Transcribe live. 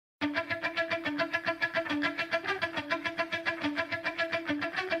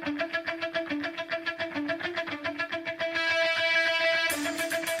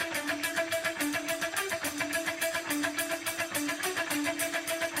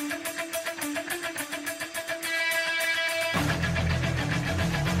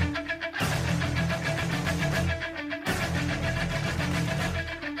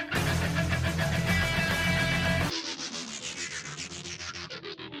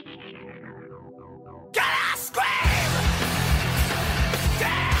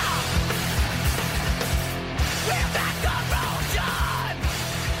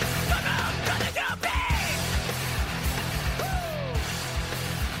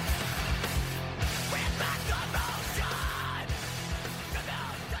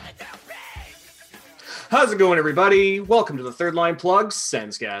How's it going, everybody? Welcome to the Third Line Plug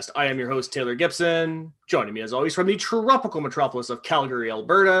Senscast. I am your host, Taylor Gibson. Joining me, as always, from the tropical metropolis of Calgary,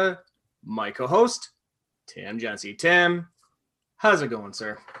 Alberta, my co-host, Tim Jency. Tim, how's it going,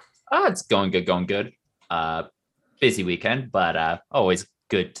 sir? It's going good. Busy weekend, but always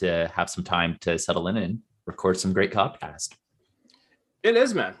good to have some time to settle in and record some great podcast. It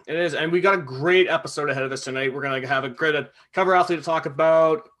is, man. It is. And we got a great episode ahead of us tonight. We're going to have a great cover athlete to talk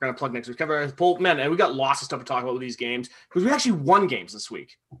about. We're going to plug next week's cover poll. Man, and we got lots of stuff to talk about with these games because we actually won games this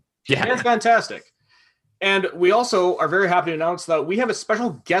week. Yeah. That's fantastic. And we also are very happy to announce that we have a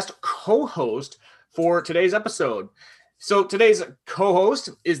special guest co-host for today's episode. So today's co-host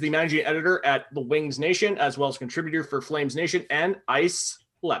is the managing editor at The Wings Nation, as well as contributor for Flames Nation and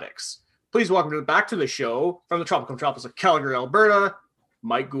Iceletics. Please welcome back to the show from the tropical metropolis of Calgary, Alberta,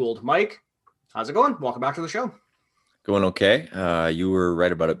 Mike Gould. Mike, how's it going? Welcome back to the show. Going okay. You were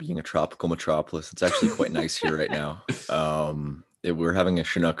right about it being a tropical metropolis. It's actually quite nice here right now. We're having a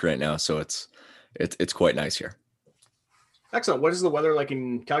Chinook right now, so it's quite nice here. Excellent. What is the weather like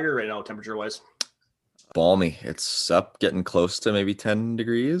in Calgary right now, temperature-wise? Balmy. It's up, getting close to maybe 10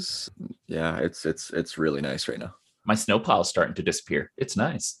 degrees. Yeah, it's really nice right now. My snowplow is starting to disappear. It's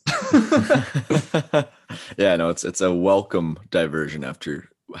nice. Yeah, no, it's a welcome diversion after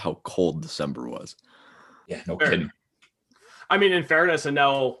how cold December was. Yeah, no kidding. I mean, in fairness, and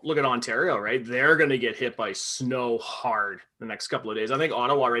now look at Ontario, right? They're going to get hit by snow hard the next couple of days. I think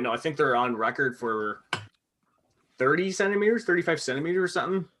Ottawa right now, I think they're on record for 30 centimeters, 35 centimeters or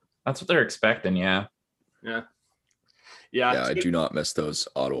something. That's what they're expecting, yeah. Yeah, I do not miss those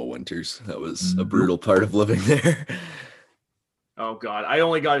Ottawa winters. That was a brutal part of living there. Oh God, I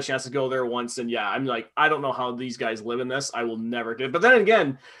only got a chance to go there once, and yeah, I'm like, I don't know how these guys live in this. I will never do it. But then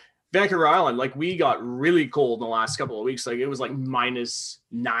again, Vancouver Island, like we got really cold in the last couple of weeks. Like it was like -9,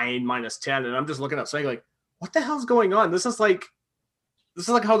 -10, and I'm just looking up saying like, what the hell's going on? This is like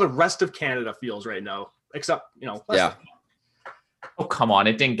how the rest of Canada feels right now, except Yeah. Oh, come on.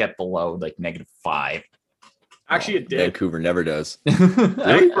 It didn't get below like -5. Actually, it did. Vancouver never does.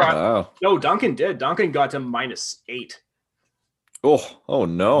 Really? Wow. No, Duncan did. Duncan got to -8. Oh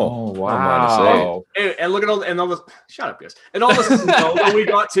no. Oh, wow. And look at all the shut up, guys. And all the snow that we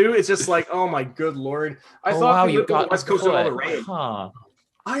got too. It's just like, oh my good Lord. I thought we lived on the West Coast with all the rain. Huh.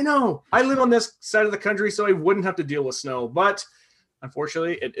 I know. I live on this side of the country, so I wouldn't have to deal with snow. But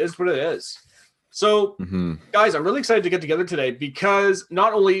unfortunately, it is what it is. So, guys, I'm really excited to get together today because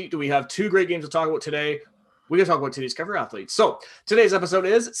not only do we have two great games to talk about today, we're going to talk about today's cover athletes. So today's episode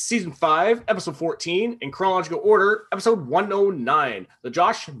is Season 5, Episode 14, in chronological order, Episode 109, the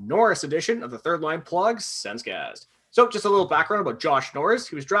Josh Norris edition of the Third Line Plug Senscast. So just a little background about Josh Norris.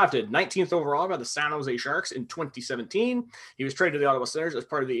 He was drafted 19th overall by the San Jose Sharks in 2017. He was traded to the Ottawa Senators as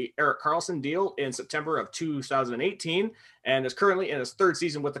part of the Erik Karlsson deal in September of 2018 and is currently in his third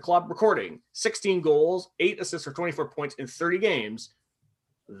season with the club, recording 16 goals, 8 assists for 24 points in 30 games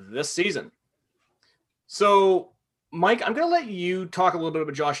this season. So, Mike, I'm going to let you talk a little bit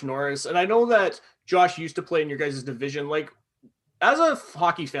about Josh Norris. And I know that Josh used to play in your guys' division. Like, as a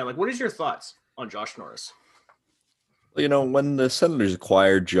hockey fan, like, what is your thoughts on Josh Norris? When the Senators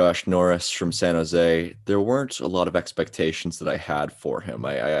acquired Josh Norris from San Jose, there weren't a lot of expectations that I had for him.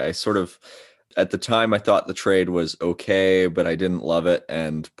 I sort of, at the time, I thought the trade was okay, but I didn't love it.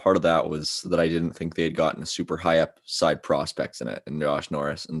 And part of that was that I didn't think they had gotten a super high upside prospects in Josh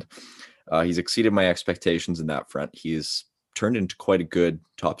Norris. And he's exceeded my expectations in that front. He's turned into quite a good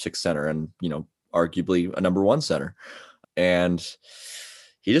top 6 center and, arguably a number 1 center. And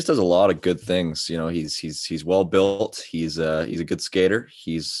he just does a lot of good things. He's well built. He's a good skater.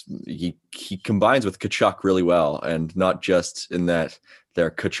 He combines with Tkachuk really well, and not just in that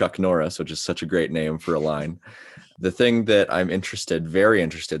they're Tkachuk Norris, which is such a great name for a line. The thing that I'm very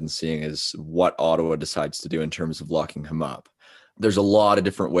interested in seeing is what Ottawa decides to do in terms of locking him up. There's a lot of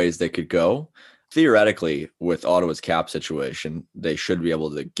different ways they could go. Theoretically, with Ottawa's cap situation, they should be able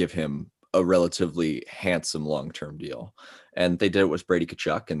to give him a relatively handsome long-term deal. And they did it with Brady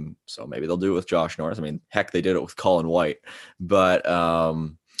Tkachuk, and so maybe they'll do it with Josh Norris. I mean, heck, they did it with Colin White. But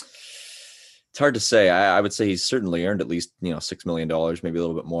it's hard to say. I would say he's certainly earned at least, $6 million, maybe a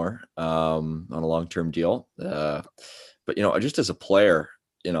little bit more on a long-term deal. But, just as a player,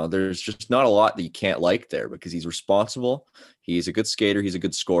 there's just not a lot that you can't like there because he's responsible. He's a good skater. He's a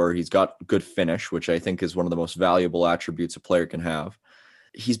good scorer. He's got good finish, which I think is one of the most valuable attributes a player can have.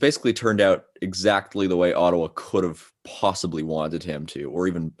 He's basically turned out exactly the way Ottawa could have possibly wanted him to, or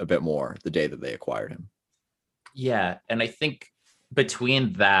even a bit more the day that they acquired him. Yeah. And I think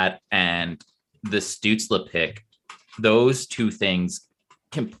between that and the Stützle pick, those two things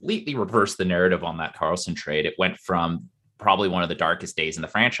completely reversed the narrative on that Karlsson trade. It went from probably one of the darkest days in the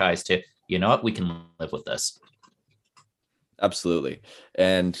franchise to, you know what, we can live with this. Absolutely.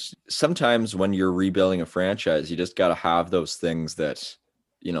 And sometimes when you're rebuilding a franchise, you just got to have those things that,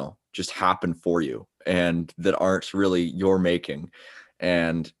 just happen for you and that aren't really your making.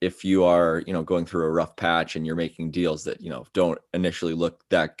 And if you are, going through a rough patch and you're making deals that, don't initially look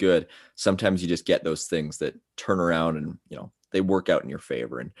that good, sometimes you just get those things that turn around and, they work out in your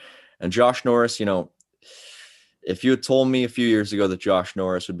favor. And Josh Norris, if you had told me a few years ago that Josh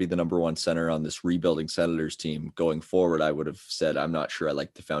Norris would be the number one center on this rebuilding Senators team going forward, I would have said, I'm not sure I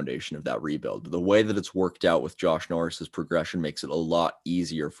like the foundation of that rebuild. But the way that it's worked out with Josh Norris's progression makes it a lot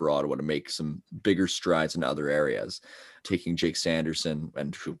easier for Ottawa to make some bigger strides in other areas. Taking Jake Sanderson,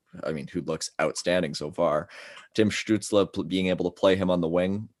 and who looks outstanding so far, Tim Stützle, being able to play him on the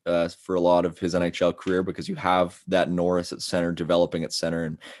wing for a lot of his NHL career, because you have that Norris at center, developing at center,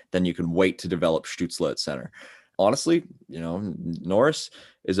 and then you can wait to develop Stützle at center. Honestly, Norris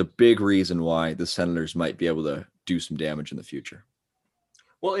is a big reason why the Senators might be able to do some damage in the future.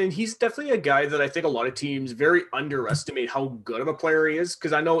 Well, and he's definitely a guy that I think a lot of teams very underestimate how good of a player he is.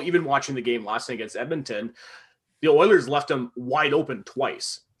 Because I know even watching the game last night against Edmonton, the Oilers left him wide open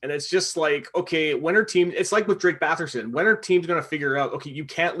twice. And it's just like, okay, it's like with Drake Batherson, when are teams going to figure out, okay, you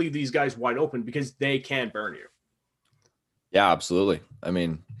can't leave these guys wide open because they can burn you? Yeah, absolutely. I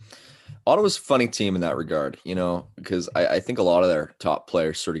mean, Ottawa's a funny team in that regard, because I think a lot of their top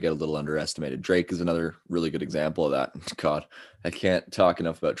players sort of get a little underestimated. Drake is another really good example of that. God, I can't talk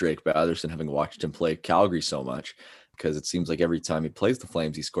enough about Drake Batherson, having watched him play Calgary so much, because it seems like every time he plays the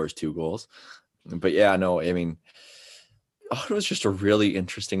Flames, he scores 2 goals. But yeah, no, I mean, Ottawa's just a really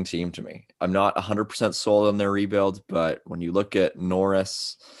interesting team to me. I'm not 100% sold on their rebuild, but when you look at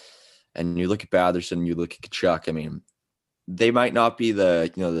Norris and you look at Batherson, you look at Tkachuk, I mean, they might not be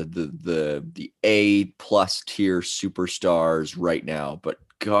the A+ tier superstars right now, but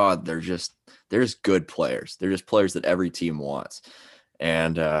God, they're just good players. They're just players that every team wants.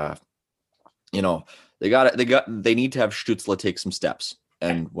 And they need to have Stützle take some steps.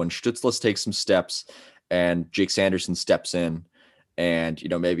 And when Stützle takes some steps and Jake Sanderson steps in, and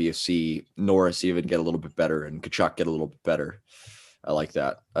maybe you see Norris even get a little bit better and Tkachuk get a little bit better, I like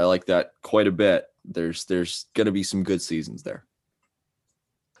that. I like that quite a bit. There's going to be some good seasons there.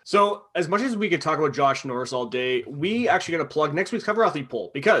 So as much as we could talk about Josh Norris all day, we actually got to plug next week's Cover Athlete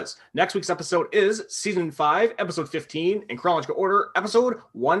poll, because next week's episode is season 5, episode 15, in chronological order, episode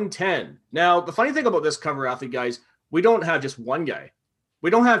 110. Now, the funny thing about this Cover Athlete, guys, we don't have just one guy.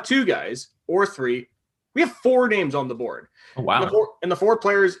 We don't have 2 guys or 3. We have 4 names on the board. Oh, wow. And the 4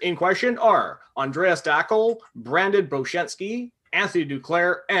 players in question are Andreas Dackel, Brandon Brochenski, Anthony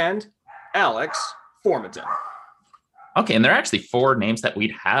Duclair, and Alex Formenton. Okay, and there are actually 4 names that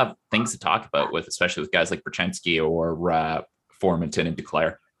we'd have things to talk about with, especially with guys like Brochenski or Formenton and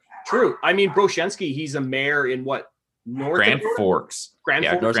Duclair. True. I mean, Brochenski, he's a mayor in what? Grand Forks. Grand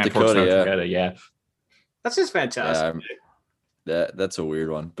Forks, North Dakota, yeah. That's just fantastic. That's a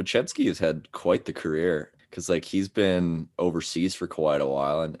weird one. Brochenski has had quite the career, because he's been overseas for quite a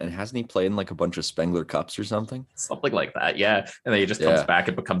while, and hasn't he played in a bunch of Spengler Cups or something? Something like that, yeah. And then he just comes back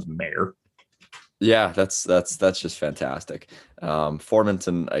and becomes mayor. Yeah, that's just fantastic.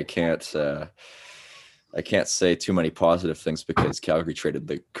 Formenton, I can't say too many positive things, because Calgary traded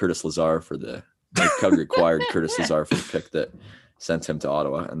the Curtis Lazar Calgary acquired Curtis Lazar for the pick that sent him to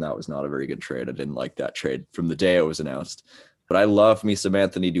Ottawa, and that was not a very good trade. I didn't like that trade from the day it was announced. But I love me some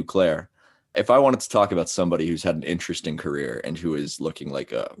Anthony Duclair. If I wanted to talk about somebody who's had an interesting career and who is looking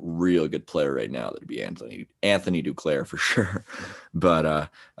like a real good player right now, that'd be Anthony Duclair for sure. But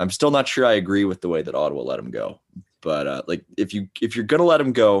I'm still not sure I agree with the way that Ottawa let him go. But if you're gonna let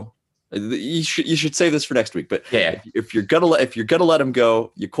him go, you should say this for next week. But yeah, if you're gonna let him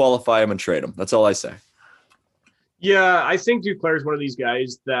go, you qualify him and trade him. That's all I say. Yeah, I think Duclair is one of these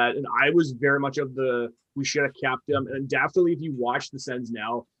guys that, and I was very much of we should have kept him. And definitely, if you watch the Sens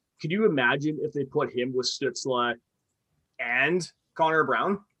now, could you imagine if they put him with Stützle and Connor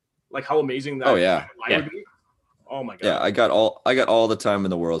Brown? Like how amazing that would be. Oh my God. Yeah, I got all the time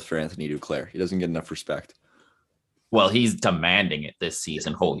in the world for Anthony Duclair. He doesn't get enough respect. Well, he's demanding it this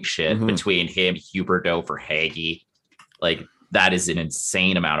season. Holy shit. Mm-hmm. Between him, Huberdeau, for Hagee. That is an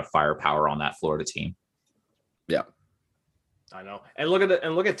insane amount of firepower on that Florida team. Yeah. I know. And look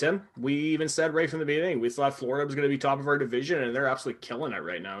at Tim. We even said right from the beginning, we thought Florida was going to be top of our division, and they're absolutely killing it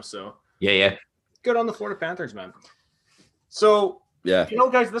right now. So yeah. Good on the Florida Panthers, man. So yeah,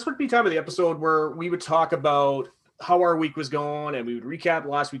 guys, this would be time of the episode where we would talk about how our week was going, and we would recap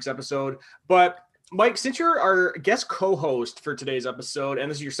last week's episode. But Mike, since you're our guest co-host for today's episode,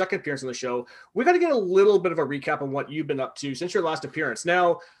 and this is your second appearance on the show, we got to get a little bit of a recap on what you've been up to since your last appearance.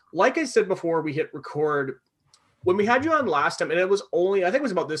 Now, like I said before we hit record, when we had you on last time, and it was only, I think it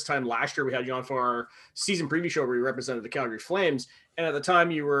was about this time last year, we had you on for our season preview show where you represented the Calgary Flames. And at the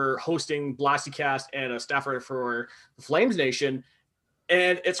time you were hosting Blastycast and a staff writer for the Flames Nation.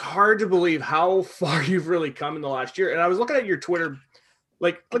 And it's hard to believe how far you've really come in the last year. And I was looking at your Twitter,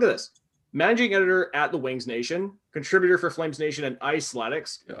 like, look at this. Managing editor at the Wings Nation, contributor for Flames Nation and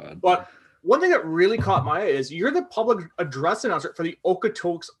Iceletics. But one thing that really caught my eye is you're the public address announcer for the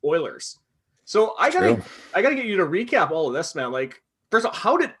Okotoks Oilers. So I gotta get you to recap all of this, man. Like, first of all,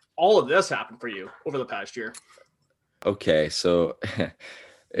 how did all of this happen for you over the past year? Okay, so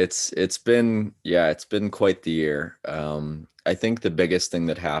it's been quite the year. I think the biggest thing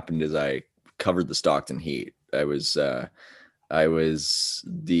that happened is I covered the Stockton Heat. I was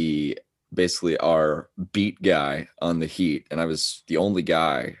basically our beat guy on the Heat, and I was the only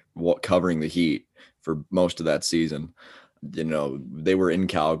guy covering the Heat for most of that season. You know, they were in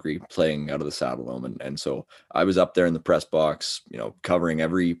Calgary playing out of the Saddledome, and so I was up there in the press box, you know,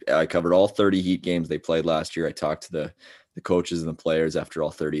 I covered all 30 Heat games they played last year. I talked to the coaches and the players after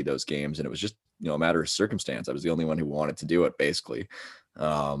all 30 of those games, and it was just, you know, a matter of circumstance. I was the only one who wanted to do it, basically.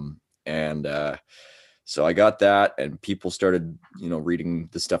 So I got that, and people started, you know, reading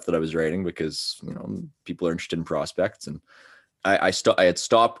the stuff that I was writing because, you know, people are interested in prospects. And I had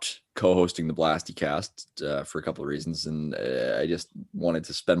stopped co-hosting the Blastycast for a couple of reasons, and I just wanted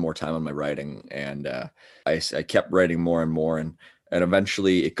to spend more time on my writing. And I kept writing more and more, and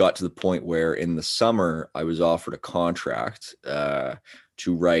eventually it got to the point where in the summer I was offered a contract to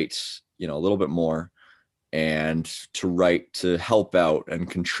write, you know, a little bit more, and to help out and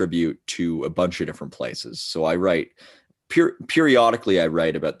contribute to a bunch of different places. So I write periodically. I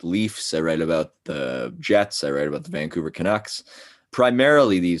write about the Leafs. I write about the Jets. I write about the Vancouver Canucks.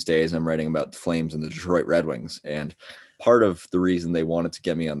 Primarily these days, I'm writing about the Flames and the Detroit Red Wings. And part of the reason they wanted to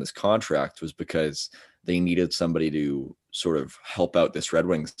get me on this contract was because they needed somebody to sort of help out this Red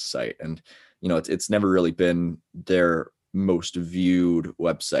Wings site. And, you know, it's never really been their most viewed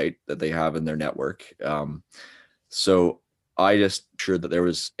website that they have in their network. So I just ensured that there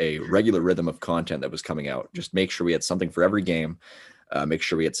was a regular rhythm of content that was coming out. Just make sure we had something for every game, make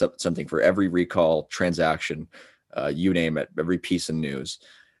sure we had something for every recall transaction, you name it, every piece of news.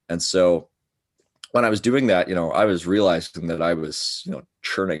 And so when I was doing that, you know, I was realizing that I was, you know,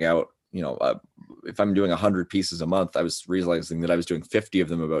 churning out, you know, if I'm doing 100 pieces a month, I was realizing that I was doing 50 of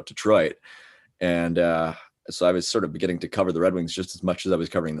them about Detroit. And, so I was sort of beginning to cover the Red Wings just as much as I was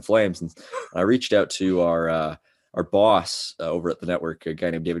covering the Flames. And I reached out to our boss over at the network, a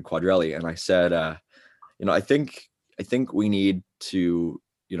guy named David Quadrelli. And I said, you know, I think we need to,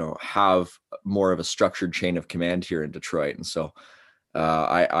 you know, have more of a structured chain of command here in Detroit. And so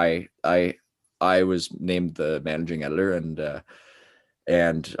I was named the managing editor,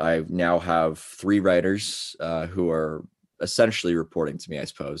 and I now have 3 writers who are essentially reporting to me, I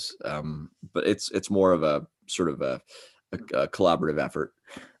suppose. But it's more of a sort of a collaborative effort.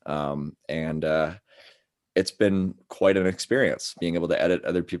 And it's been quite an experience being able to edit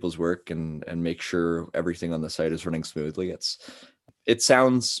other people's work and make sure everything on the site is running smoothly. It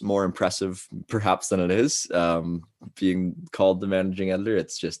sounds more impressive perhaps than it is, being called the managing editor.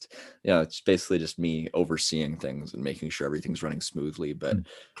 It's just, you know, it's basically just me overseeing things and making sure everything's running smoothly. But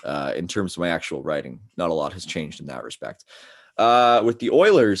in terms of my actual writing, not a lot has changed in that respect. With the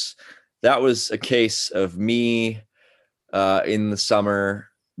Oilers, that was a case of me in the summer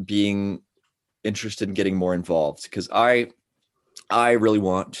being interested in getting more involved, because I really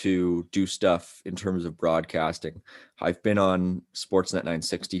want to do stuff in terms of broadcasting. I've been on Sportsnet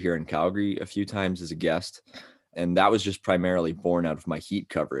 960 here in Calgary a few times as a guest, and that was just primarily born out of my Heat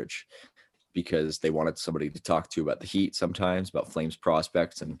coverage, because they wanted somebody to talk to about the Heat sometimes, about Flames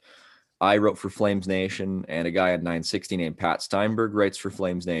prospects. And I wrote for Flames Nation, and a guy at 960 named Pat Steinberg writes for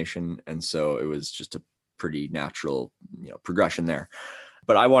Flames Nation. And so it was just a pretty natural, you know, progression there.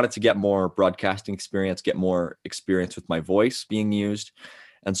 But I wanted to get more broadcasting experience, get more experience with my voice being used.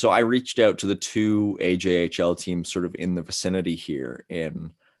 And so I reached out to the 2 AJHL teams sort of in the vicinity here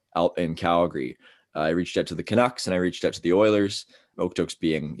out in Calgary. I reached out to the Canucks and I reached out to the Oilers, Okotoks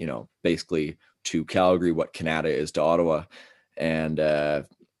being, you know, basically to Calgary what Canada is to Ottawa. And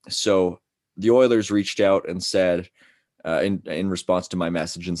so the Oilers reached out and said, in response to my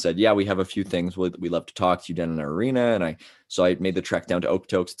message, and said, yeah, we have a few things we love to talk to you down in our arena. And so I made the trek down to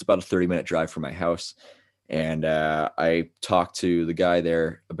Okotoks. It's about a 30-minute drive from my house. And I talked to the guy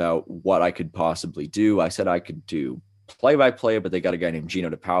there about what I could possibly do. I said I could do play-by-play, but they got a guy named Gino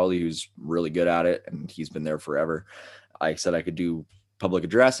DePaoli who's really good at it, and he's been there forever. I said I could do public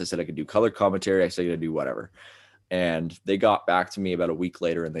address. I said I could do color commentary. I said I could do whatever. And they got back to me about a week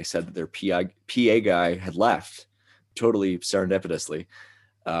later, and they said that their PA guy had left, totally serendipitously,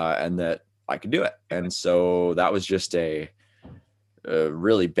 and that I could do it. And so that was just a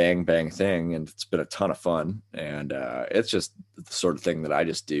really bang thing, and it's been a ton of fun. And it's just the sort of thing that I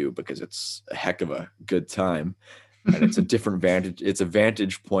just do because it's a heck of a good time, and it's a different vantage. It's a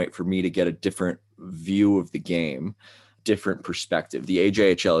vantage point for me to get a different view of the game, different perspective. The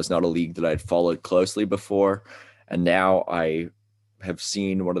AJHL is not a league that I'd followed closely before. And now I have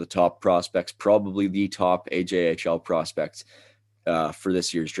seen one of the top prospects, probably the top AJHL prospect for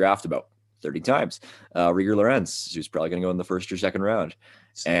this year's draft about 30 times. Rieger Lorenz, who's probably going to go in the first or second round.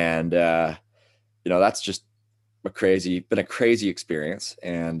 And, that's just been a crazy experience.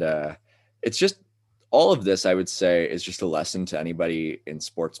 And it's just all of this, I would say, is just a lesson to anybody in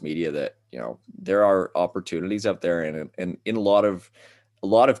sports media that, there are opportunities out there, and in a lot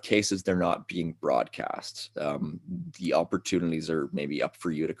of cases, they're not being broadcast. The opportunities are maybe up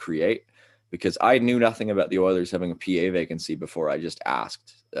for you to create, because I knew nothing about the Oilers having a PA vacancy before I just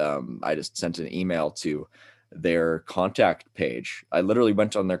asked. I just sent an email to their contact page. I literally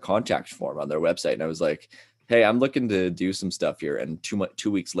went on their contact form on their website, and I was like, hey, I'm looking to do some stuff here. And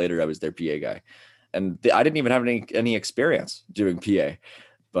 2 weeks later, I was their PA guy. And I didn't even have any experience doing PA,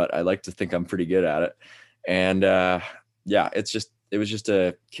 but I like to think I'm pretty good at it. And it was just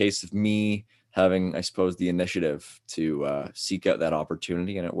a case of me having, I suppose, the initiative to seek out that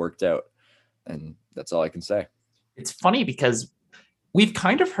opportunity, and it worked out. And that's all I can say. It's funny because we've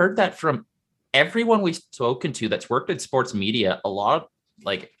kind of heard that from everyone we've spoken to that's worked in sports media. A lot of,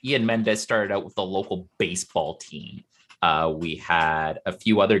 like, Ian Mendez started out with a local baseball team. We had a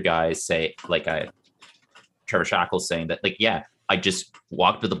few other guys say, like Trevor Shackles saying that, like, yeah, I just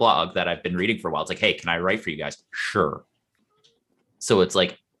walked to the blog that I've been reading for a while. It's like, hey, can I write for you guys? Sure. So it's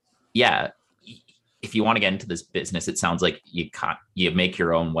like, yeah, if you want to get into this business, it sounds like you make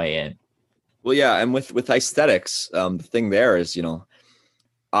your own way in. Well, yeah. And with Aesthetics, the thing there is,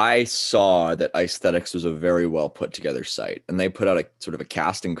 I saw that Aesthetics was a very well put together site, and they put out a sort of a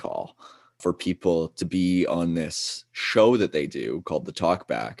casting call for people to be on this show that they do called The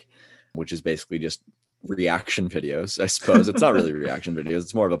Talkback, which is basically just reaction videos. I suppose it's not really reaction videos.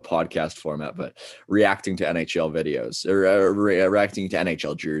 It's more of a podcast format, but reacting to NHL videos or reacting to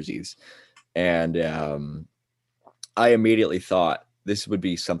NHL jerseys. And I immediately thought this would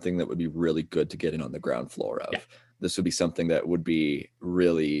be something that would be really good to get in on the ground floor of. Yeah. This would be something that would be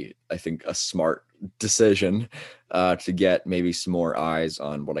really, I think, a smart decision to get maybe some more eyes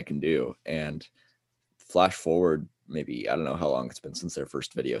on what I can do. And flash forward, maybe, I don't know how long it's been since their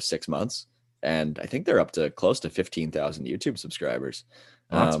first video, 6 months. And I think they're up to close to 15,000 YouTube subscribers.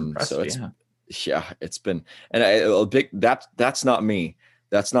 That's impressive, it's been, and that's not me.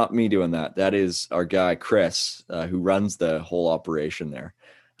 That's not me doing that. That is our guy, Chris, who runs the whole operation there.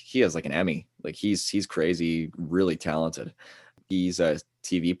 He has like an Emmy. Like he's crazy, really talented. He's a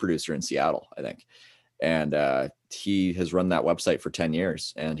TV producer in Seattle, I think. And he has run that website for 10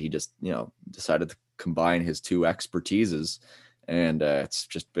 years. And he just, decided to combine his two expertises. And it's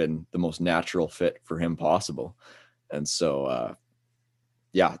just been the most natural fit for him possible. And so,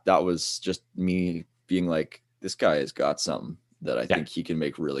 that was just me being like, this guy has got something that I think he can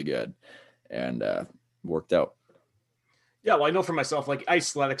make really good, and worked out. Yeah, well, I know for myself, like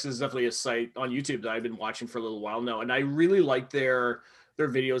Aesthetics is definitely a site on YouTube that I've been watching for a little while now, and I really like their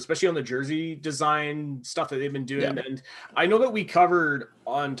videos, especially on the jersey design stuff that they've been doing. Yeah. And I know that we covered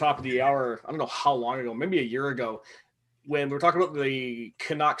on Top of the Hour, I don't know how long ago, maybe a year ago, when we were talking about the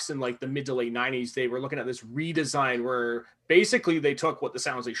Canucks in like the mid to late 90s, they were looking at this redesign where basically they took what the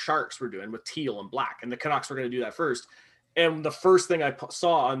San Jose Sharks were doing with teal and black, and the Canucks were going to do that first. And the first thing I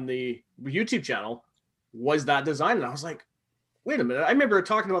saw on the YouTube channel was that design. And I was like, wait a minute. I remember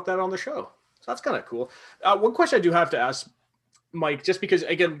talking about that on the show. So that's kind of cool. One question I do have to ask, Mike, just because,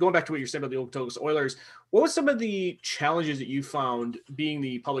 again, going back to what you're saying about the Okotoks Oilers, what was some of the challenges that you found being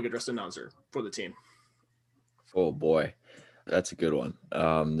the public address announcer for the team? Oh, boy. That's a good one.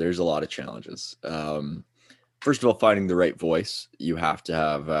 There's a lot of challenges. First of all, finding the right voice. You have to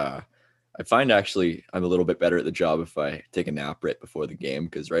have I find actually I'm a little bit better at the job if I take a nap right before the game,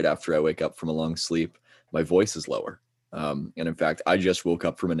 because right after I wake up from a long sleep, my voice is lower. And in fact, I just woke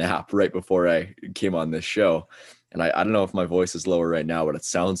up from a nap right before I came on this show. And I don't know if my voice is lower right now, but it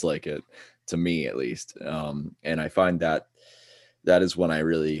sounds like it to me, at least. And I find that is when I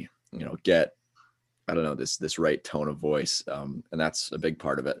really, get, I don't know, this right tone of voice. And that's a big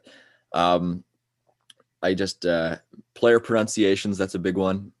part of it. I just player pronunciations, that's a big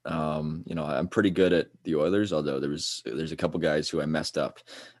one. I'm pretty good at the Oilers, although there's a couple guys who I messed up,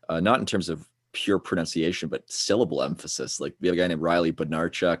 not in terms of pure pronunciation, but syllable emphasis. Like we have a guy named Riley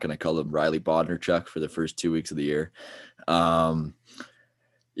Bodnarchuk, and I call him Riley Bodnarchuk for the first 2 weeks of the year. I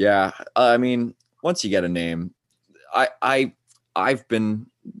mean, once you get a name, I've been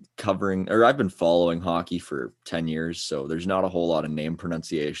I've been following hockey for 10 years, so there's not a whole lot of name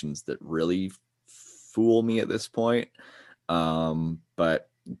pronunciations that really fool me at this point. But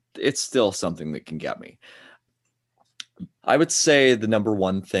it's still something that can get me. I would say the number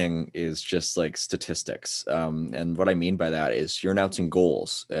one thing is just like statistics. And what I mean by that is you're announcing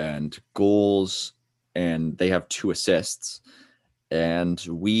goals, and they have 2 assists, and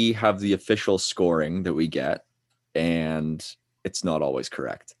we have the official scoring that we get, and it's not always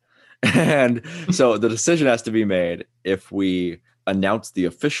correct. And so the decision has to be made if we announce the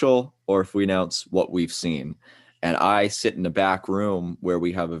official or if we announce what we've seen. And I sit in the back room where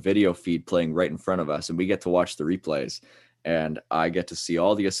we have a video feed playing right in front of us, and we get to watch the replays, and I get to see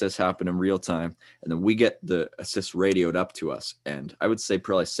all the assists happen in real time. And then we get the assists radioed up to us. And I would say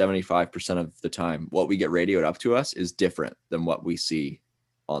probably 75% of the time, what we get radioed up to us is different than what we see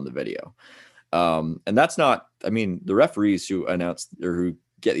on the video. And that's not, I mean, the referees who announce or who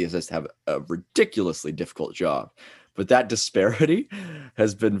get the assist have a ridiculously difficult job, but that disparity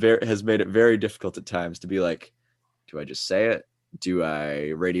has made it very difficult at times to be like, do I just say it? Do I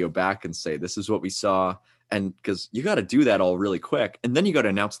radio back and say, this is what we saw? And because you got to do that all really quick. And then you got to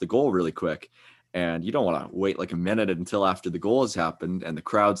announce the goal really quick. And you don't want to wait like a minute until after the goal has happened and the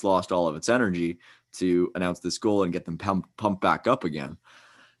crowd's lost all of its energy to announce this goal and get them pumped back up again.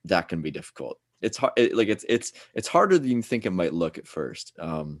 That can be difficult. It's hard. It's harder than you think it might look at first.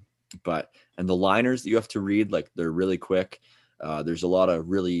 And the liners that you have to read, like they're really quick. There's a lot of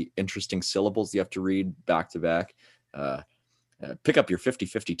really interesting syllables you have to read back to back. Pick up your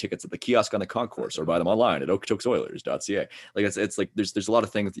 50/50 tickets at the kiosk on the concourse or buy them online at okotoks.ca. Like it's like there's a lot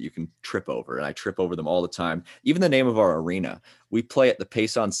of things that you can trip over, and I trip over them all the time. Even the name of our arena, we play at the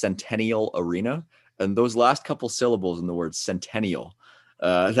Payson Centennial Arena, and those last couple syllables in the word centennial,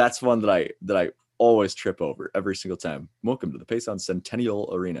 that's one that I always trip over every single time. Welcome to the Payson Centennial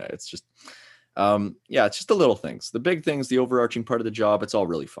Arena. It's just it's just the little things. The big things, the overarching part of the job, it's all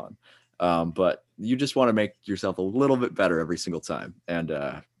really fun. But you just want to make yourself a little bit better every single time. And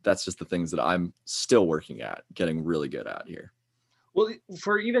that's just the things that I'm still working at, getting really good at here. Well,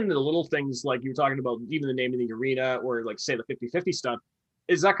 for even the little things like you were talking about, even the name of the arena or like say the 50/50 stuff,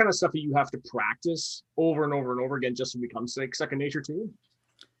 is that kind of stuff that you have to practice over and over and over again just to become like second nature to you?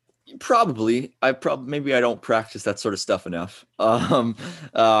 Probably. Maybe I don't practice that sort of stuff enough.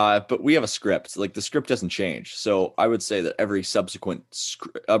 But we have a script. Like the script doesn't change. So I would say that every subsequent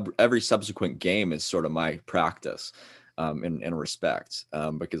game is sort of my practice in respect.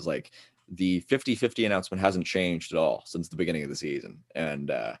 Because like the 50/50 announcement hasn't changed at all since the beginning of the season.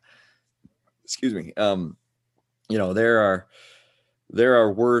 And excuse me. There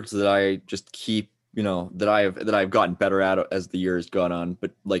are words that I just keep, that I've gotten better at as the year has gone on.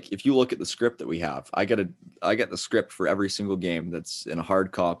 But like, if you look at the script that we have, I get the script for every single game that's in a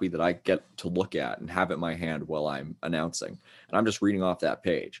hard copy that I get to look at and have it in my hand while I'm announcing. And I'm just reading off that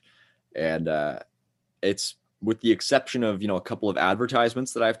page. And it's, with the exception of, a couple of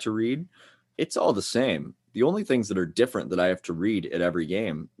advertisements that I have to read, it's all the same. The only things that are different that I have to read at every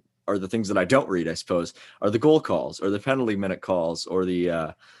game are the things that I don't read, I suppose, are the goal calls or the penalty minute calls or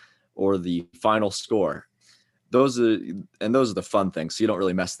the final score. Those are the fun things. So you don't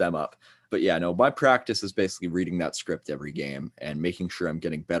really mess them up. But yeah, no, my practice is basically reading that script every game and making sure I'm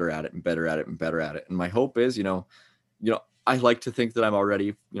getting better at it and better at it and better at it. And my hope is, I like to think that I'm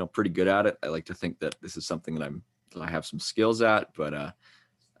already, pretty good at it. I like to think that this is something that I have some skills at, but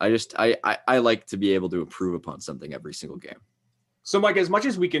I like to be able to improve upon something every single game. So Mike, as much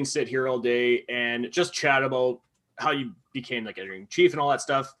as we can sit here all day and just chat about how you became like editor-in-chief and all that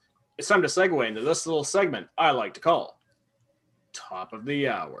stuff, it's time to segue into this little segment I like to call Top of the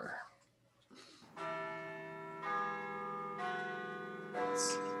Hour.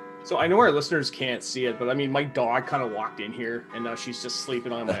 So I know our listeners can't see it, but I mean, my dog kind of walked in here and now she's just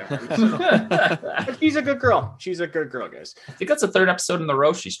sleeping on my arm. But she's a good girl. She's a good girl, guys. I think that's the third episode in a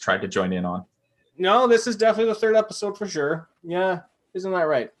row she's tried to join in on. No, this is definitely the third episode for sure. Yeah, isn't that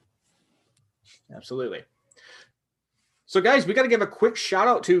right? Absolutely. So, guys, we got to give a quick shout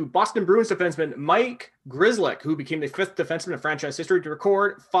out to Boston Bruins defenseman Mike Grzelcyk, who became the 5th defenseman in franchise history to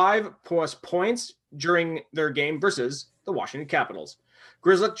record 5+ points during their game versus the Washington Capitals.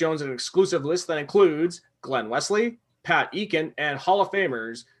 Grzelcyk joins an exclusive list that includes Glenn Wesley, Pat Eakin, and Hall of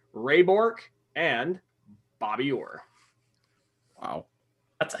Famers Ray Bourque and Bobby Orr. Wow.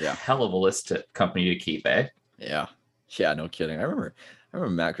 That's a hell of a list to company to keep, eh? Yeah. Yeah, no kidding. I remember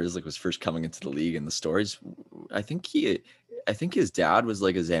Matt Grzelcyk was first coming into the league, and the stories. I think his dad was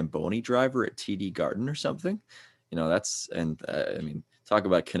like a Zamboni driver at TD Garden or something. I mean, talk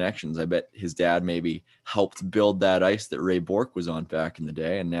about connections. I bet his dad maybe helped build that ice that Ray Bourque was on back in the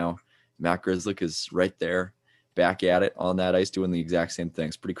day, and now Matt Grzelcyk is right there, back at it on that ice, doing the exact same thing.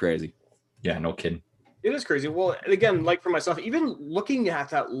 It's pretty crazy. Yeah, no kidding. It is crazy. Well, again, like for myself, even looking at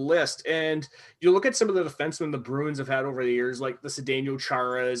that list, and you look at some of the defensemen the Bruins have had over the years, like the Zdeno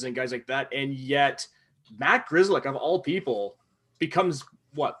Charas and guys like that, and yet Matt Grzelcyk, of all people, becomes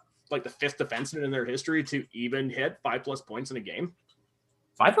like the 5th defenseman in their history to even hit 5+ points in a game.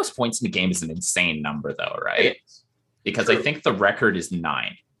 5+ points in a game is an insane number, though, right? Because True. I think the record is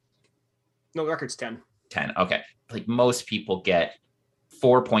 9. No, the record's 10. 10. Okay. Like most people get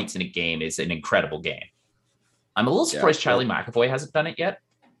 4 points in a game is an incredible game. I'm a little surprised Charlie McAvoy hasn't done it yet.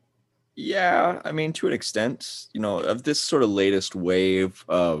 Yeah, I mean, to an extent, of this sort of latest wave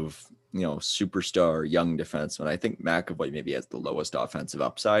of, superstar young defenseman, I think McAvoy maybe has the lowest offensive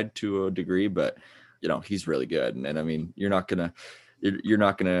upside to a degree, but, he's really good. And I mean, you're not gonna,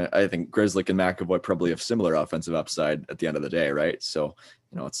 I think Grzelcyk and McAvoy probably have similar offensive upside at the end of the day, right? So,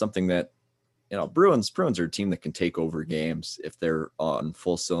 it's something that, Bruins are a team that can take over games if they're on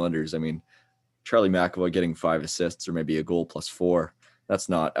full cylinders. I mean, Charlie McAvoy getting 5 assists or maybe a goal +4, that's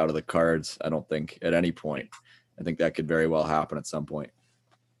not out of the cards, I don't think, at any point. I think that could very well happen at some point.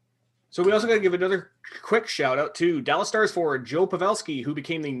 So we also got to give another quick shout out to Dallas Stars forward Joe Pavelski, who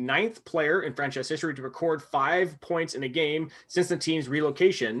became the 9th player in franchise history to record 5 points in a game since the team's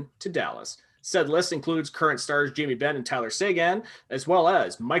relocation to Dallas. Said list includes current Stars Jamie Benn and Tyler Seguin, as well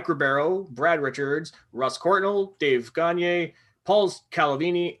as Mike Ribeiro, Brad Richards, Russ Courtnall, Dave Gagne, Paul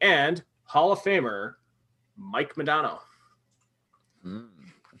Calavini, and Hall of Famer Mike Modano.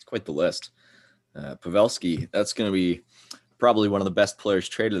 That's quite the list. Pavelski, that's going to be probably one of the best players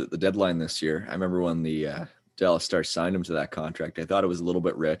traded at the deadline this year. I remember when the Dallas Stars signed him to that contract, I thought it was a little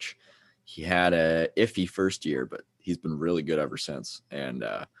bit rich. He had a iffy first year, but he's been really good ever since. And,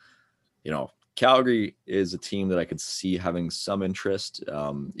 Calgary is a team that I could see having some interest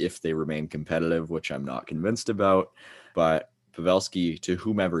if they remain competitive, which I'm not convinced about. But Pavelski, to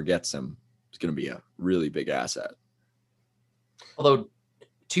whomever gets him, is going to be a really big asset. Although,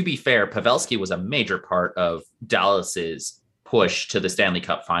 to be fair, Pavelski was a major part of Dallas's push to the Stanley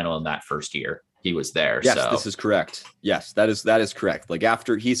Cup final in that first year he was there. Yes, this is correct. Yes, that is correct. Like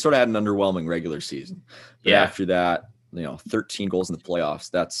after he sort of had an underwhelming regular season, but after that, 13 goals in the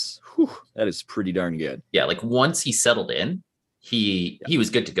playoffs. That is pretty darn good. Yeah, like once he settled in, he was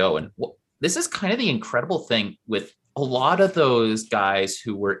good to go. And this is kind of the incredible thing with a lot of those guys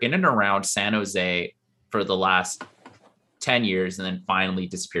who were in and around San Jose for the last 10 years and then finally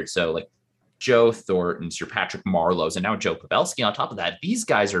disappeared. So like Joe Thornton's, your Patrick Marleau's, and now Joe Pavelski on top of that. These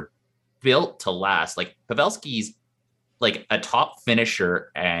guys are built to last. Like Pavelski's like a top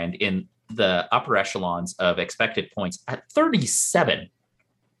finisher and in the upper echelons of expected points at 37.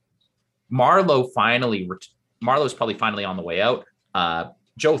 Marleau's probably finally on the way out.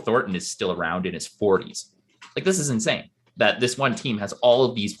 Joe Thornton is still around in his 40s. Like this is insane that this one team has all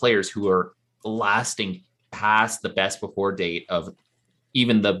of these players who are lasting past the best before date of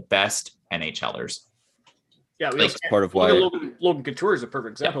even the best NHLers. Yeah, that's part of why Logan Couture is a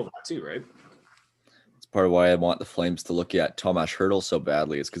perfect example of that too, right? It's part of why I want the Flames to look at Tomas Hertl so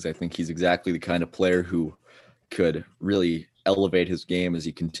badly, is because I think he's exactly the kind of player who could really elevate his game as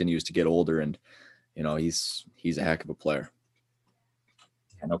he continues to get older, and he's a heck of a player.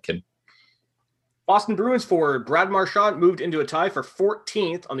 Yeah, no kidding. Boston Bruins forward Brad Marchand moved into a tie for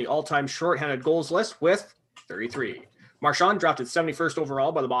 14th on the all-time shorthanded goals list with 33. Marchand, drafted 71st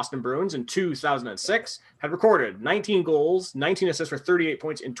overall by the Boston Bruins in 2006, had recorded 19 goals, 19 assists for 38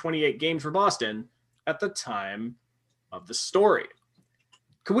 points in 28 games for Boston at the time of the story.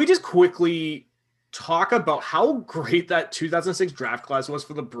 Can we just quickly talk about how great that 2006 draft class was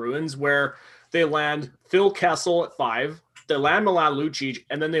for the Bruins, where they land Phil Kessel at 5, they land Milan Lucic,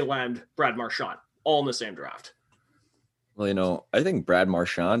 and then they land Brad Marchand, all in the same draft? Well, I think Brad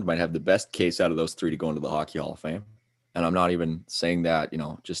Marchand might have the best case out of those 3 to go into the Hockey Hall of Fame. And I'm not even saying that,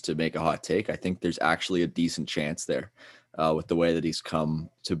 just to make a hot take. I think there's actually a decent chance there with the way that he's come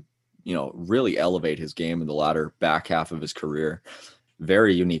to, really elevate his game in the latter back half of his career.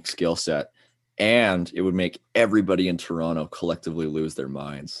 Very unique skill set. And it would make everybody in Toronto collectively lose their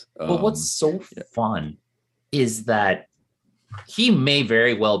minds. But what's so fun is that he may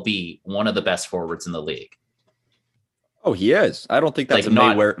very well be one of the best forwards in the league. Oh, he is. I don't think that's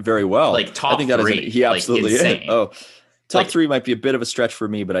Like, not very well. like top I think that three. he absolutely is. Oh, top like, 3 might be a bit of a stretch for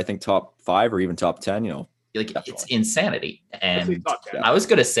me, but I think top 5 or even top 10, like definitely. It's insanity. And I was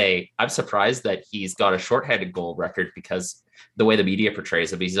going to say, I'm surprised that he's got a shorthanded goal record, because the way the media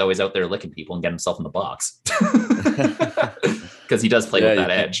portrays him, he's always out there licking people and getting himself in the box. Because he does play with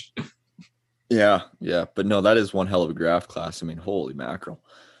that edge. Yeah. But no, that is one hell of a draft class. I mean, holy mackerel.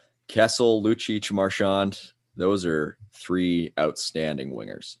 Kessel, Lucic, Marchand, those are 3 outstanding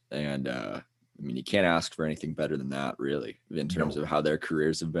wingers. And I mean, you can't ask for anything better than that, really, in terms of how their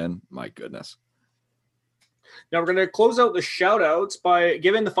careers have been. My goodness. Now we're going to close out the shout-outs by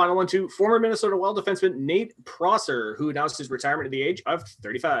giving the final one to former Minnesota Wild defenseman Nate Prosser, who announced his retirement at the age of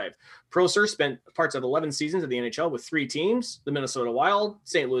 35. Prosser spent parts of 11 seasons in the NHL with 3 teams, the Minnesota Wild,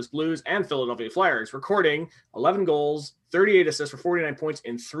 St. Louis Blues, and Philadelphia Flyers, recording 11 goals, 38 assists for 49 points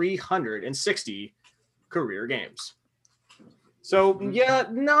in 360 career games. So, yeah,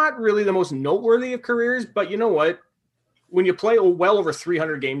 not really the most noteworthy of careers, but you know what? When you play well over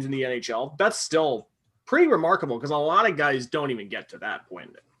 300 games in the NHL, that's still pretty remarkable, because a lot of guys don't even get to that point.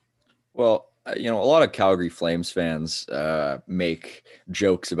 Well, a lot of Calgary Flames fans make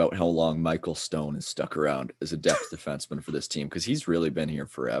jokes about how long Michael Stone has stuck around as a depth defenseman for this team, because he's really been here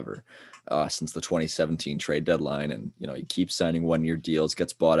forever, since the 2017 trade deadline. And, he keeps signing 1-year deals,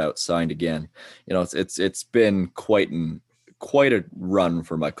 gets bought out, signed again. It's been quite a run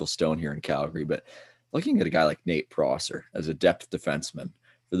for Michael Stone here in Calgary. But looking at a guy like Nate Prosser as a depth defenseman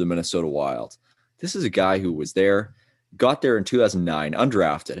for the Minnesota Wild, this is a guy who was there, got there in 2009,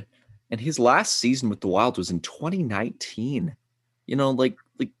 undrafted, and his last season with the Wild was in 2019.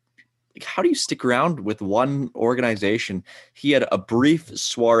 How do you stick around with one organization? He had a brief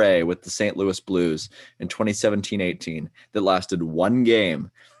soiree with the St. Louis Blues in 2017-18 that lasted 1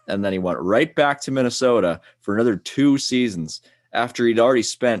 game, and then he went right back to Minnesota for another 2 seasons after he'd already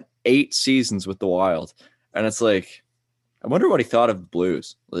spent 8 seasons with the Wild. And it's like, I wonder what he thought of the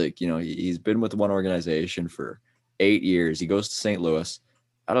Blues. He's been with one organization for 8 years. He goes to St. Louis.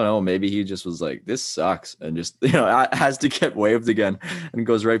 I don't know. Maybe he just was like, this sucks. And just, has to get waived again and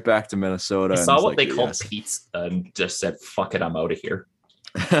goes right back to Minnesota. I saw what they called Pete's and just said, fuck it, I'm out of here.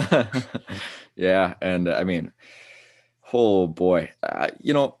 Yeah. And I mean, oh boy,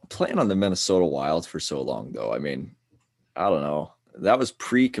 playing on the Minnesota Wild for so long though. I mean, I don't know. That was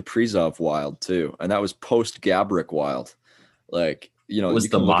pre-Kaprizov Wild too. And that was post-Gaborik Wild. You can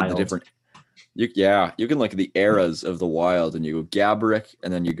look at the different, you can look at the eras of the Wild, and you go Gaborik,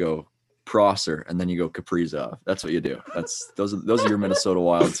 and then you go Prosser, and then you go Kaprizov. That's what you do. Those are your Minnesota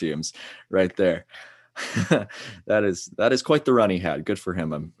Wild teams right there. That is quite the run he had. Good for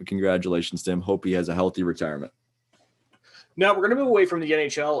him. Congratulations to him. Hope he has a healthy retirement. Now we're going to move away from the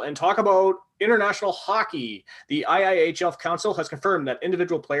NHL and talk about international hockey. The IIHF Council has confirmed that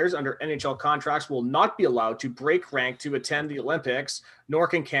individual players under NHL contracts will not be allowed to break rank to attend the Olympics, nor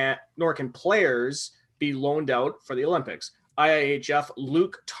can players be loaned out for the Olympics. IIHF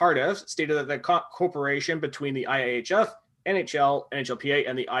Luke Tardif stated that the cooperation between the IIHF, NHL, NHLPA,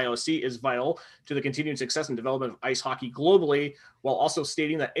 and the IOC is vital to the continued success and development of ice hockey globally, while also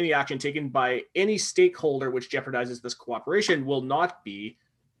stating that any action taken by any stakeholder which jeopardizes this cooperation will not be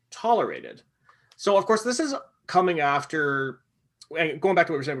tolerated. So, of course, this is coming after, and going back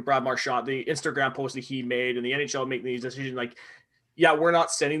to what we were saying with Brad Marchand, the Instagram post that he made, and the NHL making these decisions, we're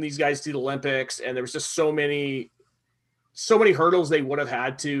not sending these guys to the Olympics, and there was just so many hurdles they would have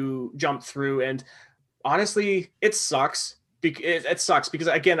had to jump through. And honestly, it sucks. It sucks because,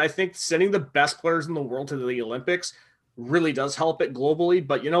 again, I think sending the best players in the world to the Olympics really does help it globally.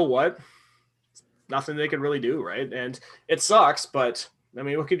 But you know what? Nothing they can really do, right? And it sucks, but I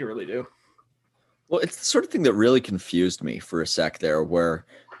mean, what could you really do? Well, it's the sort of thing that really confused me for a sec there, where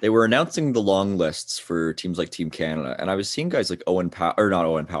they were announcing the long lists for teams like Team Canada, and I was seeing guys like not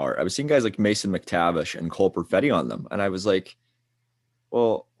Owen Power. I was seeing guys like Mason McTavish and Cole Perfetti on them, and I was like,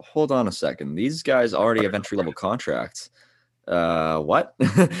 well, hold on a second. These guys already have entry-level contracts. What?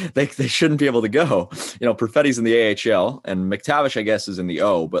 they shouldn't be able to go. Perfetti's in the AHL, and McTavish, I guess, is in the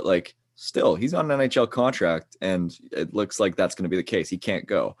O, but still, he's on an NHL contract, and it looks like that's going to be the case. He can't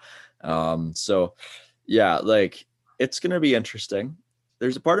go. So yeah, it's going to be interesting.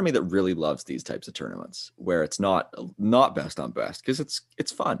 There's a part of me that really loves these types of tournaments where it's not best on best, because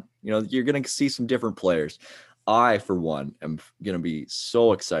it's fun. You're going to see some different players. I, for one, am going to be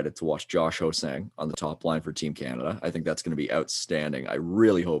so excited to watch Josh Ho-Sang on the top line for Team Canada. I think that's going to be outstanding. I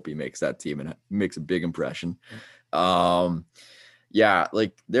really hope he makes that team and makes a big impression. There are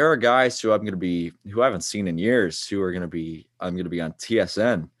guys who I haven't seen in years I'm going to be on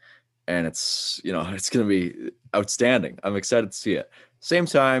TSN, and it's it's going to be outstanding. I'm excited to see it. Same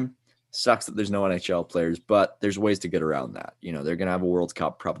time, sucks that there's no NHL players, but there's ways to get around that. They're going to have a World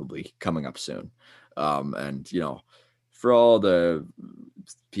Cup probably coming up soon. And for all the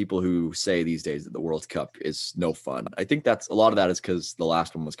people who say these days that the World Cup is no fun, I think that's a lot of that is because the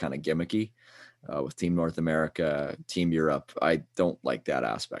last one was kind of gimmicky with Team North America, Team Europe. I don't like that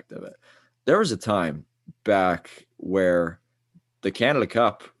aspect of it. There was a time back where the Canada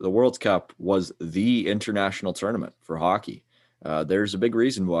Cup, the World Cup, was the international tournament for hockey. There's a big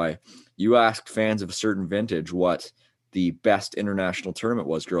reason why you ask fans of a certain vintage what the best international tournament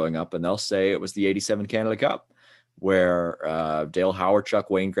was growing up, and they'll say it was the 87 Canada Cup, where Dale Hawerchuk,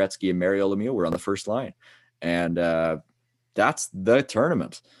 Wayne Gretzky, and Mario Lemieux were on the first line. And that's the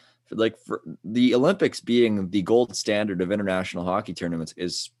tournament. For the Olympics being the gold standard of international hockey tournaments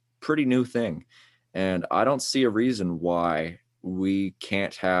is pretty new thing. And I don't see a reason why we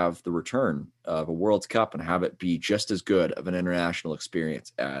can't have the return of a World Cup and have it be just as good of an international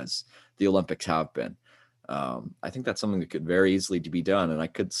experience as the Olympics have been. I think that's something that could very easily be done. And I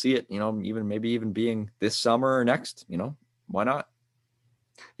could see it, even being this summer or next, why not?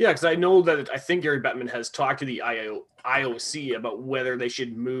 Yeah, because I know that I think Gary Bettman has talked to the IOC about whether they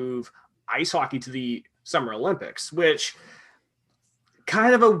should move ice hockey to the Summer Olympics, which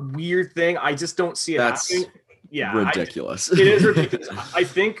kind of a weird thing. I just don't see it happening. Yeah, ridiculous. It is ridiculous. I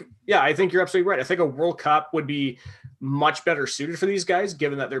think you're absolutely right. I think a World Cup would be much better suited for these guys,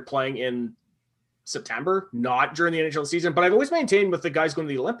 given that they're playing in September, not during the NHL season. But I've always maintained with the guys going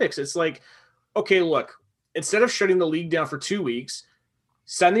to the Olympics, it's like, okay, look, instead of shutting the league down for 2 weeks,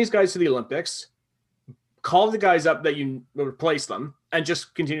 send these guys to the Olympics, call the guys up that you replace them, and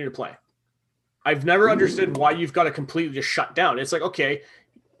just continue to play. I've never understood why you've got to completely just shut down. It's like, okay,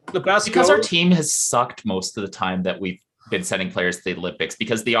 the best because our team has sucked most of the time that we've been sending players to the Olympics,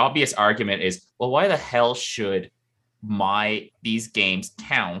 because the obvious argument is, well, why the hell should these games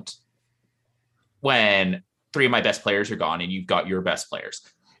count when 3 of my best players are gone and you've got your best players?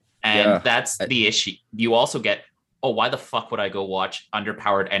 And that's the issue. You also get, why the fuck would I go watch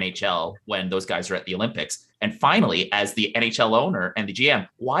underpowered NHL when those guys are at the Olympics? And finally, as the NHL owner and the GM,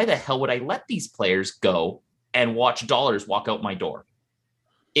 why the hell would I let these players go and watch dollars walk out my door?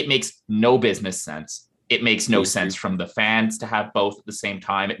 It makes no business sense. It makes no sense from the fans to have both at the same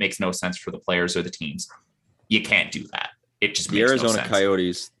time. It makes no sense for the players or the teams. You can't do that. It just makes no sense.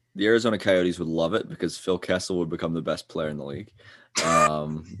 The Arizona Coyotes would love it because Phil Kessel would become the best player in the league.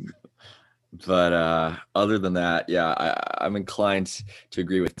 But other than that, I'm inclined to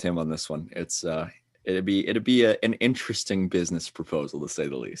agree with Tim on this one. It's it'd be an interesting business proposal, to say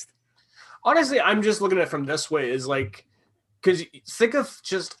the least. Honestly, I'm just looking at it from this way, is like, because think of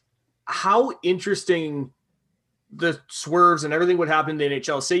just how interesting the swerves and everything would happen in the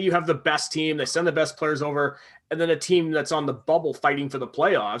NHL. Say you have the best team, they send the best players over, and then a team that's on the bubble fighting for the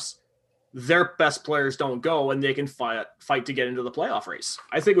playoffs, their best players don't go and they can fight to get into the playoff race.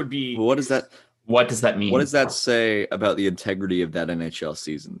 I think would be. What does that mean? What does that say about the integrity of that NHL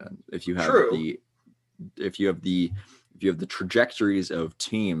season then? If you have the trajectories of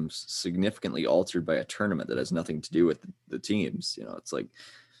teams significantly altered by a tournament that has nothing to do with the teams, it's like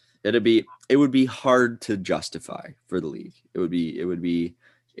it would be hard to justify for the league. It would be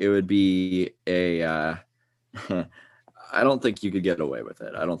a I don't think you could get away with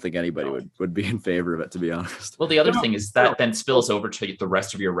it. I don't think anybody would be in favor of it, to be honest. Well, the other thing is that then spills over to the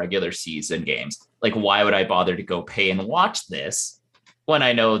rest of your regular season games. Like, why would I bother to go pay and watch this when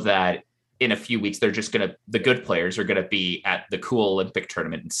I know that in a few weeks, the good players are going to be at the cool Olympic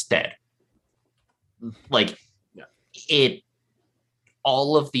tournament instead? Like,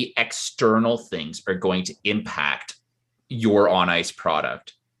 all of the external things are going to impact your on ice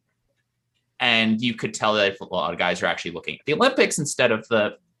product. And you could tell that if a lot of guys are actually looking at the Olympics instead of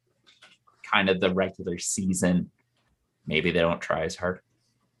the kind of the regular season, maybe they don't try as hard.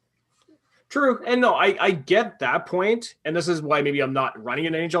 True. And no, I get that point. And this is why maybe I'm not running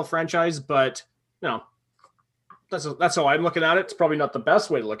an NHL franchise, but that's how I'm looking at it. It's probably not the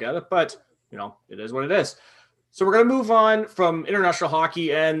best way to look at it, but it is what it is. So we're going to move on from international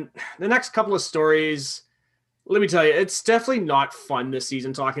hockey, and the next couple of stories, let me tell you, it's definitely not fun this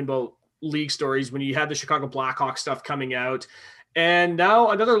season talking about league stories when you had the Chicago Blackhawks stuff coming out. And now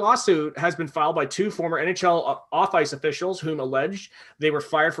another lawsuit has been filed by 2 former NHL off-ice officials whom alleged they were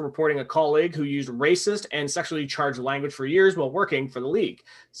fired for reporting a colleague who used racist and sexually charged language for years while working for the league.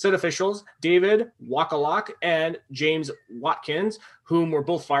 Said officials, David Wakalak and James Watkins, whom were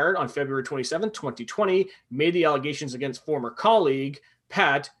both fired on February 27, 2020, made the allegations against former colleague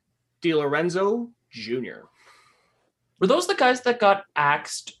Pat DiLorenzo Jr. Were those the guys that got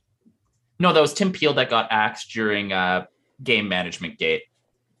axed No, that was Tim Peel that got axed during game management gate.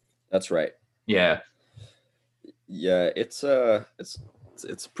 That's right. Yeah. Yeah, it's a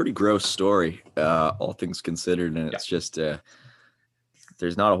pretty gross story, all things considered, and it's just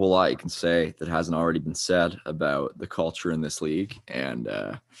there's not a whole lot you can say that hasn't already been said about the culture in this league, and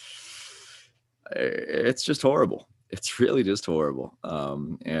it's just horrible. It's really just horrible.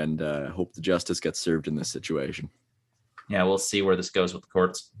 And hope the justice gets served in this situation. Yeah, we'll see where this goes with the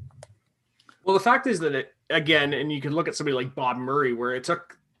courts. Well, the fact is that again, and you can look at somebody like Bob Murray, where it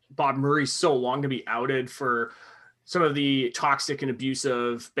took Bob Murray so long to be outed for some of the toxic and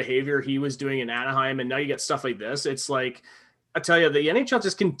abusive behavior he was doing in Anaheim. And now you get stuff like this. It's like, I tell you, the NHL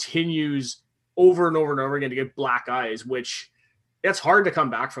just continues over and over and over again to get black eyes, which it's hard to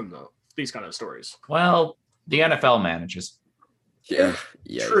come back from these kind of stories. Well, the NFL manages. Yeah.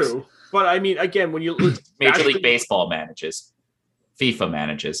 True. But I mean, again, when you Major League Baseball manages, FIFA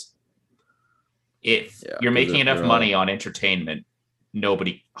manages. If you're making enough money on entertainment,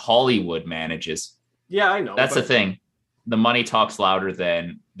 Hollywood manages. Yeah, I know. That's the thing. The money talks louder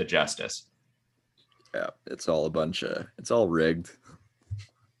than the justice. Yeah, it's all it's all rigged.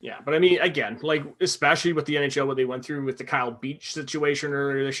 Yeah, but I mean, again, like, especially with the NHL, what they went through with the Kyle Beach situation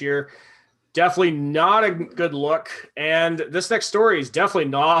earlier this year, definitely not a good look. And this next story is definitely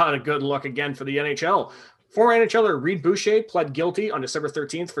not a good look again for the NHL. Former NHLer Reed Boucher pled guilty on December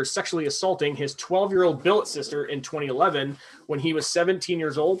 13th for sexually assaulting his 12-year-old billet sister in 2011 when he was 17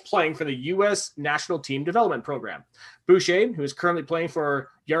 years old, playing for the U.S. National Team Development Program. Boucher, who is currently playing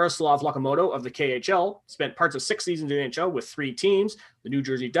for Yaroslav Lokomotiv of the KHL, spent parts of 6 seasons in the NHL with 3 teams, the New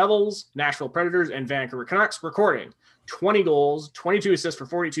Jersey Devils, Nashville Predators, and Vancouver Canucks, recording 20 goals, 22 assists for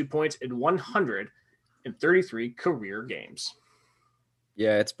 42 points in 133 career games.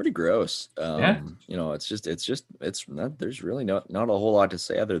 Yeah, it's pretty gross. You know, it's not, there's really not a whole lot to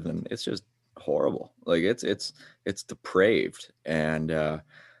say other than it's just horrible. Like it's depraved. And,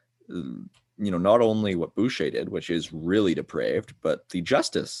 you know, not only what Boucher did, which is really depraved, but the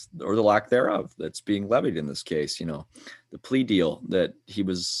justice or the lack thereof that's being levied in this case, you know, the plea deal that he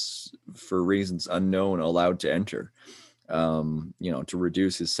was, for reasons unknown, allowed to enter, you know, to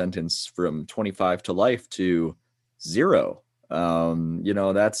reduce his sentence from 25 to life to 0. You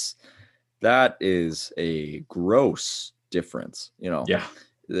know, that is a gross difference, you know. Yeah.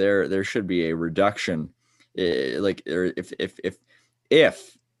 There should be a reduction. Like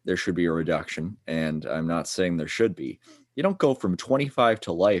if there should be a reduction, and I'm not saying there should be, you don't go from 25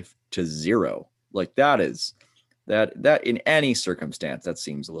 to life to 0. Like that in any circumstance, that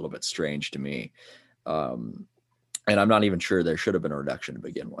seems a little bit strange to me. And I'm not even sure there should have been a reduction to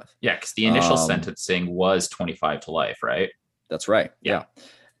begin with. Yeah, because the initial sentencing was 25 to life, right? That's right. Yeah.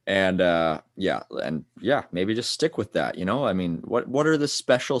 And maybe just stick with that. You know, I mean, what are the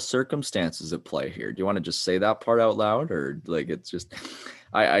special circumstances at play here? Do you want to just say that part out loud, or like it's just?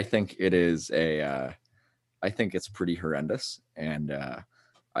 I think it is I think it's pretty horrendous, and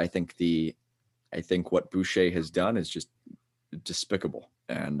I think what Boucher has done is just despicable,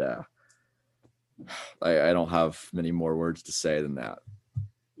 and I don't have many more words to say than that.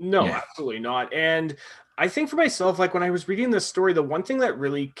 No, absolutely not. And I think for myself, like when I was reading this story, the one thing that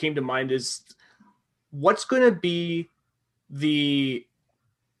really came to mind is what's going to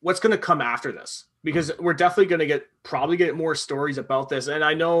come after this, because we're definitely going to probably get more stories about this. And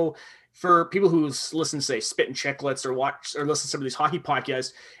I know for people who listen to, say, Spit and Chicklets or watch or listen to some of these hockey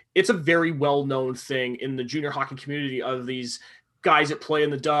podcasts, it's a very well-known thing in the junior hockey community of these guys that play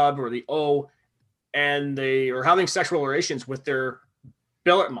in the dub or the O, and they are having sexual relations with their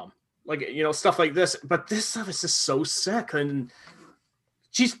billet mom, like, you know, stuff like this. But this stuff is just so sick, and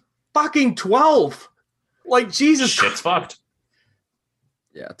she's fucking 12. Like, Jesus, shit's fucked.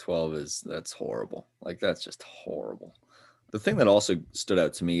 Yeah, 12 that's horrible. Like, that's just horrible. The thing that also stood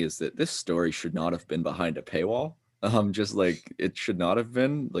out to me is that this story should not have been behind a paywall. Just like it should not have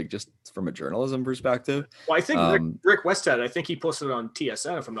been, like, just from a journalism perspective. Well, I think Rick Westhead, I think he posted it on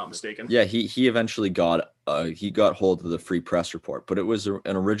TSN, if I'm not mistaken. Yeah, he eventually got hold of the Free Press report, but it was an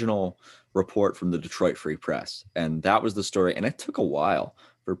original report from the Detroit Free Press, and that was the story. And it took a while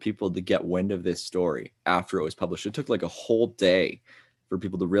for people to get wind of this story after it was published. It took like a whole day for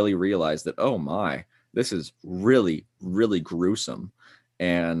people to really realize that, oh my, this is really, really gruesome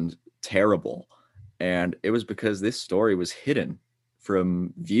and terrible. And it was because this story was hidden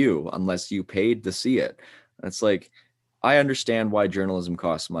from view unless you paid to see it. And it's like, I understand why journalism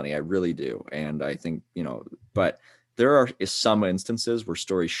costs money. I really do. And I think, you know, but there are some instances where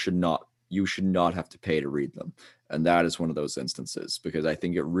stories you should not have to pay to read them. And that is one of those instances, because I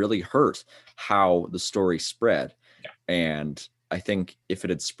think it really hurt how the story spread. Yeah. And I think if it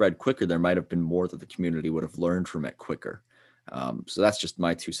had spread quicker, there might have been more that the community would have learned from it quicker. So that's just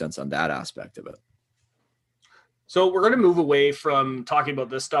my 2 cents on that aspect of it. So we're going to move away from talking about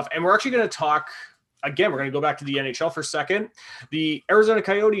this stuff, and we're actually going to talk again. We're going to go back to the NHL for a second. The Arizona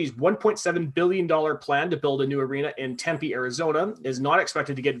Coyotes' $1.7 billion plan to build a new arena in Tempe, Arizona, is not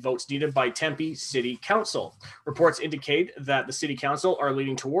expected to get votes needed by Tempe City Council. Reports indicate that the City Council are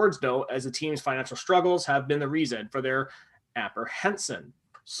leaning towards no, as the team's financial struggles have been the reason for their apprehension.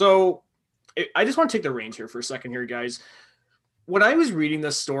 So I just want to take the reins here for a second here, guys. When I was reading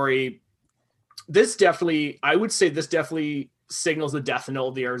this story, I would say this definitely signals the death knell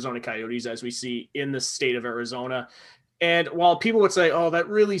of the Arizona Coyotes as we see in the state of Arizona. And while people would say, oh, that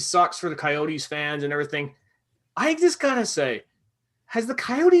really sucks for the Coyotes fans and everything, I just gotta say, has the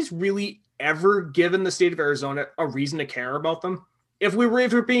Coyotes really ever given the state of Arizona a reason to care about them? If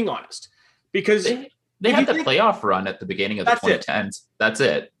we're being honest, because they had the playoff run at the beginning of the 2010s. That's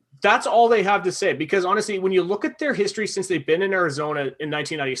it. That's all they have to say. Because honestly, when you look at their history since they've been in Arizona in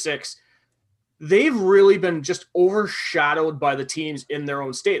 1996, they've really been just overshadowed by the teams in their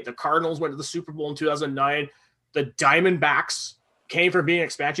own state. The Cardinals went to the Super Bowl in 2009. The Diamondbacks came from being an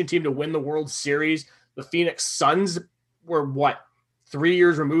expansion team to win the World Series. The Phoenix Suns were 3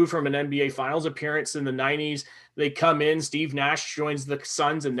 years removed from an NBA Finals appearance in the 90s. They come in, Steve Nash joins the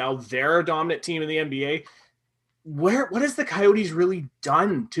Suns, and now they're a dominant team in the NBA. What has the Coyotes really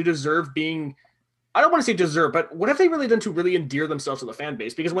done to deserve being, I don't want to say deserve, but what have they really done to really endear themselves to the fan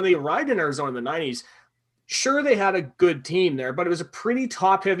base? Because when they arrived in Arizona in the 90s, sure, they had a good team there, but it was a pretty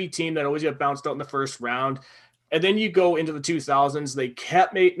top-heavy team that always got bounced out in the first round. And then you go into the 2000s, they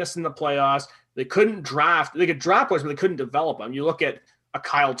kept missing the playoffs. They couldn't draft. They could draft players, but they couldn't develop them. You look at a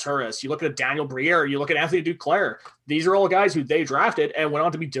Kyle Turris, you look at a Daniel Briere, you look at Anthony Duclair. These are all guys who they drafted and went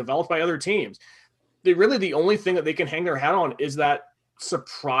on to be developed by other teams. The only thing that they can hang their hat on is that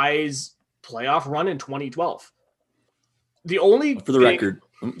surprise playoff run in 2012. The only for the record,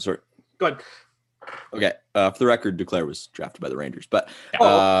 sorry. Go ahead. Okay. For the record, Duclair was drafted by the Rangers, but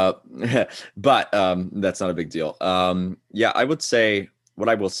that's not a big deal. Yeah, I would say what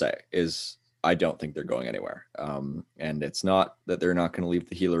I will say is I don't think they're going anywhere. And it's not that they're not going to leave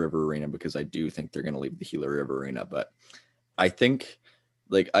the Gila River Arena, because I do think they're going to leave the Gila River Arena, but I think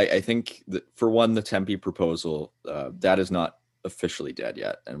I think that for one, the Tempe proposal, that is not officially dead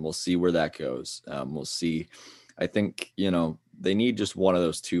yet, and we'll see where that goes. We'll see. I think, they need just one of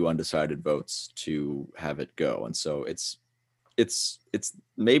those two undecided votes to have it go. And so it's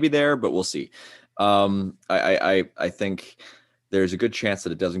maybe there, but we'll see. I think there's a good chance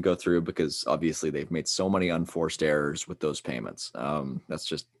that it doesn't go through, because obviously they've made so many unforced errors with those payments. That's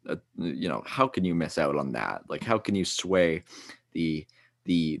just, how can you miss out on that? Like, how can you sway the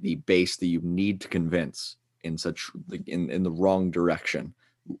base that you need to convince in in the wrong direction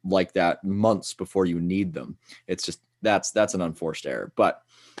like that months before you need them? It's just, that's an unforced error. But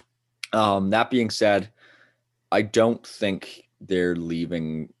that being said, I don't think they're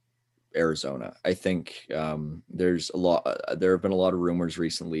leaving Arizona. I think there have been a lot of rumors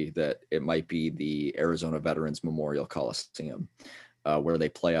recently that it might be the Arizona Veterans Memorial Coliseum, where they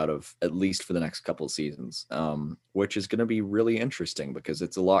play out of, at least for the next couple of seasons, which is going to be really interesting because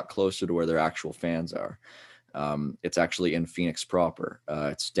it's a lot closer to where their actual fans are. It's actually in Phoenix proper.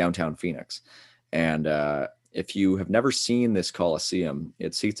 It's downtown Phoenix. And if you have never seen this Coliseum,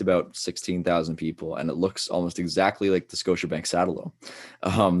 it seats about 16,000 people, and it looks almost exactly like the Scotiabank Saddledome.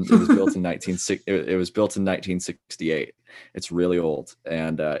 It was built in 1968. It's really old,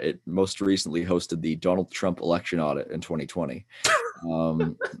 and it most recently hosted the Donald Trump election audit in 2020. Yeah,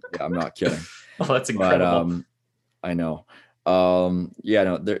 I'm not kidding. Oh, that's incredible. But, I know.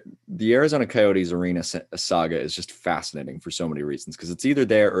 The Arizona Coyotes arena saga is just fascinating for so many reasons, because it's either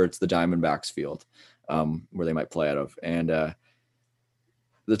there or it's the Diamondbacks field, where they might play out of. And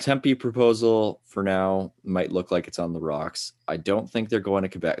the Tempe proposal for now might look like it's on the rocks. I don't think they're going to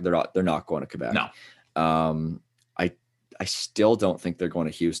Quebec. They're not going to Quebec. No. I still don't think they're going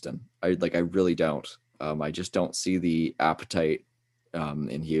to Houston. I really don't. I just don't see the appetite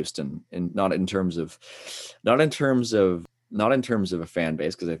in Houston, and not in terms of a fan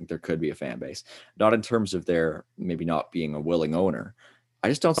base, because I think there could be a fan base, not in terms of their maybe not being a willing owner. I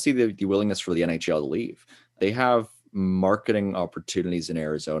just don't see the willingness for the NHL to leave. They have marketing opportunities in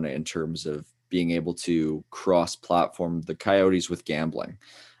Arizona in terms of being able to cross-platform the Coyotes with gambling,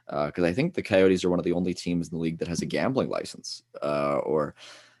 because I think the Coyotes are one of the only teams in the league that has a gambling license,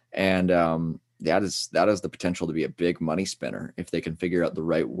 that is the potential to be a big money spinner if they can figure out the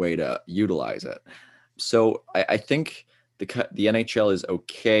right way to utilize it. So I think the NHL is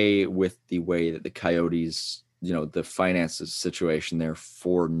okay with the way that the Coyotes the finances situation there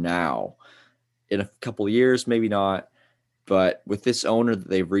for now. In a couple of years, maybe not. But with this owner that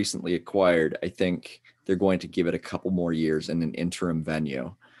they've recently acquired, I think they're going to give it a couple more years in an interim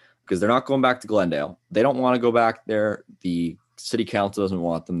venue because they're not going back to Glendale. They don't want to go back there. The city council doesn't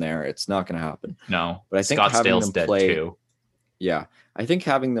want them there. It's not going to happen. No, but I think Scottsdale's dead too. Yeah, I think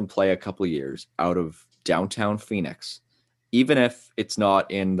having them play a couple of years out of downtown Phoenix, even if it's not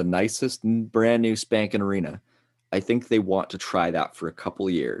in the nicest brand new spanking arena, I think they want to try that for a couple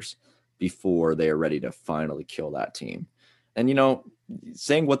of years before they are ready to finally kill that team. And,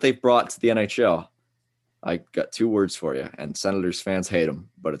 saying what they've brought to the NHL, I got 2 words for you, and Senators fans hate them,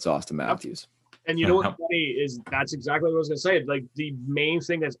 but it's Austin Matthews. And you know what's funny is that's exactly what I was going to say. Like, the main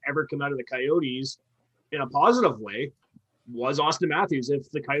thing that's ever come out of the Coyotes in a positive way was Austin Matthews. If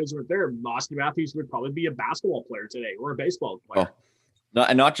the Coyotes weren't there, Austin Matthews would probably be a basketball player today or a baseball player.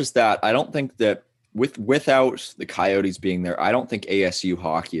 And not just that. I don't think that without the Coyotes being there, I don't think ASU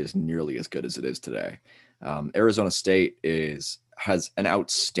hockey is nearly as good as it is today. Arizona State has an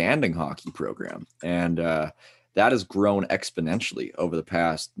outstanding hockey program, and that has grown exponentially over the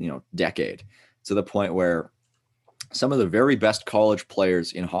past decade, to the point where some of the very best college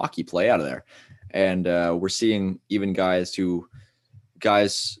players in hockey play out of there. And we're seeing even guys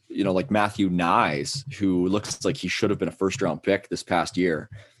like Matthew Nyes, who looks like he should have been a first-round pick this past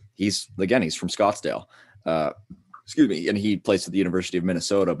year. He's from Scottsdale, and he plays at the University of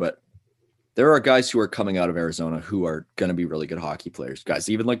Minnesota. But there are guys who are coming out of Arizona who are going to be really good hockey players. Guys,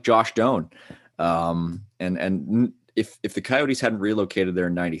 even like Josh Doan. And if the Coyotes hadn't relocated there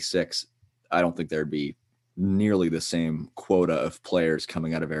in '96, I don't think there'd be nearly the same quota of players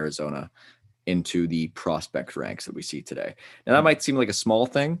coming out of Arizona into the prospect ranks that we see today. Now, that might seem like a small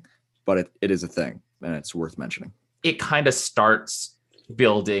thing, but it is a thing, and it's worth mentioning. It kind of starts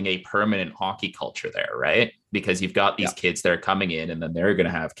building a permanent hockey culture there, right? Because you've got these kids that are coming in, and then they're going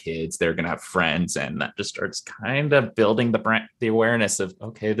to have kids, they're going to have friends, and that just starts kind of building the awareness of,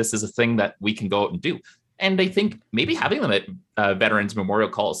 okay, this is a thing that we can go out and do. And I think maybe having them at Veterans Memorial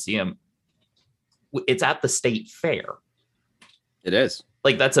Coliseum, it's at the state fair. It is.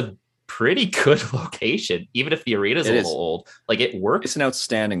 Like, that's a pretty good location, even if the arena's a little old. Like, it works. It's an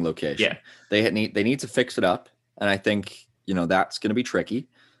outstanding location. Yeah. They need to fix it up, and I think that's going to be tricky.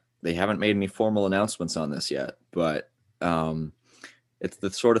 They haven't made any formal announcements on this yet, but it's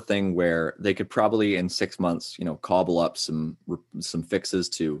the sort of thing where they could probably in 6 months, cobble up some fixes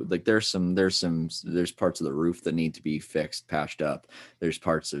to, like, there's parts of the roof that need to be fixed, patched up. There's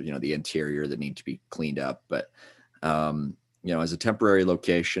parts of, the interior that need to be cleaned up, but as a temporary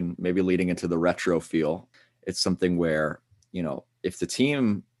location, maybe leading into the retro feel, it's something where, if the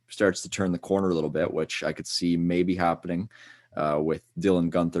team starts to turn the corner a little bit, which I could see maybe happening with Dylan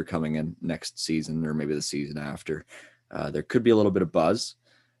Guenther coming in next season or maybe the season after, there could be a little bit of buzz.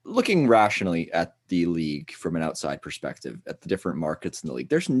 Looking rationally at the league from an outside perspective, at the different markets in the league,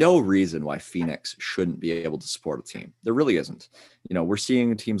 there's no reason why Phoenix shouldn't be able to support a team. There really isn't. We're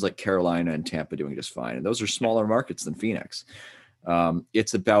seeing teams like Carolina and Tampa doing just fine, and those are smaller markets than Phoenix.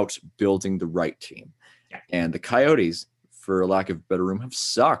 It's about building the right team. And the Coyotes, for lack of a better term, have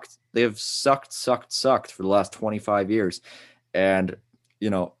sucked. They have sucked for the last 25 years. And,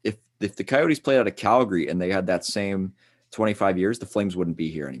 if the Coyotes played out of Calgary and they had that same 25 years, the Flames wouldn't be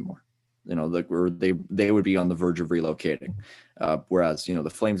here anymore. They would be on the verge of relocating. Whereas, the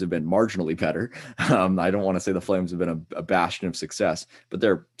Flames have been marginally better. I don't want to say the Flames have been a bastion of success, but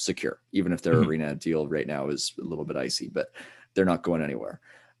they're secure, even if their arena deal right now is a little bit icy, but they're not going anywhere.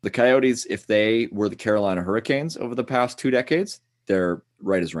 The Coyotes, if they were the Carolina Hurricanes over the past 2 decades, they're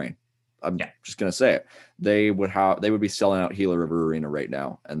right as rain. I'm just going to say it. They would be selling out Gila River Arena right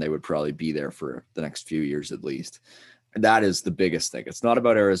now, and they would probably be there for the next few years at least. That is the biggest thing. It's not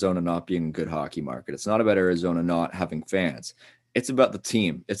about Arizona not being a good hockey market. It's not about Arizona not having fans. It's about the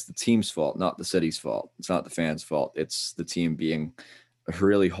team. It's the team's fault, not the city's fault. It's not the fans' fault. It's the team being a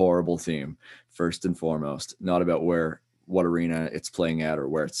really horrible team, first and foremost, not about what arena it's playing at or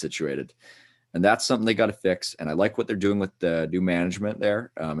where it's situated. And that's something they got to fix. And I like what they're doing with the new management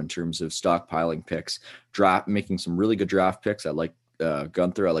there in terms of stockpiling picks, making some really good draft picks. I like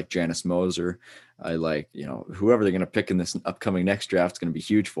Guenther. I like Janice Moser. I like, whoever they're going to pick in this upcoming next draft is going to be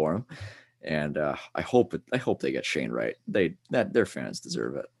huge for them. And I hope they get Shane Wright. Their fans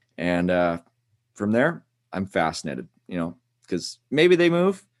deserve it. And from there, I'm fascinated, because maybe they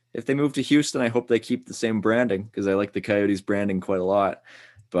move. If they move to Houston, I hope they keep the same branding, because I like the Coyotes branding quite a lot.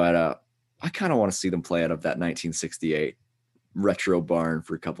 But I kind of want to see them play out of that 1968 retro barn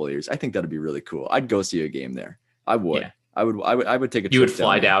for a couple of years. I think that'd be really cool. I'd go see a game there. I would. Yeah. I would take a trip. You would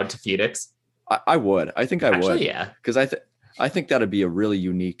fly down to Phoenix? I would. I think I Actually, would. yeah. Because I think that'd be a really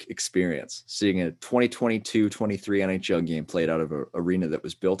unique experience, seeing a 2022-23 NHL game played out of an arena that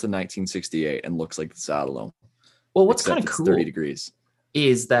was built in 1968 and looks like the Saddledome. Well, what's kind of cool 30 degrees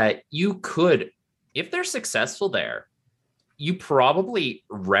is that you could, if they're successful there, you probably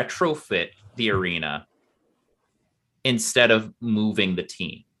retrofit the arena instead of moving the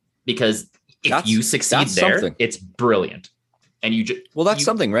team, because if you succeed there, something. It's brilliant. And you just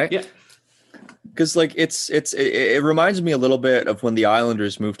something, right? Yeah. Because like it reminds me a little bit of when the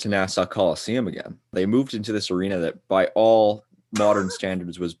Islanders moved to Nassau Coliseum again. They moved into this arena that by all modern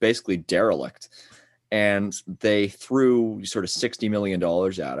standards was basically derelict, and they threw sort of $60 million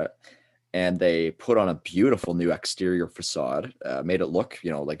at it, and they put on a beautiful new exterior facade, made it look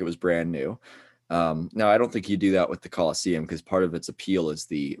like it was brand new. Now I don't think you do that with the Coliseum, because part of its appeal is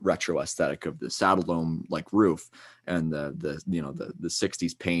the retro aesthetic of the Saddledome like roof and the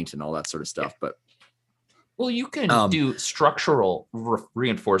 60s paint and all that sort of stuff. But you can do structural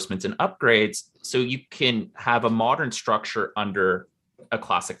reinforcements and upgrades so you can have a modern structure under a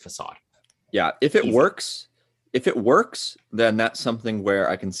classic facade. Yeah, if it works, then that's something where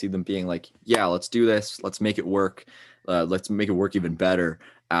I can see them being like, yeah, let's do this, let's make it work, let's make it work even better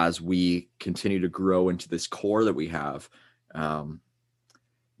as we continue to grow into this core that we have.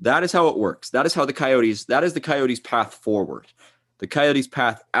 That is how it works. That is the Coyotes' path forward. The Coyotes'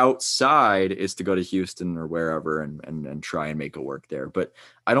 path outside is to go to Houston or wherever and try and make it work there. But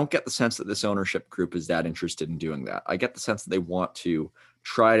I don't get the sense that this ownership group is that interested in doing that. I get the sense that they want to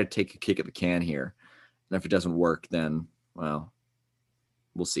try to take a kick at the can here. And if it doesn't work, then, well,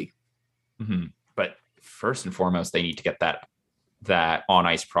 we'll see. Mm-hmm. But first and foremost, they need to get that on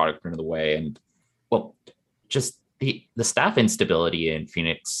ice product into the way. And just the staff instability in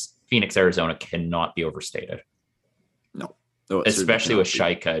Phoenix, Arizona cannot be overstated. No, especially with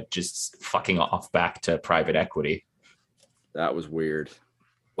Shaika just fucking off back to private equity. That was weird.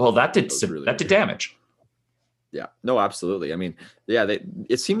 Well, that did damage. Yeah, no, absolutely. I mean, yeah,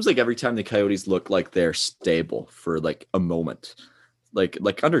 it seems like every time the Coyotes look like they're stable for like a moment, like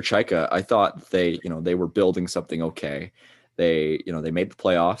under Chaika, I thought they were building something okay. They made the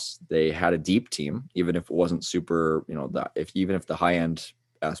playoffs. They had a deep team, even if it wasn't super, even if the high end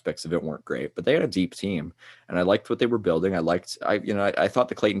aspects of it weren't great, but they had a deep team, and I liked what they were building. I thought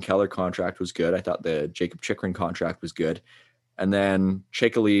the Clayton Keller contract was good. I thought the Jacob Chikrin contract was good, and then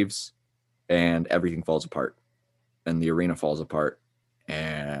Chaika leaves, and everything falls apart. And the arena falls apart,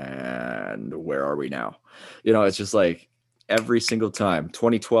 and where are we now? It's just like every single time.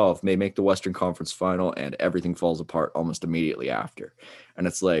 2012 may make the Western Conference Final, and everything falls apart almost immediately after. And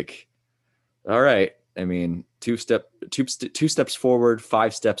it's like, all right. I mean, two steps forward,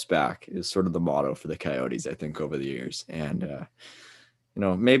 5 steps back is sort of the motto for the Coyotes, I think, over the years. And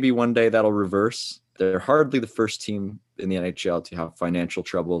maybe one day that'll reverse. They're hardly the first team in the NHL to have financial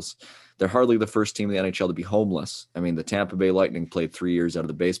troubles. They're hardly the first team in the NHL to be homeless. I mean, the Tampa Bay Lightning played 3 years out of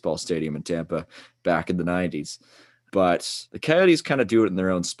the baseball stadium in Tampa back in the 90s. But the Coyotes kind of do it in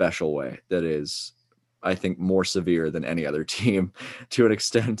their own special way that is, I think, more severe than any other team to an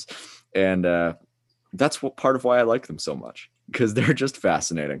extent. And that's part of why I like them so much, because they're just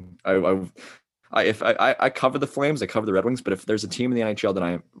fascinating. I cover the Flames, I cover the Red Wings, but if there's a team in the NHL that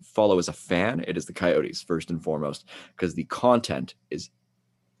I follow as a fan, it is the Coyotes first and foremost, because the content is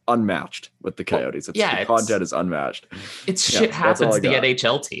unmatched with the Coyotes. The content is unmatched. It's shit happens the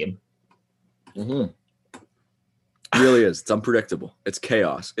NHL team. Mm-hmm. It really is. It's unpredictable. It's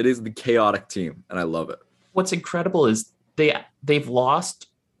chaos. It is the chaotic team, and I love it. What's incredible is they've lost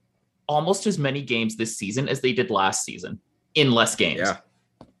almost as many games this season as they did last season in less games. Yeah.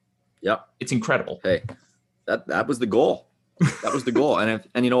 Yep. It's incredible. Hey, that was the goal. That was the goal. And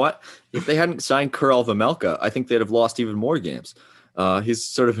you know what? If they hadn't signed Karel Vejmelka, I think they'd have lost even more games. He's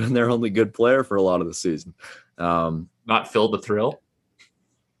sort of been their only good player for a lot of the season. Not Phil the Thrill.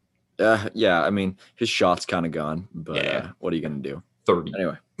 Yeah. I mean, his shot's kind of gone, but what are you going to do? 30.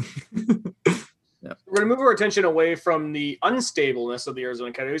 Anyway. Yeah. We're going to move our attention away from the unstableness of the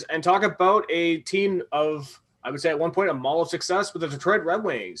Arizona Coyotes and talk about a team of, I would say at one point, a mall of success with the Detroit Red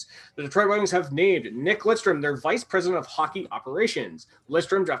Wings. The Detroit Red Wings have named Nick Lidstrom their vice president of hockey operations.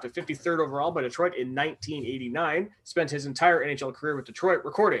 Lidstrom, drafted 53rd overall by Detroit in 1989, spent his entire NHL career with Detroit,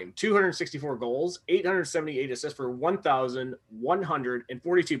 recording 264 goals, 878 assists for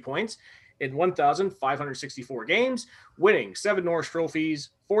 1,142 points in 1,564 games, winning 7 Norris trophies,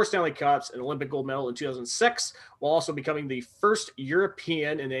 4 Stanley Cups, an Olympic gold medal in 2006, while also becoming the first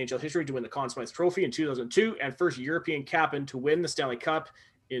European in the NHL history to win the Conn Smythe Trophy in 2002 and first European captain to win the Stanley Cup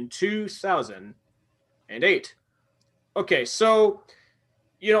in 2008. Okay, so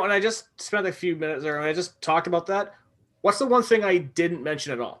And I just spent a few minutes there and I just talked about that. What's the one thing I didn't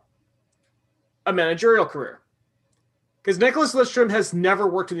mention at all? A managerial career. Because Nicholas Lidstrom has never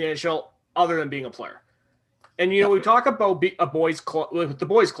worked in the NHL other than being a player. And, we talk about a boys club with the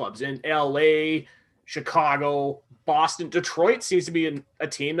boys clubs in LA, Chicago, Boston. Detroit seems to be a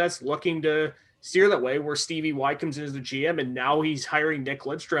team that's looking to steer that way, where Stevie Y comes in as the GM, and now he's hiring Nick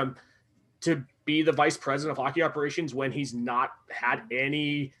Lidstrom to be the vice president of hockey operations when he's not had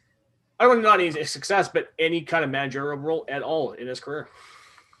any, I don't know, not any success, but any kind of managerial role at all in his career.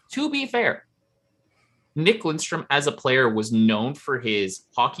 To be fair, Nick Lidstrom as a player was known for his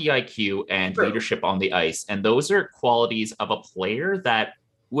hockey IQ and leadership on the ice. And those are qualities of a player that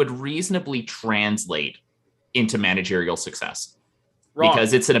would reasonably translate into managerial success. Wrong.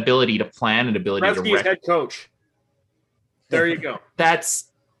 Because it's an ability to plan, an ability Gretzky is head coach. There you go. That's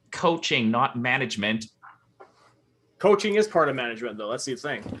coaching, not management. Coaching is part of management, though. That's the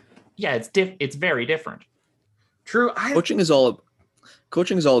thing. Yeah, it's very different. True. Coaching is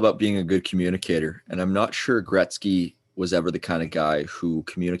all about being a good communicator, and I'm not sure Gretzky was ever the kind of guy who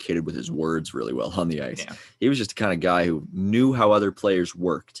communicated with his words really well on the ice. Yeah. He was just the kind of guy who knew how other players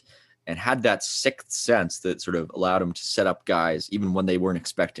worked and had that sixth sense that sort of allowed him to set up guys even when they weren't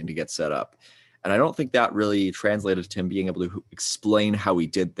expecting to get set up. And I don't think that really translated to him being able to explain how he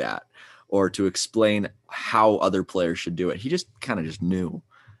did that or to explain how other players should do it. He just kind of just knew.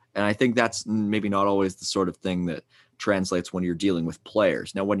 And I think that's maybe not always the sort of thing that translates when you're dealing with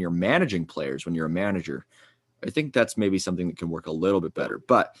players. Now, when you're managing players, when you're a manager, I think that's maybe something that can work a little bit better.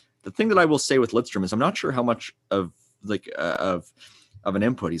 But the thing that I will say with Lidstrom is I'm not sure how much of an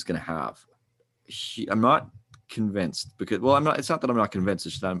input he's going to have. I'm not convinced because, it's not that I'm not convinced.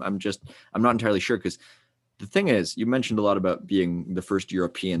 It's just, I'm not entirely sure because the thing is, you mentioned a lot about being the first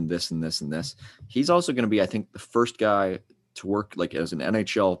European, this and this and this. He's also going to be, I think, the first guy to work like as an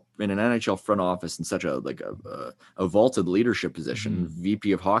NHL front office in such a vaulted leadership position,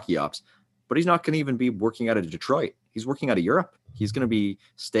 VP of hockey ops, but he's not going to even be working out of Detroit. He's working out of Europe. He's going to be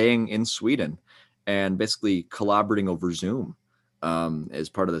staying in Sweden and basically collaborating over Zoom as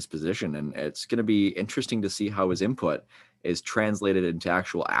part of this position. And it's going to be interesting to see how his input is translated into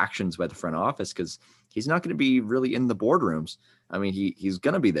actual actions by the front office, because he's not going to be really in the boardrooms. I mean, he's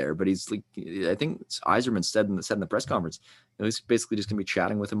going to be there, but he's like, I think Yzerman said in the press conference, he's basically just going to be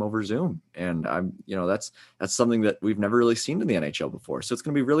chatting with him over Zoom. And that's something that we've never really seen in the NHL before. So it's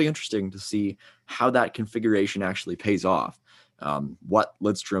going to be really interesting to see how that configuration actually pays off. What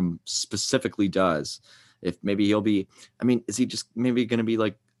Lidstrom specifically does, if maybe he'll be, is he just maybe going to be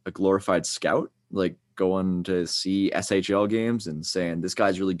like a glorified scout, like going to see SHL games and saying, this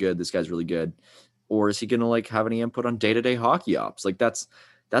guy's really good, this guy's really good. Or is he going to have any input on day-to-day hockey ops? That's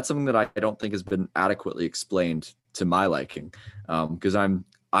something that I don't think has been adequately explained to my liking, because I'm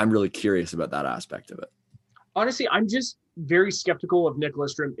really curious about that aspect of it. Honestly, I'm just very skeptical of Nick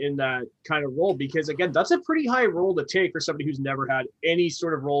Lidstrom in that kind of role, because again, that's a pretty high role to take for somebody who's never had any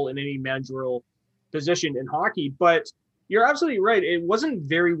sort of role in any managerial position in hockey. But you're absolutely right. It wasn't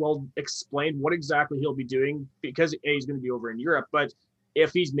very well explained what exactly he'll be doing, because he's going to be over in Europe, but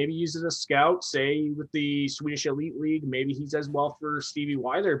if he's maybe used as a scout, say with the Swedish Elite League, maybe he's as well for Stevie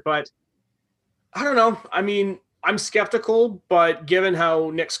Weiler. But I don't know. I'm skeptical, but given how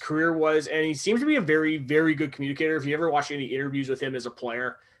Nick's career was, and he seems to be a very, very good communicator. If you ever watch any interviews with him as a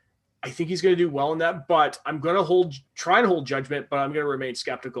player, I think he's going to do well in that. But I'm going to try and hold judgment, but I'm going to remain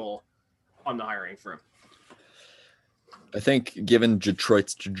skeptical on the hiring for him. I think given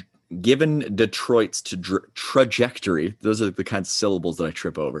Detroit's trajectory, those are the kinds of syllables that I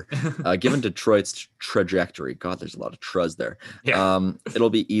trip over. Given Detroit's trajectory, God, there's a lot of truz there. Yeah. It'll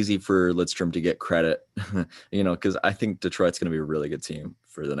be easy for Lidstrom to get credit, because I think Detroit's going to be a really good team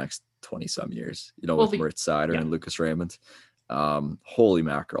for the next 20 some years, with Moritz Seider and Lucas Raymond. Holy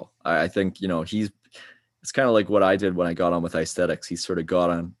mackerel. I think, it's kind of like what I did when I got on with Aesthetics. He sort of got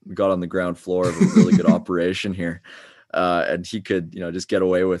on the ground floor of a really good operation here. And he could, just get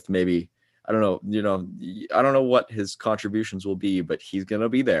away with maybe, I don't know what his contributions will be, but he's going to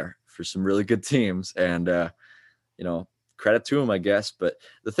be there for some really good teams, and, credit to him, I guess. But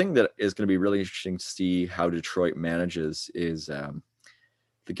the thing that is going to be really interesting to see how Detroit manages is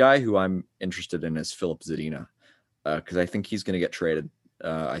the guy who I'm interested in is Filip Zadina, because I think he's going to get traded.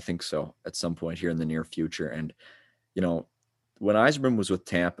 I think so at some point here in the near future. And, when Yzerman was with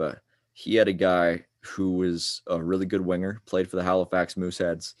Tampa, he had a guy who was a really good winger, played for the Halifax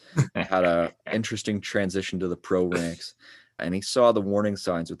Mooseheads, had a interesting transition to the pro ranks, and he saw the warning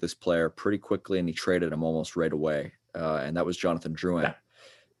signs with this player pretty quickly, and he traded him almost right away. And that was Jonathan Drouin. Yeah.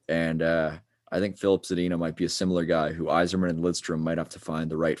 And I think Philip Zadina might be a similar guy who Yzerman and Lidstrom might have to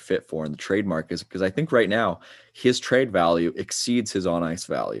find the right fit for in the trade market, because I think right now his trade value exceeds his on ice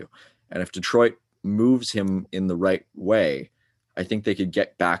value. And if Detroit moves him in the right way, I think they could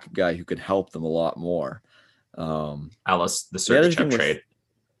get back a guy who could help them a lot more. Alice, the Sergachev trade.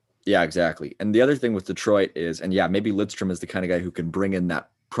 Yeah, exactly. And the other thing with Detroit is, and yeah, maybe Lidstrom is the kind of guy who can bring in that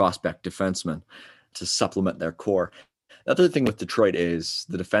prospect defenseman to supplement their core. The other thing with Detroit is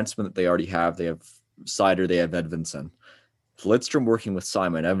the defenseman that they already have. They have Seider, they have Edvinsson. Lidstrom working with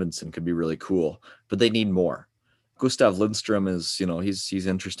Simon Edvinsson could be really cool, but they need more. Gustav Lindstrom is, he's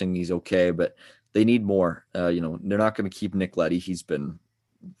interesting, he's okay, but they need more. They're not going to keep Nick Leddy. He's been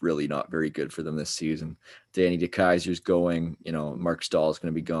really not very good for them this season. Danny DeKeyser's going, Mark Stahl is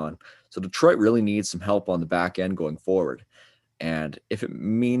going to be gone. So Detroit really needs some help on the back end going forward. And if it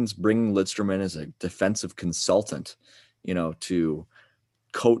means bringing Lidstrom in as a defensive consultant, to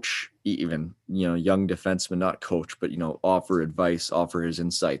coach even, young defensemen, not coach, but, offer advice, offer his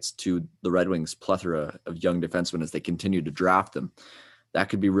insights to the Red Wings plethora of young defensemen as they continue to draft them, that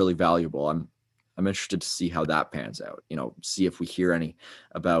could be really valuable. I'm interested to see how that pans out, see if we hear any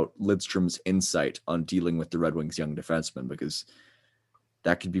about Lidstrom's insight on dealing with the Red Wings young defensemen, because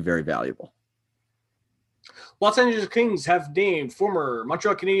that could be very valuable. Los Angeles Kings have named former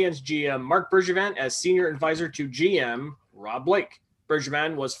Montreal Canadiens GM Marc Bergevin as senior advisor to GM Rob Blake.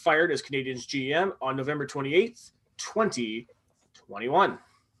 Bergevin was fired as Canadiens GM on November 28th, 2021.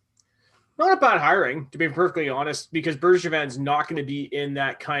 Not a bad hiring, to be perfectly honest, because Bergevin's not going to be in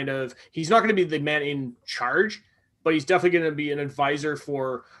that kind of – he's not going to be the man in charge, but he's definitely going to be an advisor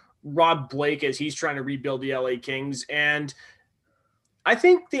for Rob Blake as he's trying to rebuild the LA Kings. And – I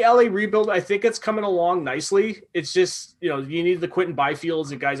think the LA rebuild, I think it's coming along nicely. It's just, you need the Quentin Byfields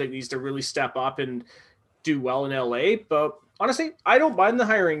and guys that needs to really step up and do well in LA. But honestly, I don't mind the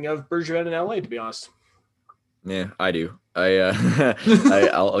hiring of Bergevin in LA, to be honest. Yeah, I do.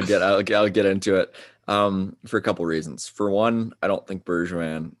 I'll get into it for a couple reasons. For one, I don't think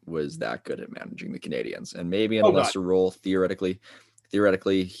Bergevin was that good at managing the Canadiens, and maybe in a lesser role, theoretically,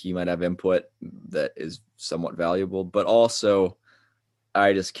 he might have input that is somewhat valuable, but also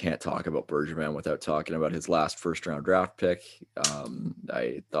I just can't talk about Bergevin without talking about his last first-round draft pick.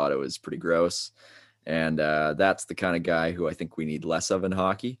 I thought it was pretty gross. And that's the kind of guy who I think we need less of in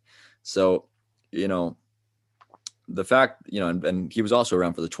hockey. So, the fact, and he was also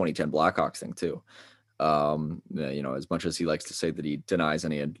around for the 2010 Blackhawks thing too. As much as he likes to say that he denies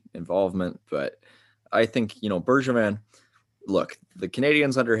any involvement, but I think, Bergevin, look, the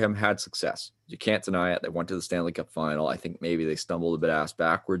Canadiens under him had success. You can't deny it. They went to the Stanley Cup final. I think maybe they stumbled a bit ass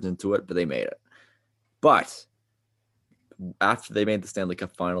backwards into it, but they made it. But after they made the Stanley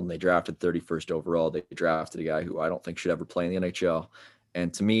Cup final and they drafted 31st overall, they drafted a guy who I don't think should ever play in the NHL.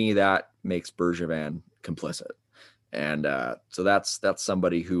 And to me, that makes Bergevin complicit. And so that's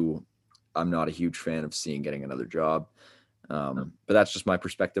somebody who I'm not a huge fan of seeing getting another job. But that's just my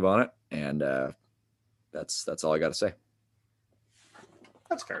perspective on it. And that's all I got to say.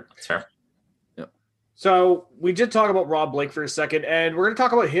 That's fair. That's fair. Yeah. So we did talk about Rob Blake for a second, and we're going to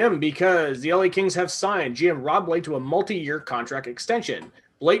talk about him because the LA Kings have signed GM Rob Blake to a multi-year contract extension.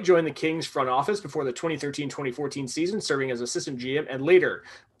 Blake joined the Kings front office before the 2013-2014 season, serving as assistant GM and later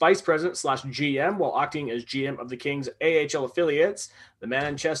vice president/GM while acting as GM of the Kings AHL affiliates, the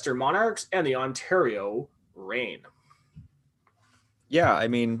Manchester Monarchs, and the Ontario Reign. Yeah, I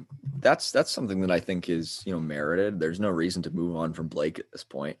mean, that's something that I think is, merited. There's no reason to move on from Blake at this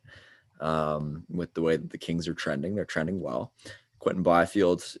point. With the way that the Kings are trending, they're trending well. Quentin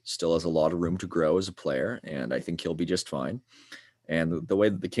Byfield still has a lot of room to grow as a player, and I think he'll be just fine. And the way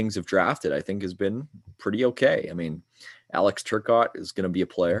that the Kings have drafted, I think, has been pretty okay. I mean, Alex Turcotte is going to be a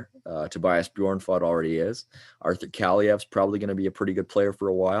player. Tobias Bjornfot already is. Arthur Kaliev's probably going to be a pretty good player for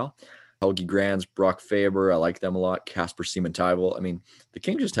a while. Helgi Granz, Brock Faber, I like them a lot. Casper Siementival. I mean, the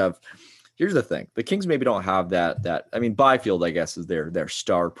Kings just have. Here's the thing: the Kings maybe don't have that. I mean, Byfield, I guess, is their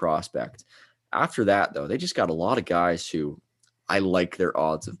star prospect. After that, though, they just got a lot of guys who I like their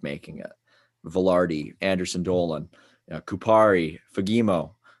odds of making it. Velarde, Anderson Dolan, Kupari,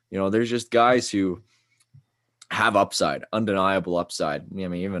 Fagimo. There's just guys who have upside, undeniable upside. I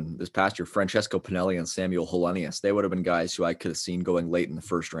mean, even this past year, Francesco Pinelli and Samuel Helenius, they would have been guys who I could have seen going late in the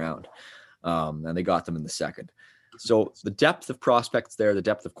first round. And they got them in the second. So the depth of prospects there, the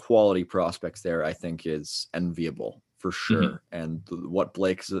depth of quality prospects there, I think is enviable for sure. Mm-hmm. And what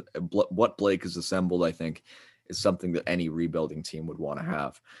Blake has assembled, I think, is something that any rebuilding team would want to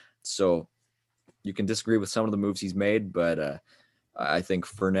have. So you can disagree with some of the moves he's made, but I think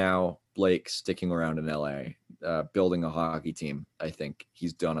for now, Blake sticking around in LA building a hockey team, I think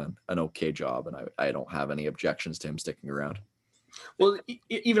he's done an okay job, and I don't have any objections to him sticking around. Well,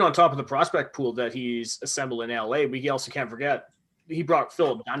 even on top of the prospect pool that he's assembled in LA, we also can't forget he brought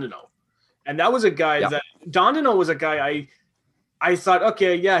Philip Dondino. And that was a guy that Dondino was a guy I thought,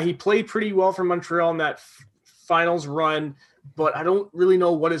 okay, yeah, he played pretty well for Montreal in that finals run, but I don't really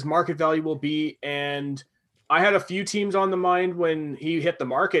know what his market value will be. And I had a few teams on the mind when he hit the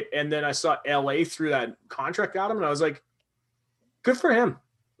market, and then I saw LA threw that contract at him, and I was like, good for him.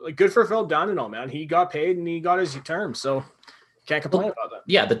 Like, good for Phil Dondino, man. He got paid and he got his term, so can't complain about that.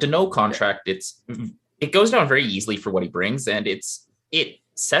 Yeah, the Danault contract, it goes down very easily for what he brings, and it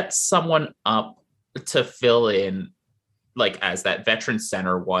sets someone up to fill in, like, as that veteran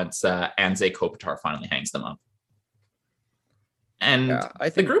center once Anze Kopitar finally hangs them up. And I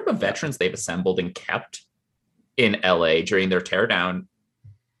think the group of veterans they've assembled and kept in LA during their teardown,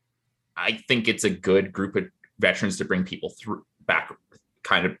 I think it's a good group of veterans to bring people through back,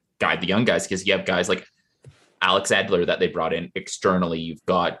 kind of guide the young guys, because you have guys like Alex Edler that they brought in externally. You've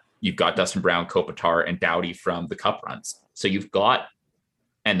got Dustin Brown, Kopitar, and Doughty from the cup runs. So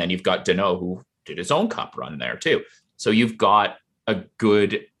and then you've got Danault, who did his own cup run there too. So you've got a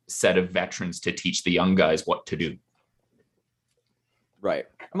good set of veterans to teach the young guys what to do. Right.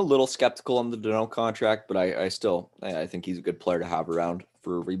 I'm a little skeptical on the Danault contract, but I think he's a good player to have around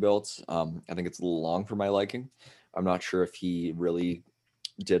for rebuilds. I think it's a little long for my liking. I'm not sure if he really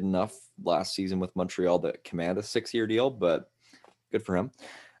did enough last season with Montreal to command a 6-year deal, but good for him.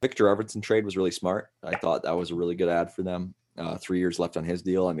 Victor Arvidsson trade was really smart. I thought that was a really good ad for them. 3 years left on his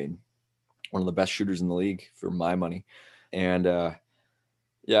deal. I mean, one of the best shooters in the league for my money. And Alex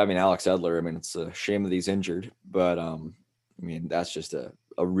Edler, it's a shame that he's injured, but that's just a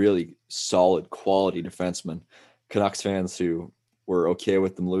really solid quality defenseman. Canucks fans who were okay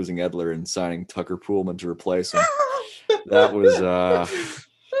with them losing Edler and signing Tucker Poolman to replace him. There's not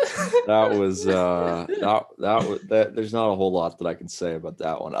a whole lot that I can say about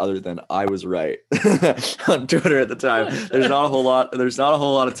that one other than I was right on Twitter at the time. There's not a whole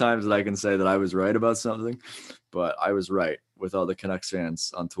lot of times that I can say that I was right about something, but I was right with all the Canucks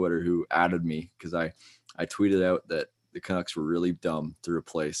fans on Twitter who added me because I tweeted out that the Canucks were really dumb to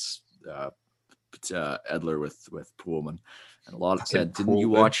replace Edler with Poolman. And a lot said, didn't you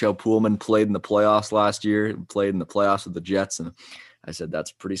watch how Poolman played in the playoffs last year? Played in the playoffs with the Jets, and I said that's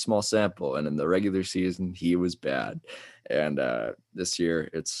a pretty small sample. And in the regular season, he was bad. And this year,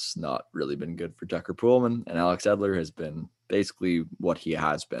 it's not really been good for Tucker Poolman. And Alex Edler has been basically what he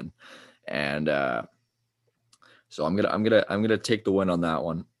has been. And so I'm gonna take the win on that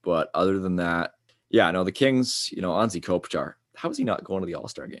one. But other than that, the Kings, Anze Kopitar, how is he not going to the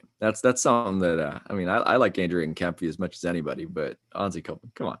All-Star game? That's something that I like Adrian Kempe as much as anybody, but Anze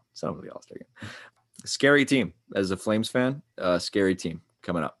Kopitar, come on, send him to the All-Star game. Scary team as a Flames fan. Scary team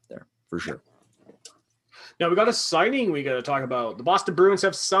coming up there for sure. Now we got a signing we got to talk about. The Boston Bruins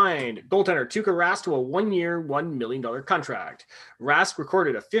have signed goaltender Tuukka Rask to a 1-year, $1 million contract. Rask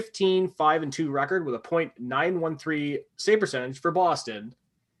recorded a 15-5-2 record with a .913 save percentage for Boston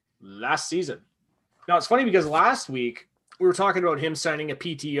last season. Now it's funny because last week we were talking about him signing a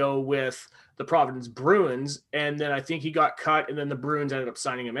PTO with the Providence Bruins, and then I think he got cut, and then the Bruins ended up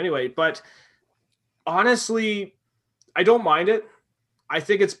signing him anyway. But honestly, I don't mind it. I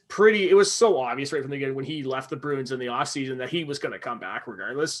think it was so obvious right from the beginning when he left the Bruins in the offseason that he was going to come back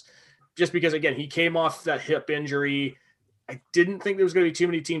regardless. Just because, again, he came off that hip injury. I didn't think there was going to be too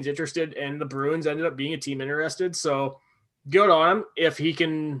many teams interested, and the Bruins ended up being a team interested. So good on him. If he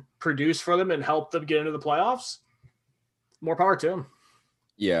can produce for them and help them get into the playoffs, more power to him.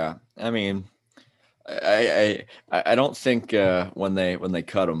 Yeah, I don't think when they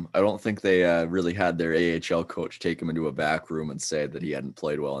cut him, I don't think they really had their AHL coach take him into a back room and say that he hadn't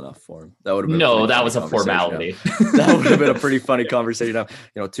played well enough for him. That would have been that was a formality. That would have been a pretty funny conversation.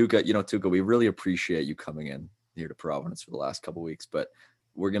 Tuukka, we really appreciate you coming in here to Providence for the last couple of weeks, but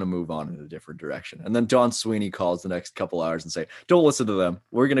we're going to move on in a different direction. And then Don Sweeney calls the next couple hours and say, don't listen to them.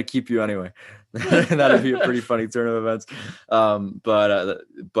 We're going to keep you anyway. That'd be a pretty funny turn of events.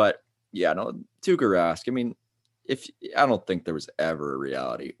 But Tuukka Rask, I don't think there was ever a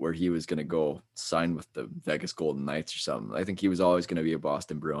reality where he was going to go sign with the Vegas Golden Knights or something. I think he was always going to be a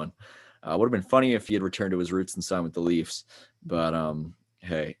Boston Bruin. Would have been funny if he had returned to his roots and signed with the Leafs, but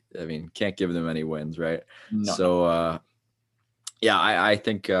hey, can't give them any wins, right? No. So I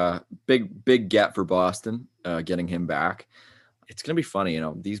think big get for Boston, getting him back. it's going to be funny,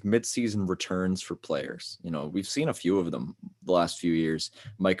 these mid-season returns for players. We've seen a few of them the last few years.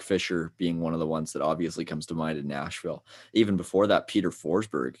 Mike Fisher being one of the ones that obviously comes to mind in Nashville. Even before that, Peter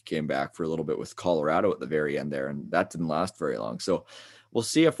Forsberg came back for a little bit with Colorado at the very end there, and that didn't last very long. So we'll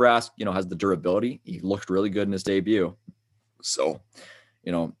see if Rask, has the durability. He looked really good in his debut. So,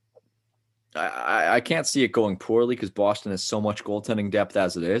 I can't see it going poorly because Boston has so much goaltending depth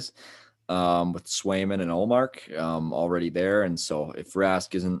as it is. With Swayman and Ullmark already there. And so if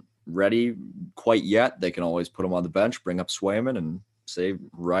Rask isn't ready quite yet, they can always put him on the bench, bring up Swayman and say,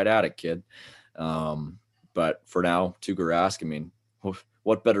 right at it, kid. But for now, Tuukka Rask, I mean,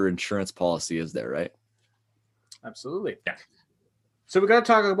 what better insurance policy is there, right? Absolutely. Yeah. So we're going to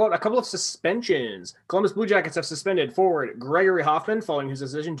talk about a couple of suspensions. Columbus Blue Jackets have suspended forward Gregory Hoffman following his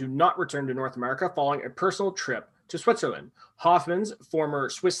decision to not return to North America following a personal trip to Switzerland. Hoffman's former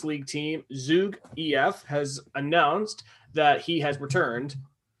Swiss League team, Zug EF, has announced that he has returned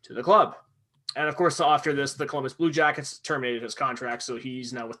to the club. And of course, after this, the Columbus Blue Jackets terminated his contract, so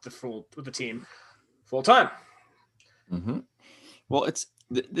he's now with the team full time. Mm-hmm. Well, it's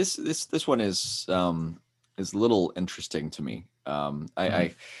this one is a little interesting to me. I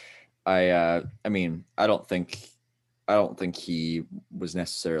mean, I don't think he was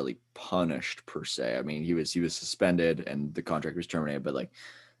necessarily punished per se. I mean, he was suspended and the contract was terminated, but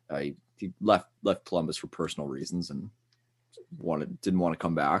he left Columbus for personal reasons and didn't want to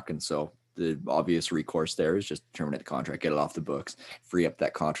come back. And so the obvious recourse there is just terminate the contract, get it off the books, free up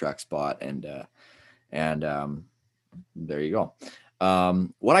that contract spot. And there you go.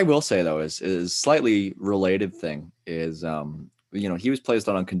 What I will say though is slightly related thing is, he was placed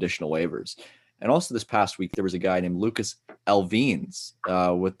on unconditional waivers. And also this past week, there was a guy named Lucas Elvines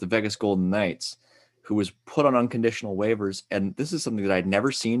with the Vegas Golden Knights who was put on unconditional waivers. And this is something that I'd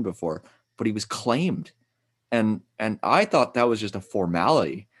never seen before, but he was claimed. And I thought that was just a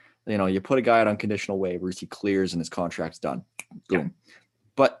formality. You put a guy on unconditional waivers, he clears and his contract's done. Boom. Yeah.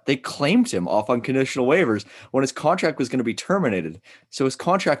 But they claimed him off unconditional waivers when his contract was going to be terminated. So his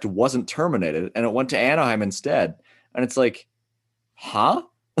contract wasn't terminated and it went to Anaheim instead. And it's like, huh?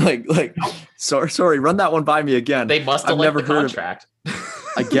 Sorry, run that one by me again. They must have never heard contract.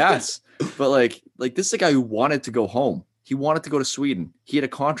 I guess. But like this is a guy who wanted to go home. He wanted to go to Sweden. He had a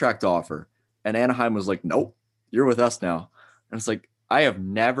contract offer. And Anaheim was like, nope, you're with us now. And it's like, I have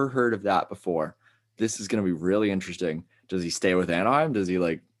never heard of that before. This is going to be really interesting. Does he stay with Anaheim? Does he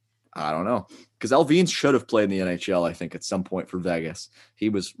I don't know. Because Elvines should have played in the NHL, I think, at some point for Vegas. He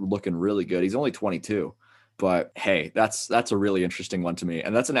was looking really good. He's only 22. But hey, that's a really interesting one to me.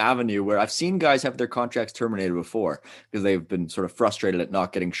 And that's an avenue where I've seen guys have their contracts terminated before because they've been sort of frustrated at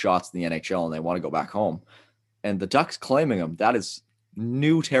not getting shots in the NHL and they want to go back home. And the Ducks claiming them, that is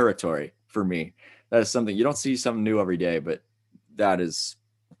new territory for me. That is something you don't see something new every day, but that is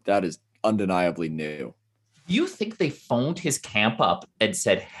undeniably new. Do you think they phoned his camp up and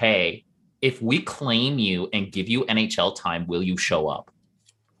said, hey, if we claim you and give you NHL time, will you show up?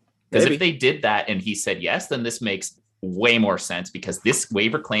 Because if they did that and he said yes, then this makes way more sense because this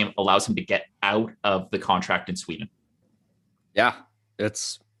waiver claim allows him to get out of the contract in Sweden. Yeah, if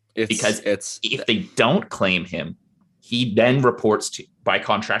they don't claim him, he then by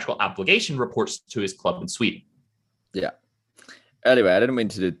contractual obligation, reports to his club in Sweden. Yeah. Anyway, I didn't mean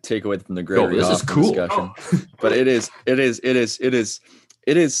to take away from the Gregory Hoffman discussion, but it is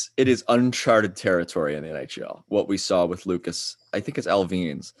uncharted territory in the NHL. What we saw with Lucas, I think it's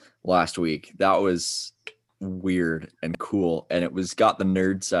Elvines last week. That was weird and cool. And it got the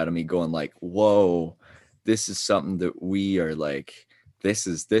nerd side of me going like, whoa, this is something that we are like, this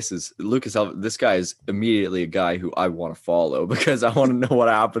is Lucas. This guy is immediately a guy who I want to follow because I want to know what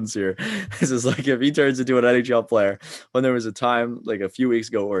happens here. This is like if he turns into an NHL player. When there was a time like a few weeks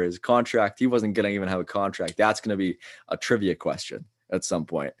ago where his contract, he wasn't going to even have a contract. That's going to be a trivia question at some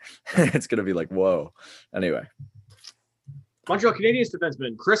point. It's going to be like, whoa. Anyway. Montreal Canadiens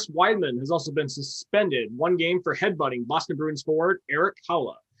defenseman Chris Weidman has also been suspended 1 game for headbutting Boston Bruins forward Erik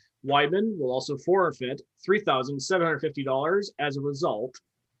Haula. Weidman will also forfeit $3,750 as a result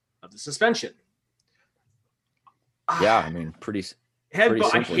of the suspension. Yeah, I mean, pretty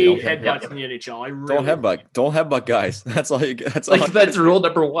headbutt. I hate headbutts in the NHL. Don't headbutt guys. That's all you get. That's rule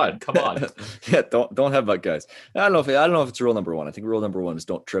number 1. Come on. Yeah, don't headbutt guys. I don't know if it's rule number 1. I think rule number 1 is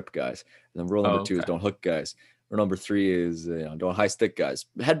don't trip guys. And then rule number 2 is don't hook guys. Or number 3 is don't high stick guys.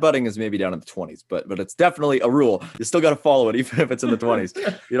 Headbutting is maybe down in the 20s, but it's definitely a rule. You still got to follow it, even if it's in the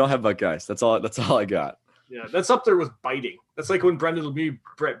 20s. You don't headbutt guys. That's all I got. Yeah, that's up there with biting. That's like when Brendan Lemieux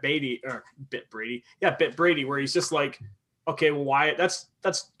bit Brady, where he's just like, okay, well, why? That's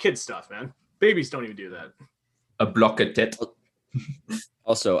kid stuff, man. Babies don't even do that. A block a tit.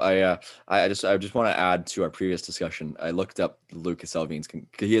 Also, I just want to add to our previous discussion. I looked up Lucas Elvines.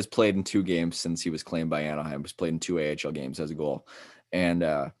 He has played in 2 games since he was claimed by Anaheim. He's played in 2 AHL games as a goal, and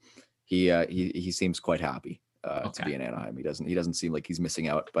he seems quite happy to be in Anaheim. He doesn't seem like he's missing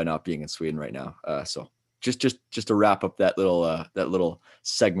out by not being in Sweden right now. So just to wrap up that little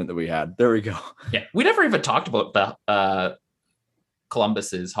segment that we had. There we go. Yeah, we never even talked about the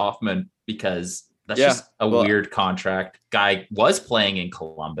Columbus's Hoffman, because that's just a weird contract. Guy was playing in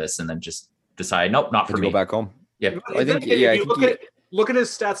Columbus and then just decided, nope, not for me. Go back home. Yeah, I think. Look at his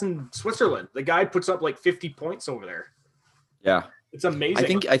stats in Switzerland. The guy puts up like 50 points over there. Yeah, it's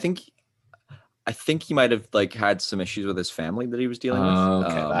amazing. I think he might have like had some issues with his family that he was dealing with.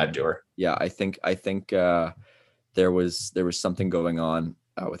 Okay, that door. Yeah, I think there was something going on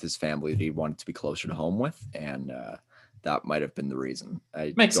with his family that he wanted to be closer to home with, and that might have been the reason.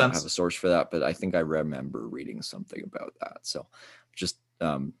 I don't have a source for that, but I think I remember reading something about that. So just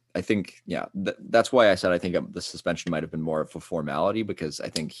I think, yeah, that's why I said I think the suspension might have been more of a formality, because I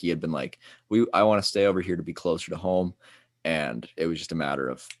think he had been like, I want to stay over here to be closer to home, and it was just a matter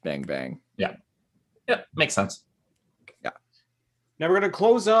of bang, bang. Yeah, makes sense. Yeah. Now we're going to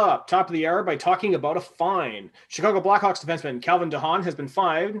close up top of the hour by talking about a fine. Chicago Blackhawks defenseman Calvin DeHaan has been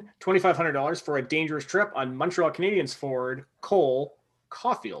fined $2,500 for a dangerous trip on Montreal Canadiens forward Cole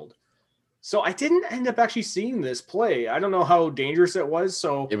Caulfield. So I didn't end up actually seeing this play. I don't know how dangerous it was.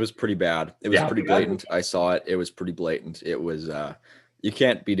 So it was pretty bad. It was pretty blatant. I saw it. It was pretty blatant. It was you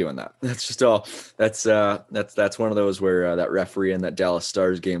can't be doing that. That's just all. That's one of those where that referee in that Dallas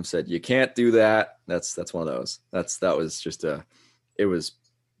Stars game said you can't do that. That's one of those. That was just it was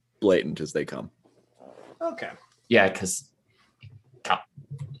blatant as they come. Okay. Yeah, because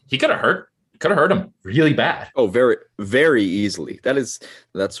he could have hurt him really bad. Oh, very, very easily. That's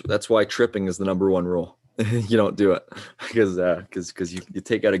why tripping is the number one rule. You don't do it because you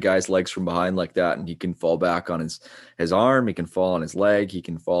take out a guy's legs from behind like that, and he can fall back on his arm, he can fall on his leg, he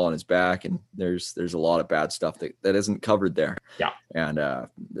can fall on his back, and there's a lot of bad stuff that isn't covered there. Yeah, and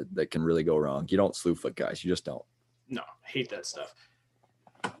that can really go wrong. You don't slew foot guys. You just don't. No, I hate that stuff.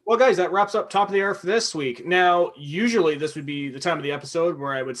 Well, guys, that wraps up Top of the Hour for this week. Now, usually this would be the time of the episode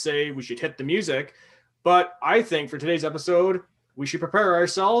where I would say we should hit the music, but I think for today's episode, we should prepare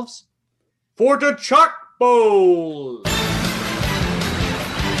ourselves for the Chuck Bowl.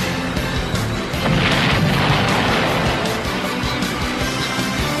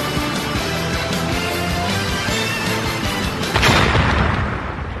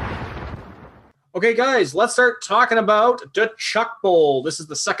 Okay, guys, let's start talking about the Chuck Bowl. This is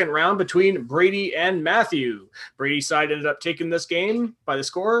the second round between Brady and Matthew. Brady's side ended up taking this game by the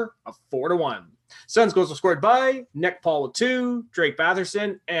score of 4-1. Suns goals were scored by Nick Paul with 2, Drake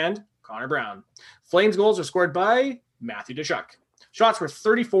Batherson, and Connor Brown. Flames goals were scored by Matthew Tkachuk. Shots were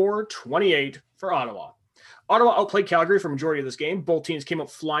 34-28 for Ottawa. Ottawa outplayed Calgary for majority of this game. Both teams came up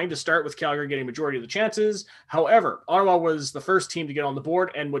flying to start, with Calgary getting majority of the chances. However, Ottawa was the first team to get on the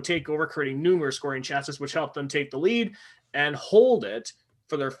board and would take over, creating numerous scoring chances, which helped them take the lead and hold it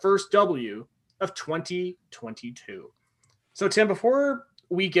for their first W of 2022. So, Tim, before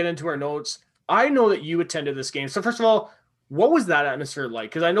we get into our notes, I know that you attended this game. So, first of all, what was that atmosphere like?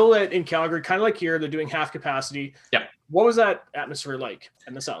 Because I know that in Calgary, kind of like here, they're doing half capacity. Yeah. What was that atmosphere like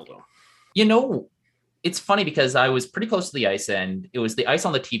in the Saddledome? You know, it's funny because I was pretty close to the ice, and it was the ice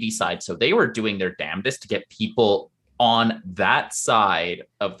on the TV side. So they were doing their damnedest to get people on that side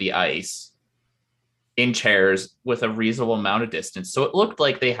of the ice in chairs with a reasonable amount of distance. So it looked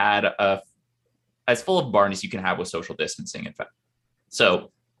like they had as full of barn as you can have with social distancing, in fact.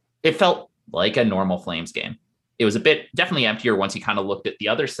 So it felt like a normal Flames game. It was a bit definitely emptier once you kind of looked at the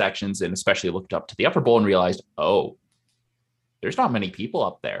other sections, and especially looked up to the upper bowl and realized, oh, there's not many people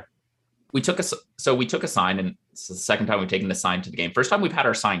up there. We took a sign, and it's the second time we've taken the sign to the game. First time we've had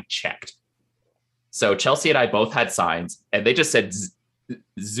our sign checked. So Chelsea and I both had signs, and they just said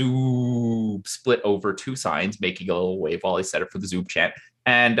Zoob, split over 2 signs, making a little wave while they said it for the Zoob chant.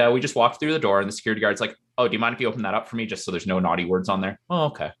 And we just walked through the door, and the security guard's like, oh, do you mind if you open that up for me just so there's no naughty words on there? Oh,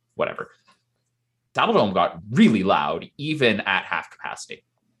 okay, whatever. Saddledome got really loud, even at half capacity.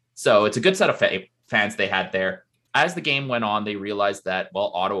 So it's a good set of fans they had there. As the game went on, they realized that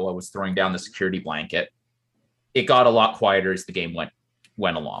while Ottawa was throwing down the security blanket, it got a lot quieter as the game went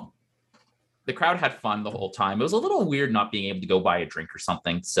along. The crowd had fun the whole time. It was a little weird not being able to go buy a drink or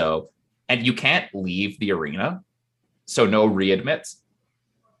something. And you can't leave the arena, so no readmits.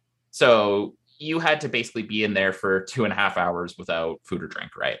 So you had to basically be in there for 2.5 hours without food or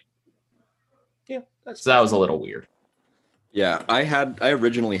drink, right? Yeah. So that was a little weird. Yeah, I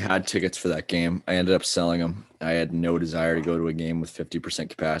originally had tickets for that game. I ended up selling them. I had no desire to go to a game with 50%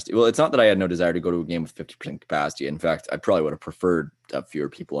 capacity. Well, it's not that I had no desire to go to a game with 50% capacity. In fact, I probably would have preferred to have fewer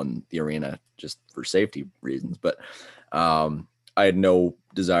people in the arena just for safety reasons. But I had no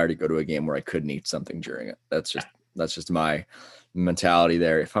desire to go to a game where I couldn't eat something during it. That's just my mentality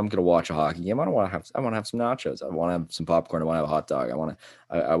there. If I'm gonna watch a hockey game, I want to have some nachos. I want to have some popcorn. I want to have a hot dog. I want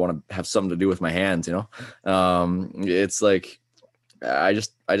to have something to do with my hands. It's like I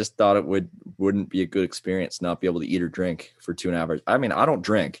just thought it wouldn't be a good experience not be able to eat or drink for 2.5 hours. I mean, I don't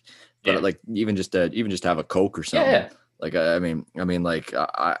drink, but like even just have a Coke or something. Yeah. Like I mean, like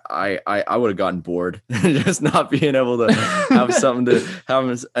I would have gotten bored just not being able to have something to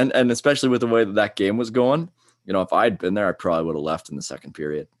have, and especially with the way that game was going. If I'd been there, I probably would have left in the second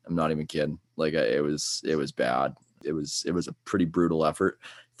period. I'm not even kidding. Like it was bad. It was a pretty brutal effort.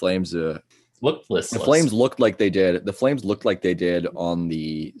 Flames looked listless. The Flames looked like they did. The Flames looked like they did on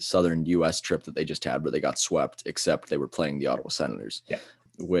the Southern U.S. trip that they just had, where they got swept. Except they were playing the Ottawa Senators,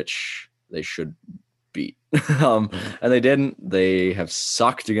 which they should beat, and they didn't. They have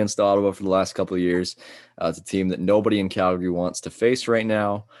sucked against Ottawa for the last couple of years. It's a team that nobody in Calgary wants to face right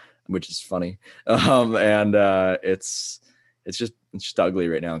now, which is funny. It's just ugly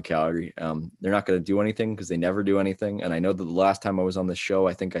right now in Calgary. They're not going to do anything because they never do anything. And I know that the last time I was on this show,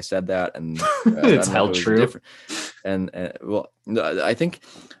 I think I said that, and it's held true. Well, I think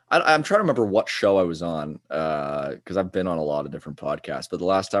I'm trying to remember what show I was on because I've been on a lot of different podcasts. But the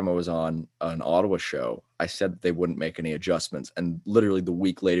last time I was on an Ottawa show, I said that they wouldn't make any adjustments, and literally the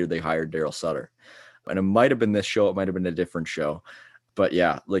week later they hired Daryl Sutter. And it might have been this show, it might have been a different show. But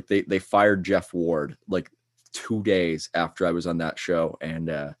yeah, like they fired Jeff Ward like 2 days after I was on that show, and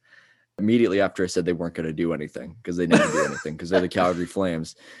immediately after I said they weren't going to do anything because they never do anything because they're the Calgary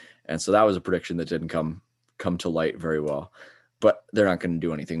Flames. And so that was a prediction that didn't come to light very well. But they're not going to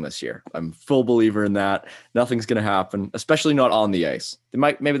do anything this year. I'm a full believer in that. Nothing's going to happen, especially not on the ice.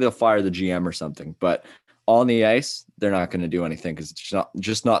 Maybe they'll fire the GM or something, but on the ice, they're not going to do anything because it's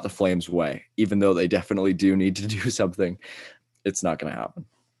just not the Flames way. Even though they definitely do need to do something, it's not going to happen.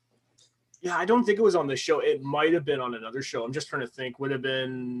 Yeah, I don't think it was on this show. It might have been on another show. I'm just trying to think. Would have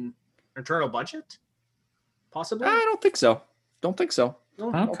been Internal Budget? Possibly? I don't think so. Don't think so.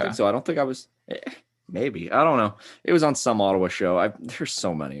 No? I don't think so. I don't think I was... Maybe. I don't know. It was on some Ottawa show. There's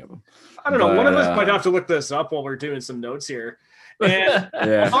so many of them. I don't know. One of us might have to look this up while we're doing some notes here. And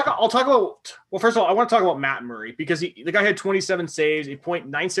yeah. I'll talk about... Well, first of all, I want to talk about Matt Murray because the guy had 27 saves, a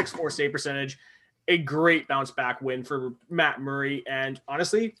 .964 save percentage, a great bounce back win for Matt Murray. And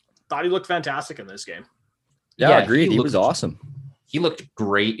honestly, thought he looked fantastic in this game. Yeah, agreed. He was awesome. He looked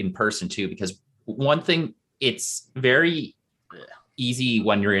great in person too, because one thing, it's very easy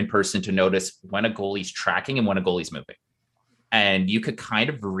when you're in person to notice when a goalie's tracking and when a goalie's moving. And you could kind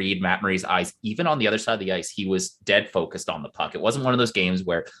of read Matt Murray's eyes. Even on the other side of the ice, he was dead focused on the puck. It wasn't one of those games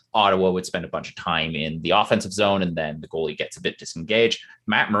where Ottawa would spend a bunch of time in the offensive zone and then the goalie gets a bit disengaged.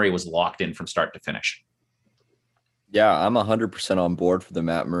 Matt Murray was locked in from start to finish. Yeah, I'm 100% on board for the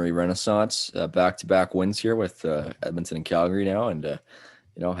Matt Murray renaissance. Back-to-back wins here with Edmonton and Calgary now. And,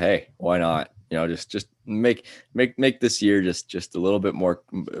 hey, why not? Just make this year just a little bit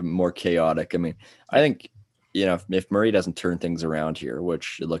more chaotic. I mean, I think, if Murray doesn't turn things around here,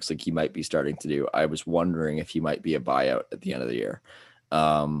 which it looks like he might be starting to do, I was wondering if he might be a buyout at the end of the year.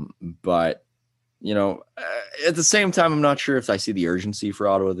 But, at the same time, I'm not sure if I see the urgency for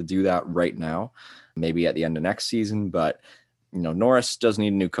Ottawa to do that right now. Maybe at the end of next season, but Norris does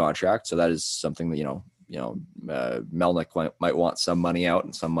need a new contract, so that is something that Melnyk might want some money out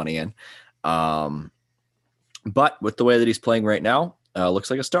and some money in. But with the way that he's playing right now,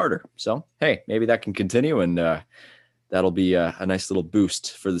 looks like a starter. So hey, maybe that can continue, and that'll be a nice little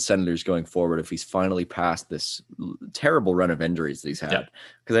boost for the Senators going forward if he's finally past this terrible run of injuries that he's had.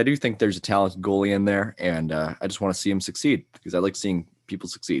 Because I do think there's a talented goalie in there, and I just want to see him succeed because I like seeing people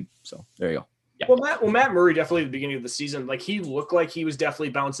succeed. So there you go. Yeah. Well, Matt Murray definitely at the beginning of the season, like he looked like he was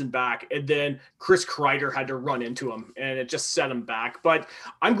definitely bouncing back, and then Chris Kreider had to run into him, and it just set him back. But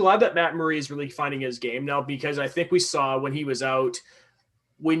I'm glad that Matt Murray is really finding his game now, because I think we saw when he was out,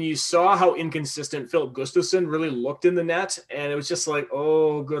 when you saw how inconsistent Philip Gustafsson really looked in the net, and it was just like,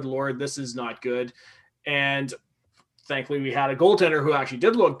 oh, good Lord, this is not good. And thankfully we had a goaltender who actually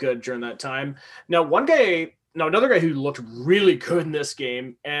did look good during that time. Now, another guy who looked really good in this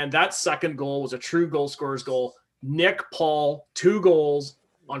game, and that second goal was a true goal scorer's goal. Nick Paul, 2 goals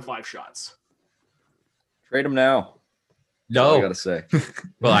on 5 shots. Trade him now. No, I gotta say.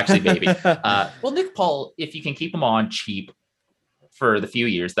 Well, actually, maybe. Nick Paul, if you can keep him on cheap for the few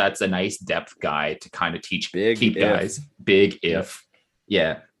years, that's a nice depth guy to kind of keep guys. Big if.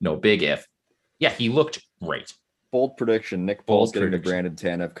 Yeah. No, big if. Yeah, he looked great. Bold prediction. Nick Paul's getting the Brandon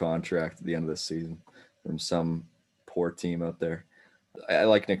Tanev contract at the end of this season from some poor team out there. I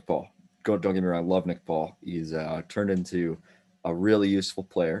like Nick Paul. Don't get me wrong. I love Nick Paul. He's turned into a really useful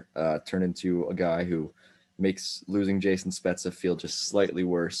player, turned into a guy who makes losing Jason Spezza feel just slightly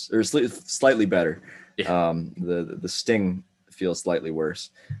worse or slightly better. Yeah. The sting feels slightly worse.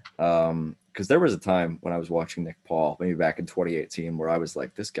 Because there was a time when I was watching Nick Paul, maybe back in 2018, where I was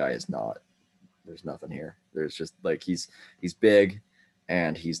like, this guy is not, there's nothing here. There's just like, he's big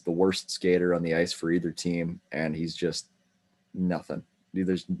and he's the worst skater on the ice for either team. And he's just nothing.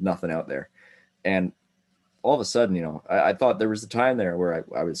 There's nothing out there. And all of a sudden, you know, I thought there was a time there where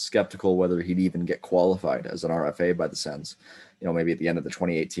I was skeptical whether he'd even get qualified as an RFA by the Sens, you know, maybe at the end of the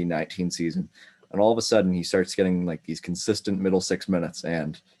 2018-19 season. And all of a sudden he starts getting like these consistent middle 6 minutes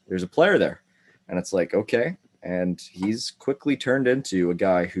and there's a player there. And it's like, okay. And he's quickly turned into a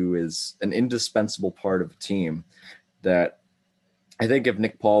guy who is an indispensable part of a team that I think if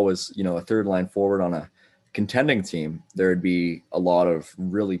Nick Paul was, you know, a third line forward on a contending team, there would be a lot of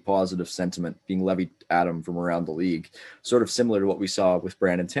really positive sentiment being levied at him from around the league, sort of similar to what we saw with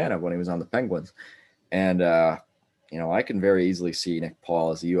Brandon Tanev when he was on the Penguins. And, you know, I can very easily see Nick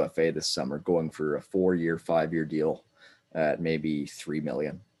Paul as a UFA this summer going for a 4-year, 5-year deal at maybe $3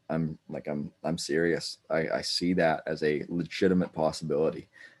 million. I'm serious. I see that as a legitimate possibility,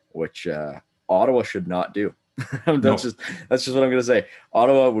 which Ottawa should not do. That's just what I'm going to say.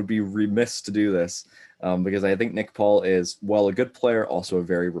 Ottawa would be remiss to do this because I think Nick Paul is, while a good player, also a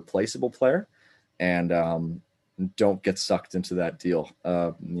very replaceable player, and don't get sucked into that deal.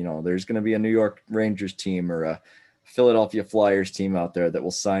 You know, there's going to be a New York Rangers team or a Philadelphia Flyers team out there that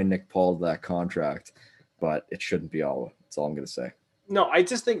will sign Nick Paul to that contract, but it shouldn't be Ottawa. That's all I'm going to say. No, I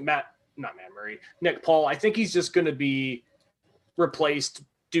just think Nick Paul, I think he's just going to be replaced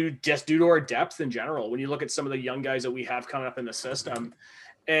due to our depth in general. When you look at some of the young guys that we have coming up in the system,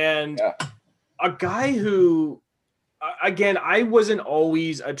 and a guy who, again, I wasn't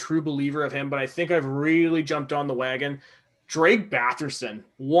always a true believer of him, but I think I've really jumped on the wagon. Drake Batherson,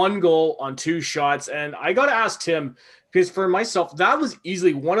 1 goal on 2 shots. And I got to ask Tim, because for myself, that was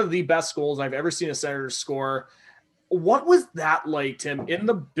easily one of the best goals I've ever seen a Senators score. What was that like, Tim, in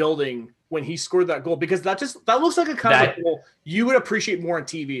the building when he scored that goal? Because that looks like a kind of goal you would appreciate more on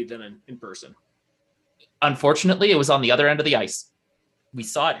TV than in person. Unfortunately, it was on the other end of the ice. We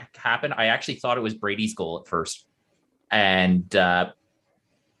saw it happen. I actually thought it was Brady's goal at first. And the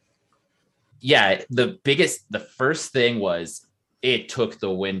first thing was it took the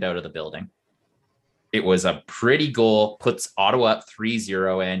wind out of the building. It was a pretty goal, puts Ottawa up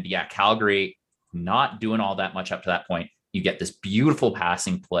 3-0. And Calgary not doing all that much up to that point. You get this beautiful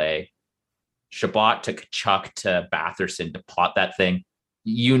passing play. Chabot to Tkachuk to Batherson to pot that thing.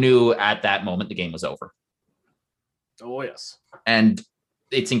 You knew at that moment the game was over. Oh, yes. And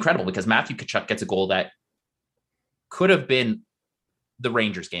it's incredible because Matthew Tkachuk gets a goal that could have been the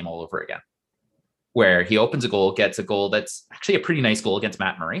Rangers game all over again, where he opens a goal, gets a goal that's actually a pretty nice goal against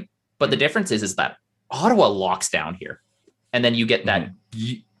Matt Murray. But the difference is that Ottawa locks down here. And then you get that,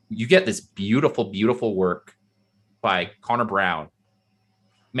 you get this beautiful, beautiful work by Connor Brown.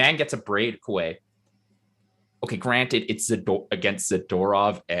 Man gets a breakaway. Okay, granted, it's against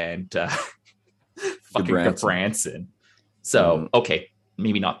Zadorov and fucking Gudbranson. So, okay,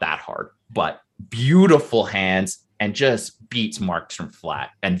 maybe not that hard, but beautiful hands and just beats Markstrom flat.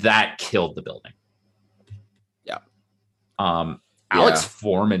 And that killed the building. Yeah. Alex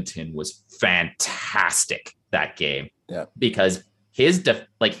Formenton was fantastic that game. Yeah. Because his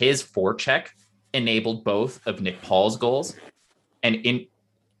forecheck enabled both of Nick Paul's goals. And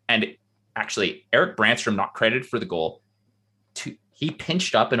actually, Eric Brandstrom, not credited for the goal, he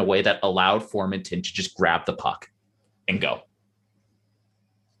pinched up in a way that allowed Formenton to just grab the puck and go.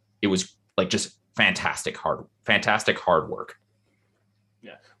 It was like just fantastic hard work.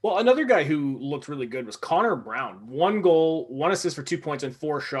 Yeah. Well, another guy who looked really good was Connor Brown. 1 goal, 1 assist for 2 points and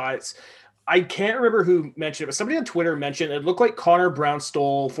 4 shots. I can't remember who mentioned it, but somebody on Twitter mentioned it looked like Connor Brown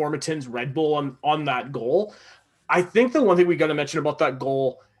stole Formenton's Red Bull on that goal. I think the one thing we got to mention about that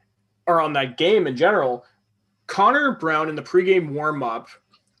goal, or on that game in general, Connor Brown in the pregame warm-up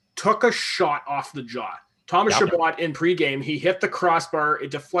took a shot off the jaw. Thomas Chabot in pregame, he hit the crossbar, it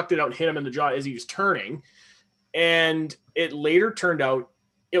deflected out and hit him in the jaw as he was turning, and it later turned out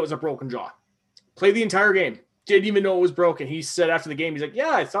it was a broken jaw. Played the entire game. Didn't even know it was broken. He said after the game, he's like,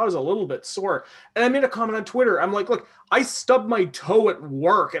 yeah, I thought it was a little bit sore. And I made a comment on Twitter. I'm like, look, I stubbed my toe at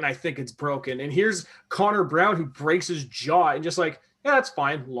work and I think it's broken. And here's Connor Brown who breaks his jaw and just like, Yeah, that's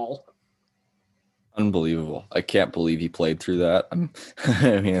fine. Lol. Unbelievable. I can't believe he played through that. I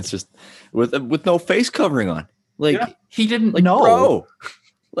mean, it's just with no face covering on. Like, Yeah. He didn't like, know. bro.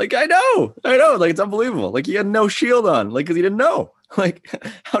 Like, I know. Like, it's unbelievable. Like, he had no shield on. Like, because he didn't know. Like,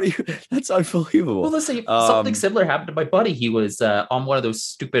 how do you? That's unbelievable. Well, let's say something similar happened to my buddy. He was on one of those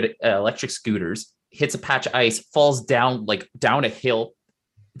stupid electric scooters, hits a patch of ice, falls down a hill,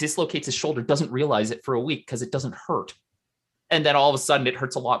 dislocates his shoulder, doesn't realize it for a week because it doesn't hurt, and then all of a sudden it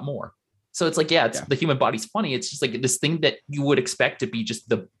hurts a lot more. So it's like, the human body's funny. It's just like this thing that you would expect to be just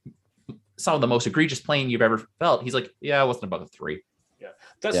some of the most egregious pain you've ever felt. He's like, yeah, it wasn't above a 3. Yeah,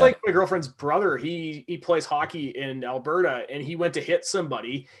 that's like my girlfriend's brother. He plays hockey in Alberta, and he went to hit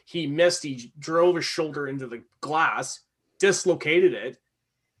somebody. He missed. He drove his shoulder into the glass, dislocated it.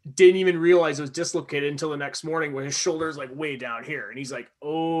 Didn't even realize it was dislocated until the next morning when his shoulder is like way down here, and he's like,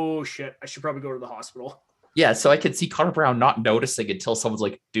 "Oh shit, I should probably go to the hospital." Yeah, so I could see Connor Brown not noticing until someone's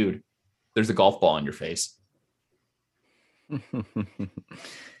like, "Dude, there's a golf ball in your face."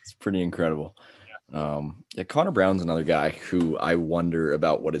 It's pretty incredible. Connor Brown's another guy who I wonder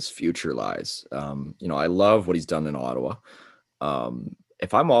about what his future lies. I love what he's done in Ottawa.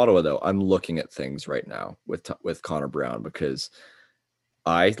 If I'm Ottawa, though, I'm looking at things right now with Connor Brown, because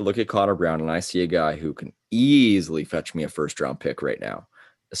I look at Connor Brown and I see a guy who can easily fetch me a first-round pick right now,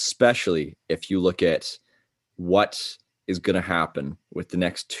 especially if you look at what is going to happen with the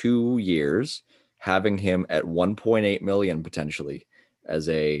next 2 years, having him at 1.8 million potentially as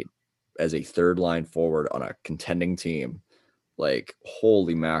a third line forward on a contending team. Like,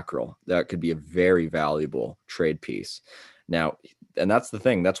 holy mackerel, that could be a very valuable trade piece. Now, and that's the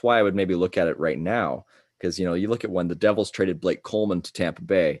thing. That's why I would maybe look at it right now, because, you look at when the Devils traded Blake Coleman to Tampa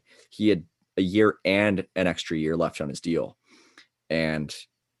Bay, he had a year and an extra year left on his deal. And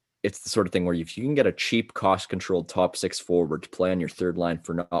it's the sort of thing where if you can get a cheap, cost-controlled top 6 forward to play on your third line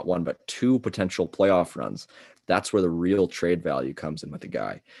for not 1, but 2 potential playoff runs, that's where the real trade value comes in with the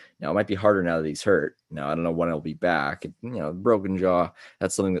guy. Now, it might be harder now that he's hurt. Now, I don't know when he'll be back. Broken jaw,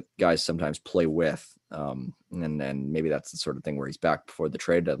 that's something that guys sometimes play with. And maybe that's the sort of thing where he's back before the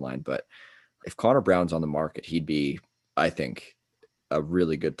trade deadline. But if Connor Brown's on the market, he'd be, I think, a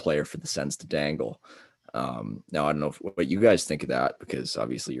really good player for the Sens to dangle. Now, I don't know what you guys think of that, because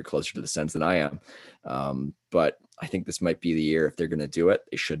obviously you're closer to the Sens than I am. But I think this might be the year. If they're going to do it,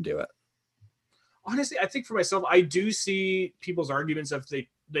 they should do it. Honestly, I think for myself, I do see people's arguments if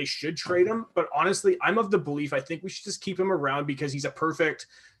they should trade him. But honestly, I'm of the belief I think we should just keep him around because he's a perfect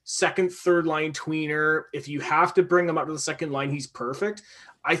second, third line tweener. If you have to bring him up to the second line, he's perfect.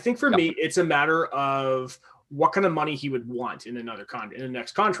 I think for me, it's a matter of what kind of money he would want in another in the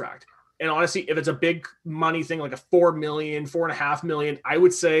next contract. And honestly, if it's a big money thing, like a 4 million, 4.5 million, I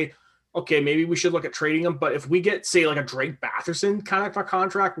would say, okay, maybe we should look at trading him. But if we get, say, like a Drake Batherson kind of a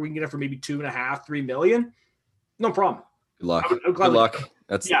contract where we can get it for maybe 2.5, 3 million, no problem. Good luck. Good luck.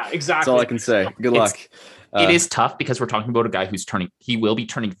 Exactly. That's all I can say. Good luck. It is tough because we're talking about a guy he will be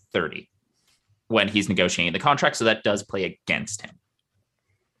turning 30 when he's negotiating the contract. So that does play against him.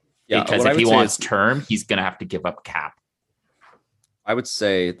 Yeah, because if he wants term, he's going to have to give up cap. I would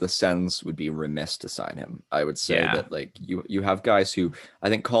say the Sens would be remiss to sign him. I would say that, like, you have guys who, I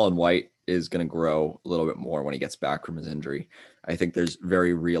think Colin White is going to grow a little bit more when he gets back from his injury. I think there's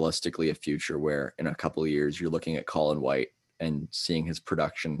very realistically a future where in a couple of years you're looking at Colin White and seeing his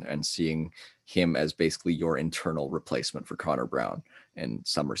production and seeing him as basically your internal replacement for Connor Brown in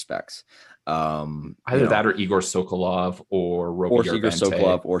some respects. Either that or Igor Sokolov or Igor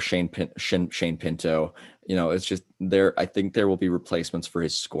Sokolov or Shane Pinto. It's just there. I think there will be replacements for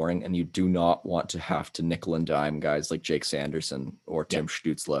his scoring, and you do not want to have to nickel and dime guys like Jake Sanderson or Tim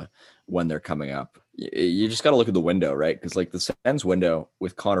Stützle when they're coming up. You just got to look at the window, right? Because like the Sens window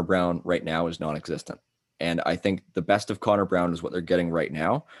with Connor Brown right now is non-existent. And I think the best of Connor Brown is what they're getting right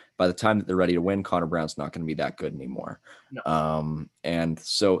now. By the time that they're ready to win, Connor Brown's not going to be that good anymore. No. And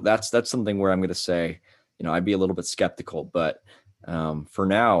so that's something where I'm going to say, I'd be a little bit skeptical, but for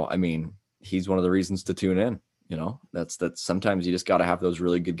now, I mean, he's one of the reasons to tune in. That's sometimes you just got to have those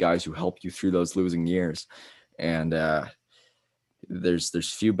really good guys who help you through those losing years. And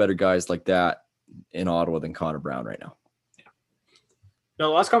there's few better guys like that in Ottawa than Connor Brown right now. Now,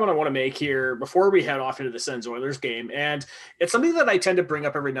 the last comment I want to make here before we head off into the Sens Oilers game, and it's something that I tend to bring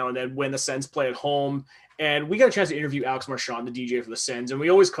up every now and then when the Sens play at home. And we got a chance to interview Alex Marchand, the DJ for the Sens, and I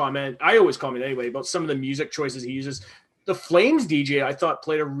always comment anyway about some of the music choices he uses. The Flames DJ, I thought,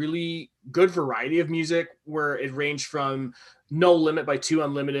 played a really good variety of music where it ranged from No Limit by 2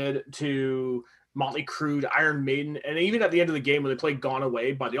 Unlimited to Motley Crue to Iron Maiden, and even at the end of the game when they played Gone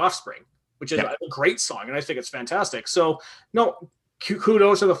Away by The Offspring, which is a great song, and I think it's fantastic. So, no,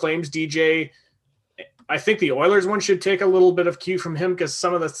 kudos to the Flames DJ. I think the Oilers one should take a little bit of cue from him because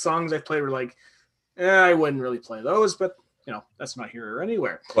some of the songs I played were like, I wouldn't really play those, but that's not here or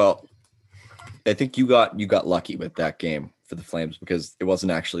anywhere. Well, I think you got lucky with that game for the Flames because it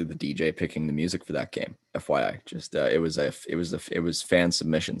wasn't actually the DJ picking the music for that game. FYI, just it was fan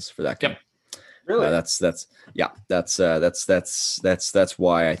submissions for that game. Yep. Really? That's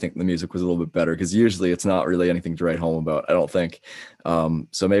why I think the music was a little bit better because usually it's not really anything to write home about. I don't think.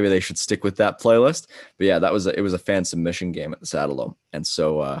 So maybe they should stick with that playlist. But yeah, it was a fan submission game at the Saddledome, and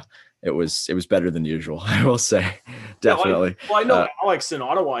so it was better than usual. I will say, definitely. I know Alex in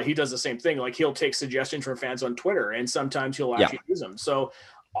Ottawa, he does the same thing. Like he'll take suggestions from fans on Twitter, and sometimes he'll actually use them. So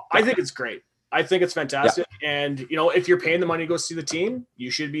I think it's great. I think it's fantastic. Yeah. And, if you're paying the money to go see the team,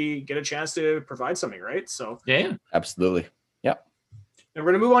 you should get a chance to provide something, right? So yeah, absolutely. Yeah. And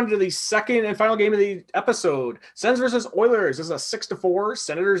we're going to move on to the second and final game of the episode. Sens versus Oilers. This is a 6-4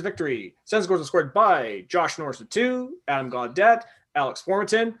 Senators victory. Sens goals are scored by Josh Norris with 2, Adam Gaudette, Alex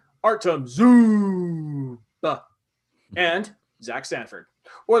Formenton, Artem Zuba, and Zach Sanford.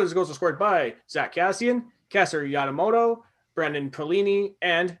 Oilers goals are scored by Zach Cassian, Kasser Yamamoto, Brandon Polini,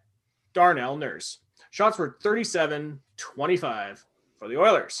 and Darnell Nurse. Shots were 37-25 for the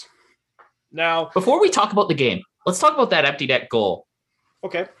Oilers. Now, before we talk about the game, let's talk about that empty net goal.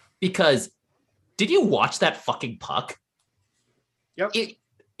 Okay. Because did you watch that fucking puck? Yep.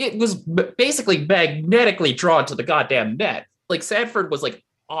 It was basically magnetically drawn to the goddamn net. Like Sanford was like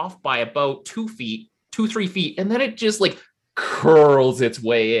off by about 3 feet, and then it just like curls its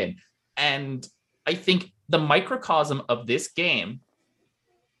way in. And I think the microcosm of this game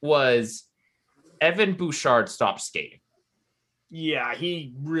was Evan Bouchard stopped skating. Yeah,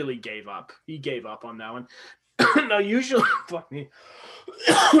 he really gave up. He gave up on that one. Now, usually, fuck me.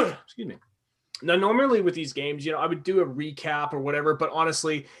 Excuse me. Now, normally with these games, I would do a recap or whatever, but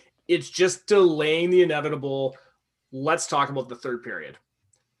honestly, it's just delaying the inevitable. Let's talk about the third period.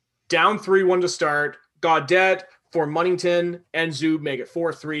 Down 3-1 to start. Gaudette for Munnington and Zub make it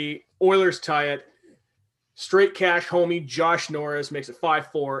 4-3. Oilers tie it. Straight cash homie Josh Norris makes it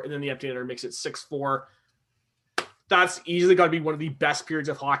 5-4, and then the empty netter makes it 6-4. That's easily got to be one of the best periods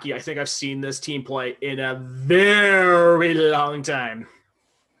of hockey I think I've seen this team play in a very long time.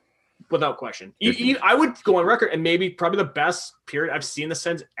 Without question. I would go on record and probably the best period I've seen the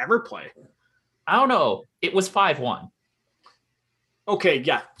Sens ever play. I don't know. It was 5-1. Okay,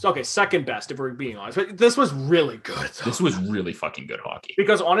 yeah. Okay, second best if we're being honest. But this was really good. This was really fucking good hockey.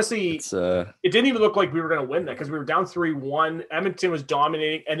 Because honestly, it didn't even look like we were going to win that because we were down 3-1. Edmonton was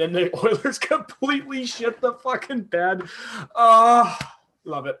dominating, and then the Oilers completely shit the fucking bed.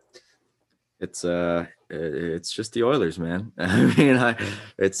 Love it. It's just the Oilers, man. I mean,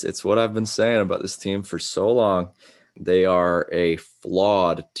 it's what I've been saying about this team for so long. They are a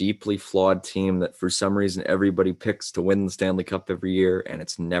deeply flawed team that for some reason everybody picks to win the Stanley Cup every year, and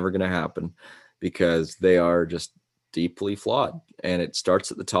it's never going to happen because they are just deeply flawed. And it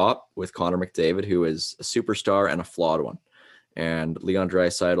starts at the top with Connor McDavid, who is a superstar and a flawed one, and Leon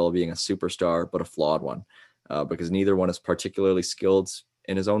Draisaitl being a superstar but a flawed one because neither one is particularly skilled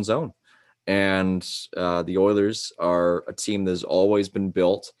in his own zone. And the Oilers are a team that has always been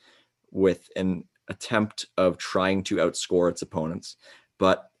built with an attempt of trying to outscore its opponents,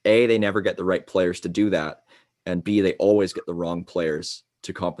 but A, they never get the right players to do that, and B, they always get the wrong players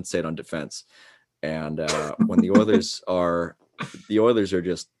to compensate on defense. And when the Oilers are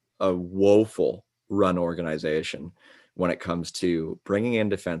just a woeful run organization when it comes to bringing in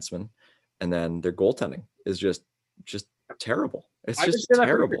defensemen, and then their goaltending is just terrible. It's just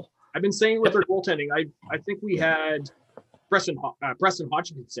terrible. I've been saying with their goaltending, I think we had Preston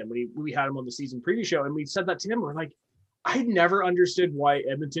Hodgkinson when we had him on the season preview show, and we said that to him. We're like, I never understood why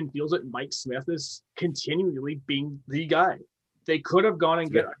Edmonton feels that Mike Smith is continually being the guy. They could have gone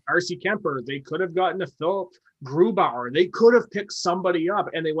and get R.C. Kemper. They could have gotten a Philip Grubauer. They could have picked somebody up,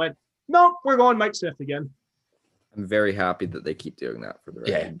 and they went, no, we're going Mike Smith again. I'm very happy that they keep doing that for the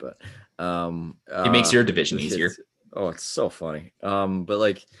record, but it makes your division easier. It's so funny. But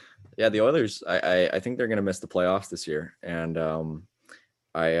like, yeah, the Oilers, I think they're going to miss the playoffs this year. And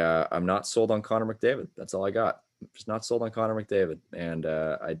I'm not sold on Connor McDavid. That's all I got. I'm just not sold on Connor McDavid. And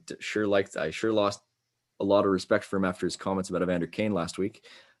I sure lost a lot of respect for him after his comments about Evander Kane last week.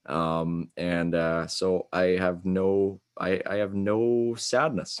 So I have no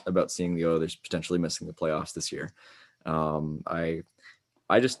sadness about seeing the Oilers potentially missing the playoffs this year.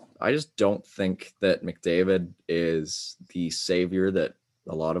 I just don't think that McDavid is the savior that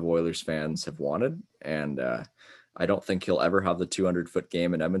a lot of Oilers fans have wanted. And I don't think he'll ever have the 200-foot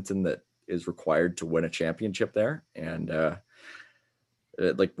game in Edmonton that is required to win a championship there. And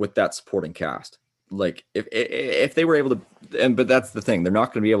like with that supporting cast. Like if they were able to, but that's the thing, they're not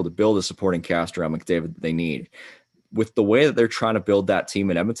going to be able to build a supporting cast around McDavid that they need. With the way that they're trying to build that team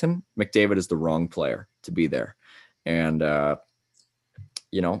in Edmonton, McDavid is the wrong player to be there. And,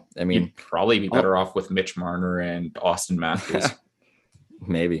 you know, I mean, you'd probably be better off with Mitch Marner and Austin Matthews.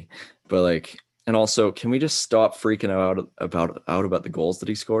 Maybe, but like, and also, can we just stop freaking out about the goals that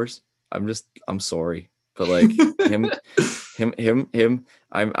he scores? I'm sorry, but like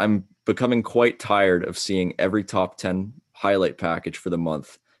I'm becoming quite tired of seeing every top 10 highlight package for the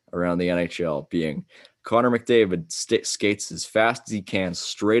month around the NHL being Connor McDavid skates as fast as he can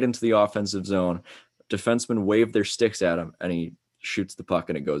straight into the offensive zone. Defensemen wave their sticks at him, and he shoots the puck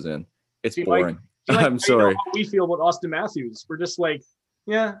and it goes in. It's boring. I'm sorry. You know how we feel about Austin Matthews. We're just like,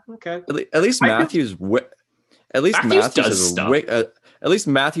 yeah, okay. At least Matthews is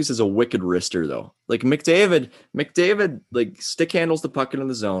a wicked wrister though. Like McDavid like stick handles the puck into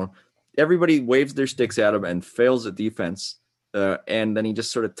the zone. Everybody waves their sticks at him and fails at defense, and then he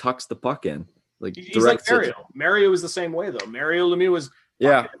just sort of tucks the puck in. Like he's like Mario. Mario was the same way though. Mario Lemieux was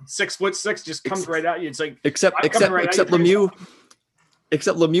 6'6", just comes right at you. It's like except Lemieux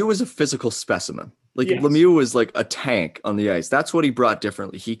was a physical specimen. Like Lemieux was like a tank on the ice. That's what he brought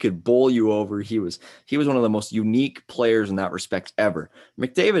differently. He could bowl you over. He was one of the most unique players in that respect ever.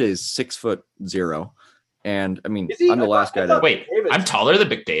 McDavid is 6'0", and I mean I'm the last guy to wait. I'm taller than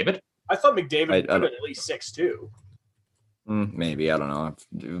McDavid. I thought McDavid was at least 6'2". Maybe, I don't know.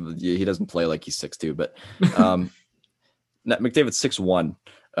 He doesn't play like he's 6'2", but McDavid's 6'1",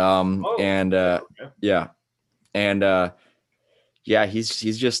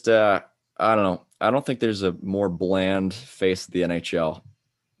 he's just I don't know. I don't think there's a more bland face of the NHL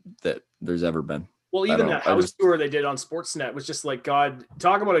that there's ever been. Well, even that house tour they did on Sportsnet was just like, God,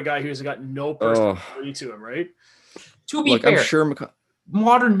 talk about a guy who's got no personality to him, right? To be fair, I'm sure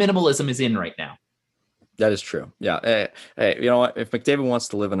modern minimalism is in right now. That is true. Yeah. Hey, you know what? If McDavid wants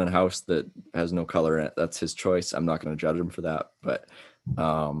to live in a house that has no color in it, that's his choice. I'm not going to judge him for that. But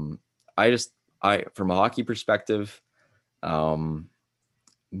from a hockey perspective,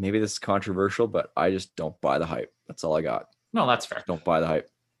 maybe this is controversial, but I just don't buy the hype. That's all I got. No, that's fair. Don't buy the hype.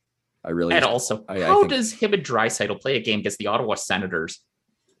 I really. And also, how does him and Draisaitl play a game against the Ottawa Senators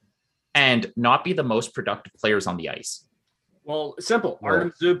and not be the most productive players on the ice? Well, simple.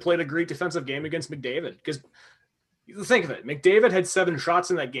 Artem Zub played a great defensive game against McDavid because think of it. McDavid had 7 shots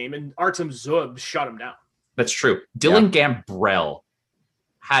in that game, and Artem Zub shut him down. That's true. Dylan Gambrell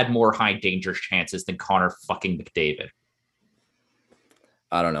had more high danger chances than Connor fucking McDavid.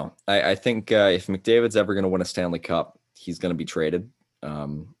 I don't know. I think if McDavid's ever going to win a Stanley Cup, he's going to be traded.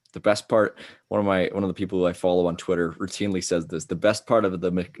 The best part, one of the people who I follow on Twitter routinely says this: the best part of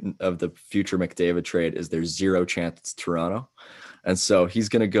the future McDavid trade is there's 0 chance it's Toronto, and so he's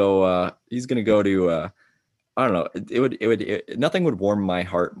going to go. He's going to go to. I don't know. Nothing would warm my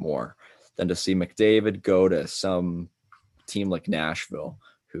heart more than to see McDavid go to some team like Nashville,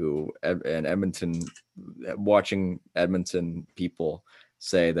 and Edmonton, watching Edmonton people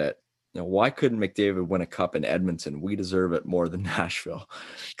say that, why couldn't McDavid win a cup in Edmonton? We deserve it more than Nashville,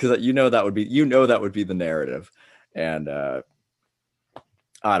 because that would be the narrative. And I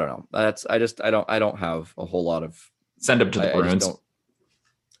don't know. I don't have a whole lot of. Send him to the Bruins.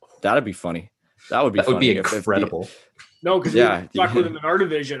 That'd be funny. That would be incredible. No, because he's stuck with him in our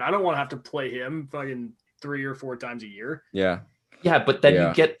division. I don't want to have to play him fucking 3 or 4 times a year. Yeah. Yeah, but then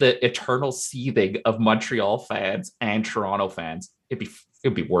you get the eternal seething of Montreal fans and Toronto fans.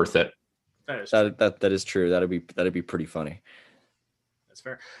 It'd be worth it. That is true. That'd be pretty funny. That's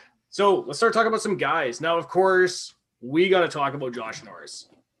fair. So let's start talking about some guys. Now, of course, we got to talk about Josh Norris.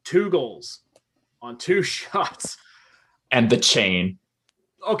 2 goals on 2 shots. And the chain.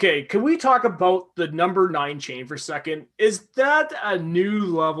 Okay, can we talk about the number 9 chain for a second? Is that a new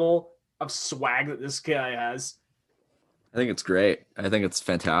level of swag that this guy has? I think it's great. I think it's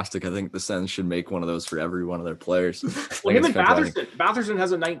fantastic. I think the Sens should make one of those for every one of their players. Well, him and Batherson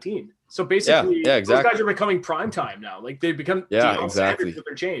has a 19. So basically, those guys are becoming prime time now. Like they've become exactly with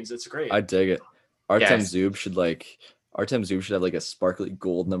their chains. It's great. I dig it. Artem Zub should have like a sparkly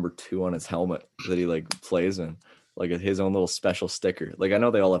gold number 2 on his helmet that he like plays in, like his own little special sticker. Like I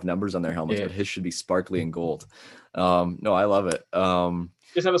know they all have numbers on their helmets, but his should be sparkly and gold. No, I love it.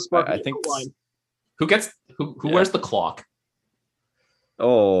 Just have a sparkly. I think line. Who wears the clock?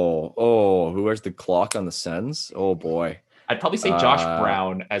 Oh, who wears the clock on the Sens? Oh boy. I'd probably say Josh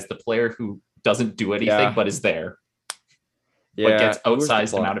Brown as the player who doesn't do anything but is there. Yeah. But gets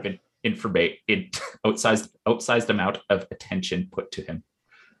outsized amount of outsized amount of attention put to him.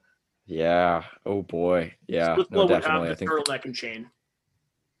 Yeah. Oh boy. Yeah. No, definitely. I think turtleneck and chain.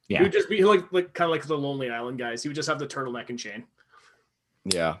 He would just be like kind of like the Lonely Island guys. He would just have the turtleneck and chain.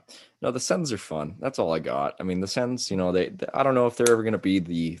 Yeah. No, the Sens are fun. That's all I got. I mean, the Sens, they I don't know if they're ever going to be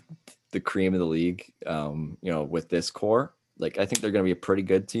the cream of the league, with this core. Like, I think they're going to be a pretty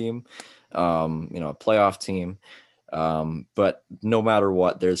good team, a playoff team. But no matter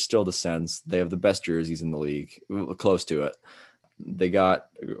what, there's still the Sens. They have the best jerseys in the league, close to it. They got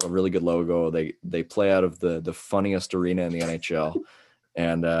a really good logo. They play out of the funniest arena in the NHL.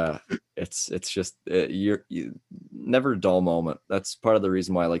 And it's just you never a dull moment. That's part of the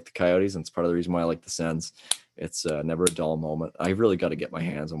reason why I like the Coyotes, and it's part of the reason why I like the Sens. It's never a dull moment. I really got to get my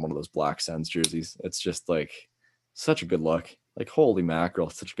hands on one of those black Sens jerseys. It's just like such a good look. Like, holy mackerel,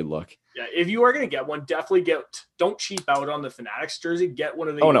 it's such a good look. Yeah, if you are gonna get one, definitely don't cheap out on the Fanatics jersey. Get one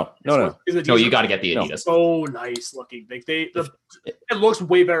of the. Oh no. No, you got to get the Adidas. So nice looking. Like it looks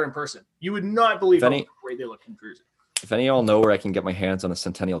way better in person. You would not believe how great they look in jersey. If any of y'all know where I can get my hands on a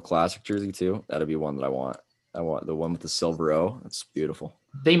Centennial Classic jersey too, that'd be one that I want. I want the one with the silver O. It's beautiful.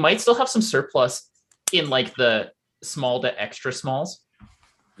 They might still have some surplus in like the small to extra smalls.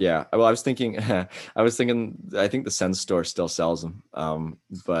 Yeah. Well, I was thinking, I think the Sens store still sells them.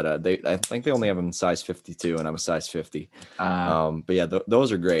 But I think they only have them in size 52, and I'm a size 50. But yeah,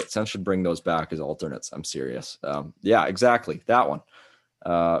 those are great. Sens should bring those back as alternates. I'm serious. Yeah, exactly. That one.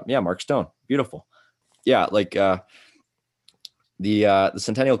 Mark Stone. Beautiful. Yeah. Like, the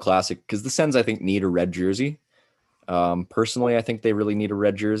Centennial Classic, because the Sens, I think, need a red jersey. Personally, I think they really need a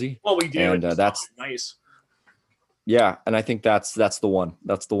red jersey. Well, we do, and that's nice. Yeah, and I think that's the one.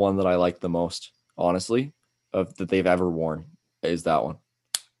 That's the one that I like the most, honestly, that they've ever worn, is that one.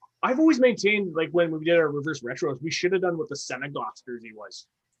 I've always maintained, like, when we did our reverse retros, we should have done what the Senegoth jersey was,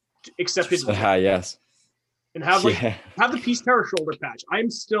 except yes, and have the Peace Tower shoulder patch. I'm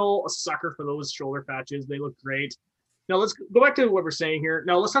still a sucker for those shoulder patches. They look great. Now let's go back to what we're saying here.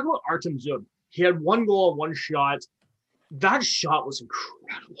 Now let's talk about Artem Zub. He had 1 goal, 1 shot. That shot was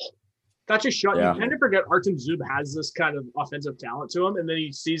incredible. That's a shot. Yeah. You tend to forget Artem Zub has this kind of offensive talent to him, and then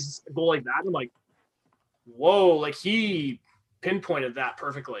he sees a goal like that, and I'm like, whoa, like he pinpointed that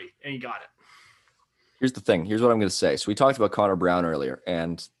perfectly, and he got it. Here's the thing. Here's what I'm going to say. So we talked about Connor Brown earlier,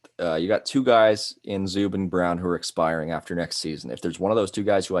 and you got 2 guys in Zub and Brown who are expiring after next season. If there's one of those 2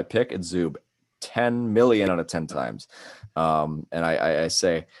 guys who I pick, it's Zub. 10 million out of 10 times. And I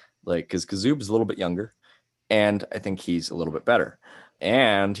say, like, because Zub is a little bit younger, and I think he's a little bit better.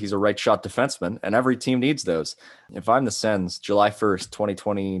 And he's a right shot defenseman, and every team needs those. If I'm the Sens, July 1st,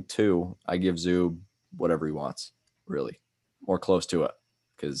 2022, I give Zub whatever he wants, really, or close to it,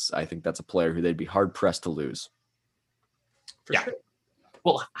 because I think that's a player who they'd be hard pressed to lose. For sure.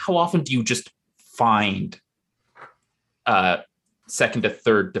 Well, how often do you just find second to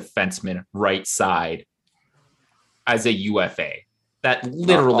third defenseman right side as a UFA? That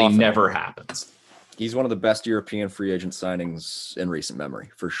literally never happens. He's one of the best European free agent signings in recent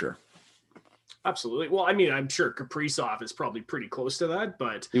memory, for sure. Absolutely. Well, I mean, I'm sure Kaprizov is probably pretty close to that,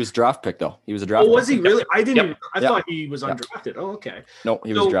 but he was a draft pick, though. He was a draft pick. Was he really? I didn't. I thought he was undrafted. Oh, okay. No,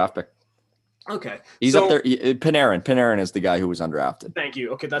 he was a draft pick. Okay. He's up there. Panarin is the guy who was undrafted. Thinking.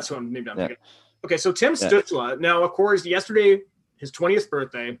 Okay, that's what I'm thinking. Okay, so Tim Stützle. Now, of course, yesterday, his 20th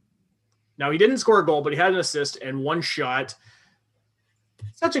birthday. Now, he didn't score a goal, but he had an assist and 1 shot.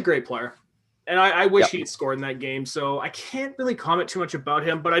 Such a great player. And I wish he'd scored in that game, so I can't really comment too much about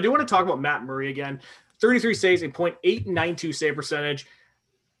him. But I do want to talk about Matt Murray again. 33 saves, a .892 save percentage.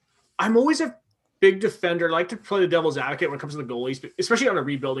 I'm always a big defender. I like to play the devil's advocate when it comes to the goalies, especially on a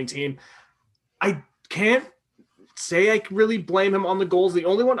rebuilding team. I can't say I really blame him on the goals. The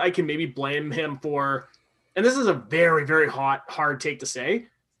only one I can maybe blame him for, and this is a very, very hard take to say,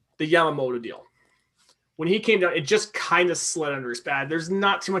 the Yamamoto deal. When he came down, it just kind of slid under his pad. There's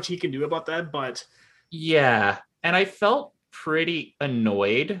not too much he can do about that, but yeah. And I felt pretty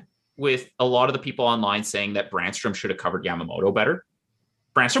annoyed with a lot of the people online saying that Brannstrom should have covered Yamamoto better.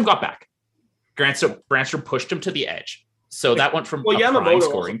 Brannstrom got back. Brannstrom pushed him to the edge. So that went from a prime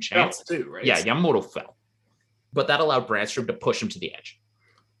scoring chance. Too, right? Yeah, Yamamoto fell. But that allowed Brannstrom to push him to the edge.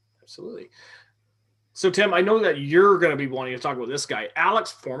 Absolutely. So, Tim, I know that you're going to be wanting to talk about this guy,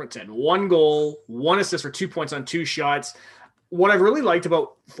 Alex Formenton. 1 goal, 1 assist for 2 points on 2 shots. What I've really liked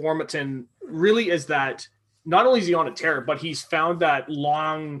about Formenton really is that not only is he on a tear, but he's found that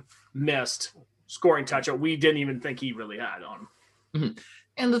long missed scoring touch that we didn't even think he really had on him. Mm-hmm.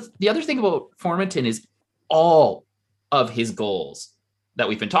 And the other thing about Formenton is all of his goals that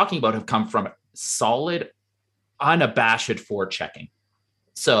we've been talking about have come from solid, unabashed forechecking.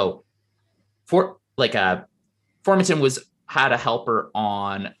 So Formenton had a helper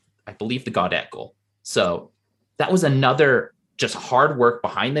on, I believe, the Gaudette goal. So that was another just hard work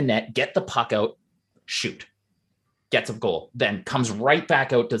behind the net, get the puck out, shoot, gets a goal, then comes right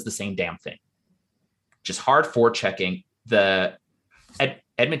back out, does the same damn thing. Just hard forechecking. The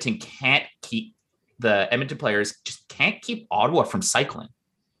Edmonton players just can't keep Ottawa from cycling.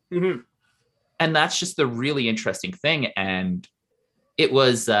 Mm-hmm. And that's just the really interesting thing. And it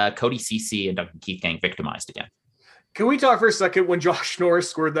was Cody Ceci and Duncan Keith getting victimized again. Can we talk for a second when Josh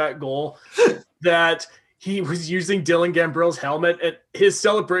Norris scored that goal that he was using Dylan Gambrill's helmet, and his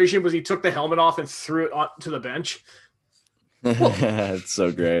celebration was he took the helmet off and threw it onto the bench? Well, it's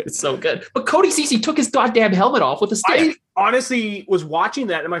so great. It's so good. But Cody Ceci took his goddamn helmet off with a stick. I honestly was watching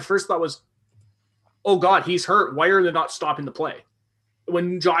that, and my first thought was, oh, God, he's hurt. Why are they not stopping the play?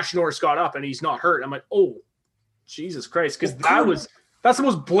 When Josh Norris got up and he's not hurt, I'm like, oh, Jesus Christ. Because that's the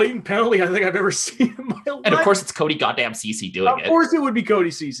most blatant penalty I think I've ever seen in my life. And, of course, it's Cody goddamn Ceci doing it. Of course it would be Cody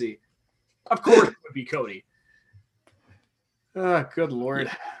Ceci. Of course it would be Cody. Good Lord.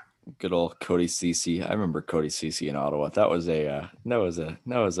 Yeah. Good old Cody Ceci. I remember Cody Ceci in Ottawa. That was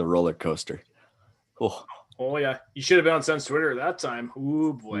a roller coaster. Oh yeah, you should have been on Sens Twitter at that time.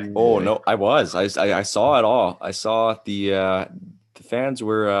 Ooh boy. Oh no, I was. I saw it all. I saw the fans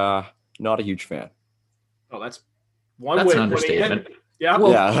were not a huge fan. Oh, that's one That's way. an understatement. Yeah.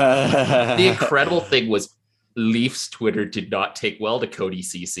 Well, yeah. the incredible thing was Leafs Twitter did not take well to Cody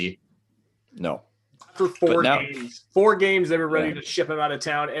Ceci. No. For 4 games, they were ready to ship him out of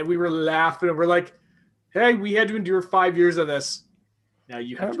town, and we were laughing. And we're like, "Hey, we had to endure 5 years of this. Now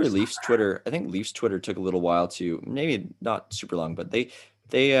you have." I remember Leafs Twitter. I think Leafs Twitter took a little while to, maybe not super long, but they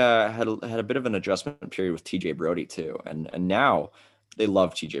had a bit of an adjustment period with TJ Brody too, and now they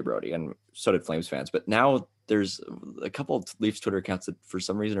love TJ Brody, and so did Flames fans. But now there's a couple of Leafs Twitter accounts that for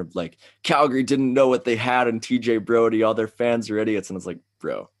some reason are like, Calgary didn't know what they had in TJ Brody. All their fans are idiots, and it's like,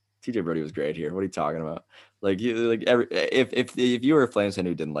 bro. TJ Brody was great here. What are you talking about? If you were a Flames fan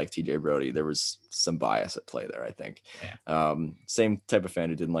who didn't like TJ Brody, there was some bias at play there, I think. Yeah. Same type of fan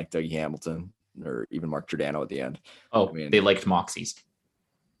who didn't like Dougie Hamilton or even Mark Giordano at the end. Oh, I mean, they liked Moxies.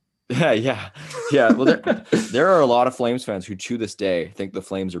 Yeah. Well, there are a lot of Flames fans who to this day think the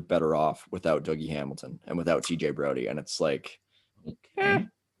Flames are better off without Dougie Hamilton and without TJ Brody. And it's like, okay.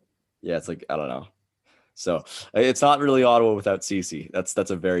 Yeah, it's like, I don't know. So it's not really Ottawa without Ceci. That's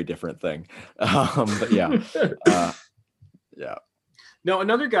a very different thing. But yeah. Yeah. Now,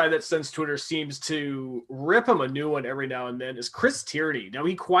 another guy that Sens Twitter seems to rip him a new one every now and then is Chris Tierney. Now,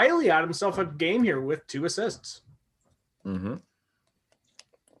 he quietly had himself a game here with 2 assists. Mm-hmm.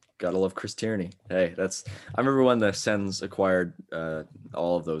 Gotta love Chris Tierney. Hey, I remember when the Sens acquired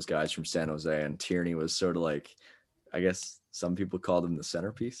all of those guys from San Jose, and Tierney was sort of like, I guess some people called him the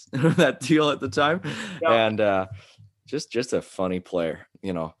centerpiece of that deal at the time. Yeah. And just a funny player.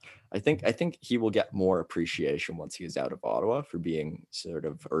 You know, I think he will get more appreciation once he is out of Ottawa for being sort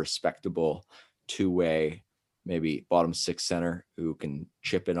of a respectable 2-way, maybe bottom 6 center who can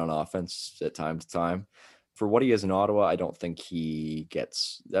chip in on offense at time to time. For what he is in Ottawa, I don't think he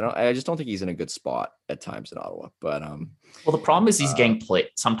gets. I just don't think he's in a good spot at times in Ottawa. But well, the problem is he's getting played.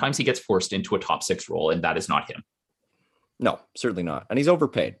 Sometimes he gets forced into a top 6 role, and that is not him. No, certainly not. And he's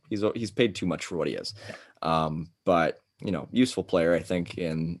overpaid. He's paid too much for what he is. But, you know, useful player, I think,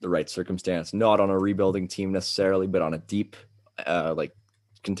 in the right circumstance, not on a rebuilding team necessarily, but on a deep,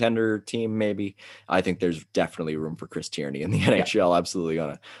 contender team, maybe. I think there's definitely room for Chris Tierney in the NHL, absolutely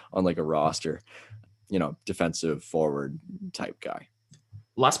on like a roster, you know, defensive forward type guy.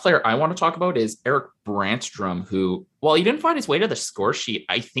 Last player I want to talk about is Erik Brannstrom, who, while he didn't find his way to the score sheet,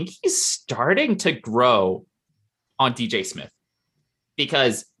 I think he's starting to grow on DJ Smith,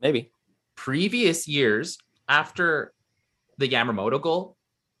 because maybe previous years after the Yamamoto goal,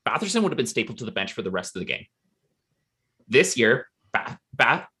 Batherson would have been stapled to the bench for the rest of the game. This year,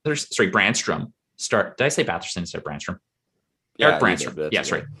 Brannstrom start. Did I say Batherson instead of Brannstrom? Yeah, Erik Brannstrom. Yeah,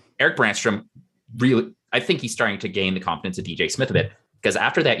 sorry. Erik Brannstrom really, I think he's starting to gain the confidence of DJ Smith a bit, because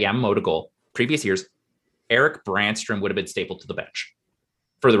after that Yamamoto goal, previous years, Erik Brannstrom would have been stapled to the bench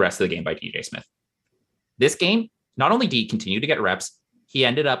for the rest of the game by DJ Smith. This game, not only did he continue to get reps, he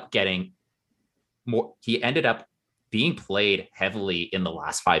ended up getting more. He ended up being played heavily in the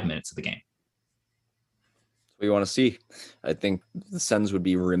last 5 minutes of the game. We want to see. I think the Sens would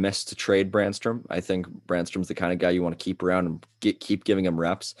be remiss to trade Brannstrom. I think Brannstrom's the kind of guy you want to keep around and keep giving him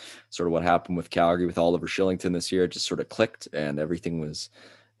reps. Sort of what happened with Calgary with Oliver Shillington this year. It just sort of clicked and everything was,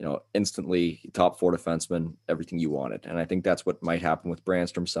 you know, instantly top 4 defenseman, everything you wanted. And I think that's what might happen with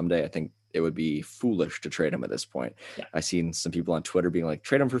Brannstrom someday. I think it would be foolish to trade him at this point. Yeah. I've seen some people on Twitter being like,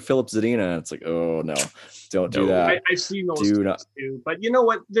 trade him for Filip Zadina. It's like, oh no, don't do that. I've seen those too. But you know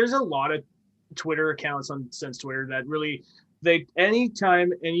what? There's a lot of Twitter accounts on Sens Twitter that really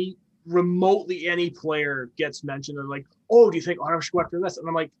anytime remotely any player gets mentioned, they're like, oh, do you think Ottawa should go after this? And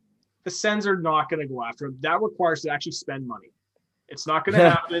I'm like, the Sens are not going to go after him. That requires to actually spend money. It's not going to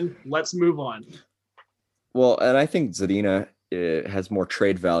happen. Let's move on. Well, and I think Zadina has more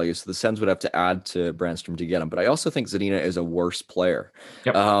trade value, so the Sens would have to add to Brandstrom to get him. But I also think Zadina is a worse player.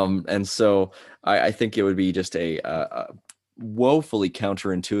 Yep. And so I think it would be just a woefully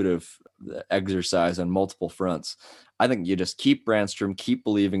counterintuitive exercise on multiple fronts. I think you just keep Brandstrom, keep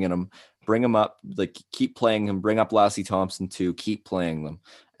believing in him, bring him up, like keep playing him, bring up Lassie Thompson too, keep playing them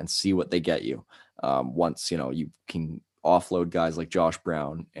and see what they get you. Once, you can offload guys like Josh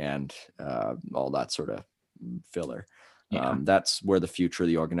Brown and all that sort of filler. Yeah. That's where the future of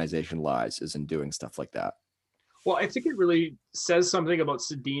the organization lies, is in doing stuff like that. Well, I think it really says something about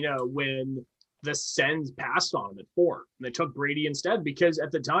Zadina when the Sens passed on him at 4 and they took Brady instead, because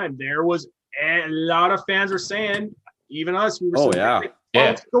at the time there was a lot of fans were saying, even us, we were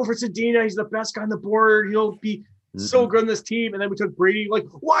let's go for Zadina. He's the best guy on the board. He'll be so good in this team. And then we took Brady, like,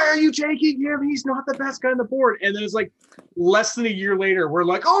 why are you taking him? He's not the best guy on the board. And then it's like less than a year later, we're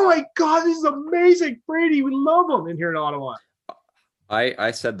like, oh my God, this is amazing. Brady, we love him in here in Ottawa.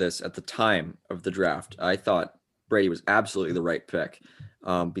 I said this at the time of the draft. I thought Brady was absolutely the right pick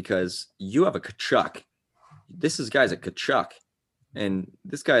because you have a Tkachuk. This guy's a Tkachuk. And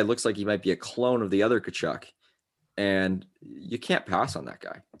this guy looks like he might be a clone of the other Tkachuk. And you can't pass on that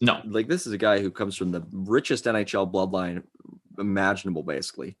guy. No. Like, this is a guy who comes from the richest NHL bloodline imaginable,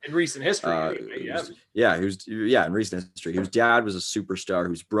 basically. In recent history. In recent history. Whose dad was a superstar,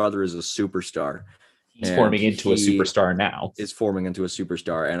 whose brother is a superstar. He's forming into a superstar now. Is forming into a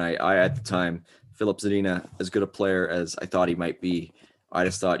superstar. And I at the time, Philip Zadina, as good a player as I thought he might be, I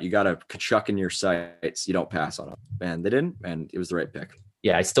just thought, you got a Tkachuk in your sights, you don't pass on him. And they didn't, and it was the right pick.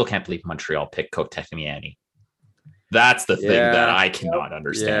 Yeah, I still can't believe Montreal picked Kotkaniemi. That's the thing that I cannot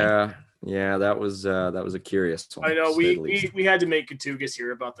understand. Yeah, that was a curious one. I know we had to make Katugas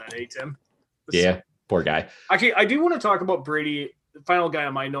here about that, Tim? Yeah, poor guy. Okay, I do want to talk about Brady, the final guy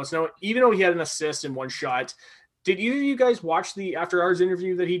on my notes. Now, even though he had an assist in one shot, did either of you guys watch the after hours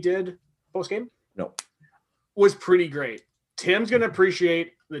interview that he did post game? No. Was pretty great. Tim's gonna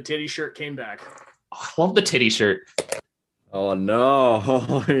appreciate the titty shirt came back. Oh, I love the titty shirt. Oh no!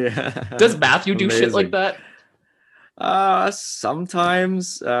 Oh, yeah. Does Matthew do shit like that?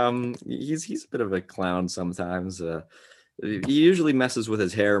 Sometimes. He's a bit of a clown. Sometimes. He usually messes with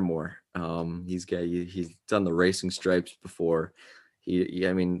his hair more. He's done the racing stripes before.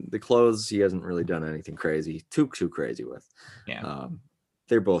 I mean, the clothes he hasn't really done anything crazy, too crazy with. Yeah.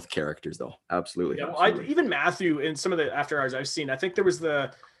 They're both characters, though. Absolutely. Yeah, well, even Matthew in some of the after hours I've seen, I think there was the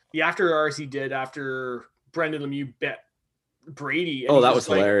after hours he did after Brendan Lemieux bet Brady. And that was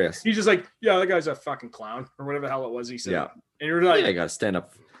hilarious. He's just like, yeah, that guy's a fucking clown, or whatever the hell it was he said. Yeah. And you're like, yeah, gotta stand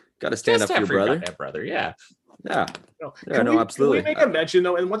up for your brother. Brother, yeah. Yeah. Absolutely. Can we make a mention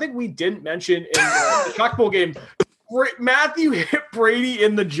though? And one thing we didn't mention in the Chuck Bowl game, Matthew hit Brady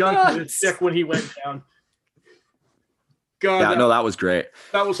in the junk with his stick when he went down. God, that was great.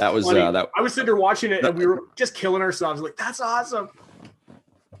 That was funny. I was sitting there watching it, and we were just killing ourselves. Like, that's awesome.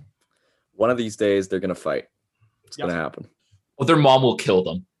 One of these days, they're gonna fight. It's gonna happen. Well, their mom will kill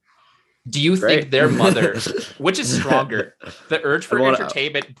them. Do you think their mother, which is stronger, the urge for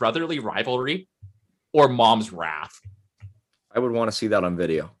entertainment, brotherly rivalry, or mom's wrath? I would want to see that on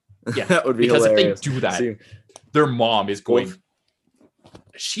video. Yeah, that would be because hilarious. If they do that, their mom is going.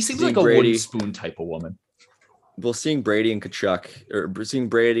 She seems like a wooden spoon type of woman. Well, seeing Brady and Tkachuk, or seeing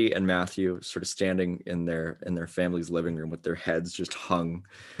Brady and Matthew sort of standing in their family's living room with their heads just hung,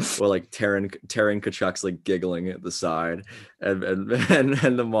 well, like Taryn Tkachuk's like giggling at the side, and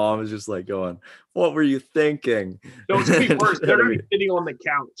the mom is just like going, "What were you thinking?" Don't be worse. They're gonna be sitting on the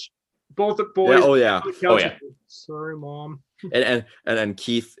couch. Both the boys. Yeah, oh yeah. Sorry, mom. And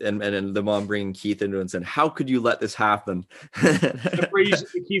Keith and the mom bringing Keith into it and saying, "How could you let this happen?" He'll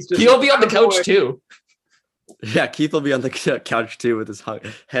be on the couch too. Yeah, Keith will be on the couch too with his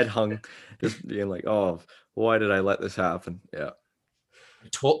head hung, just being like, "Oh, why did I let this happen?" Yeah.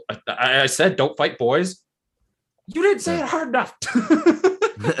 I said, don't fight, boys. You didn't say it hard enough.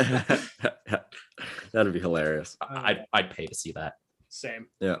 That'd be hilarious. I'd pay to see that. Same.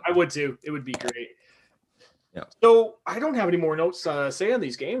 Yeah, I would too. It would be great. Yeah. So I don't have any more notes to say on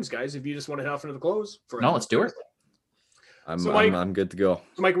these games, guys. If you just want to head off into the close, let's do it. I'm good to go.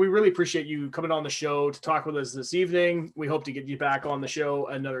 So Mike, we really appreciate you coming on the show to talk with us this evening. We hope to get you back on the show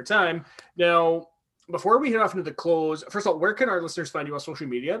another time. Now, before we head off into the close, first of all, where can our listeners find you on social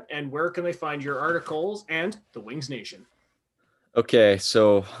media, and where can they find your articles and the Wings Nation? Okay,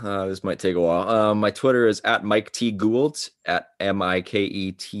 so this might take a while. My Twitter is at Mike T Gould, at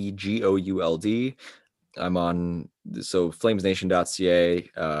MikeTGould. I'm on flamesnation.ca,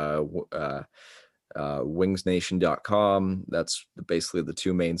 wingsnation.com. That's basically the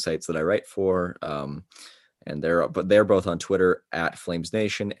two main sites that I write for. And they're both on Twitter at Flames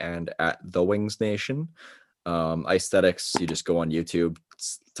Nation and at The Wings Nation. Aesthetics, you just go on YouTube,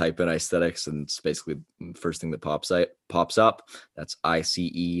 type in aesthetics, and it's basically the first thing that pops up. That's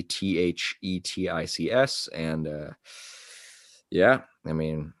ICETHETICS. And yeah, I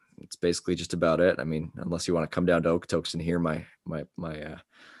mean, it's basically just about it. I mean, unless you want to come down to Okotoks and hear my PA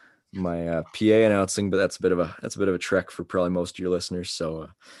announcing, but that's a bit of a trek for probably most of your listeners. So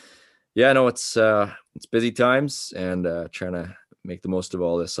yeah, no, it's busy times, and trying to make the most of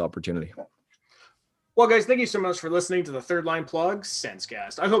all this opportunity. Well, guys, thank you so much for listening to the Third Line Plug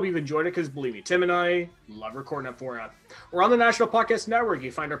Sensecast. I hope you've enjoyed it, because believe me, Tim and I love recording it for you. We're on the National Podcast Network. You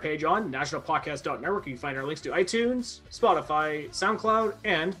can find our page on nationalpodcast.network. You can find our links to iTunes, Spotify, SoundCloud,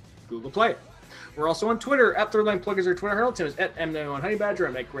 and Google Play. We're also on Twitter. At Third Line Plug is our Twitter handle. Tim is at M91 Honey Badger.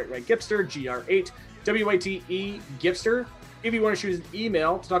 I'm at Great Red Gipster, GR8WATE Gipster. If you want to shoot an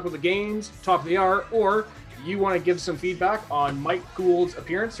email to talk about the games, talk the art, or you want to give some feedback on Mike Gould's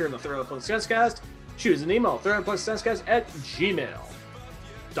appearance here in the Third Line Plug Sensecast, shoot us an email,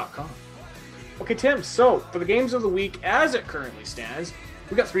 thirdlineplugsensecast@gmail.com. Okay, Tim, so for the games of the week as it currently stands,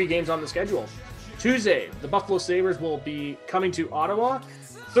 we've got 3 games on the schedule. Tuesday, the Buffalo Sabres will be coming to Ottawa.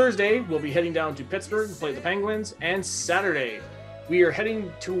 Thursday, we'll be heading down to Pittsburgh to play the Penguins. And Saturday, we are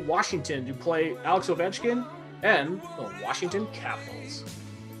heading to Washington to play Alex Ovechkin and the Washington Capitals.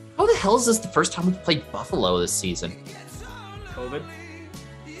 How the hell is this the first time we've played Buffalo this season? COVID.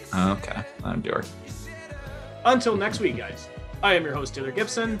 Okay, I'm Dior. Until next week, guys, I am your host, Taylor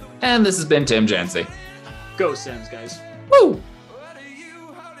Gibson. And this has been Tim Jancy. Go Sens, guys. Woo!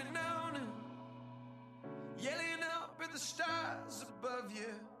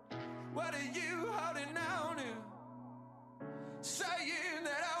 What are you holding on to? Saying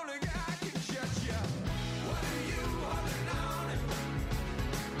that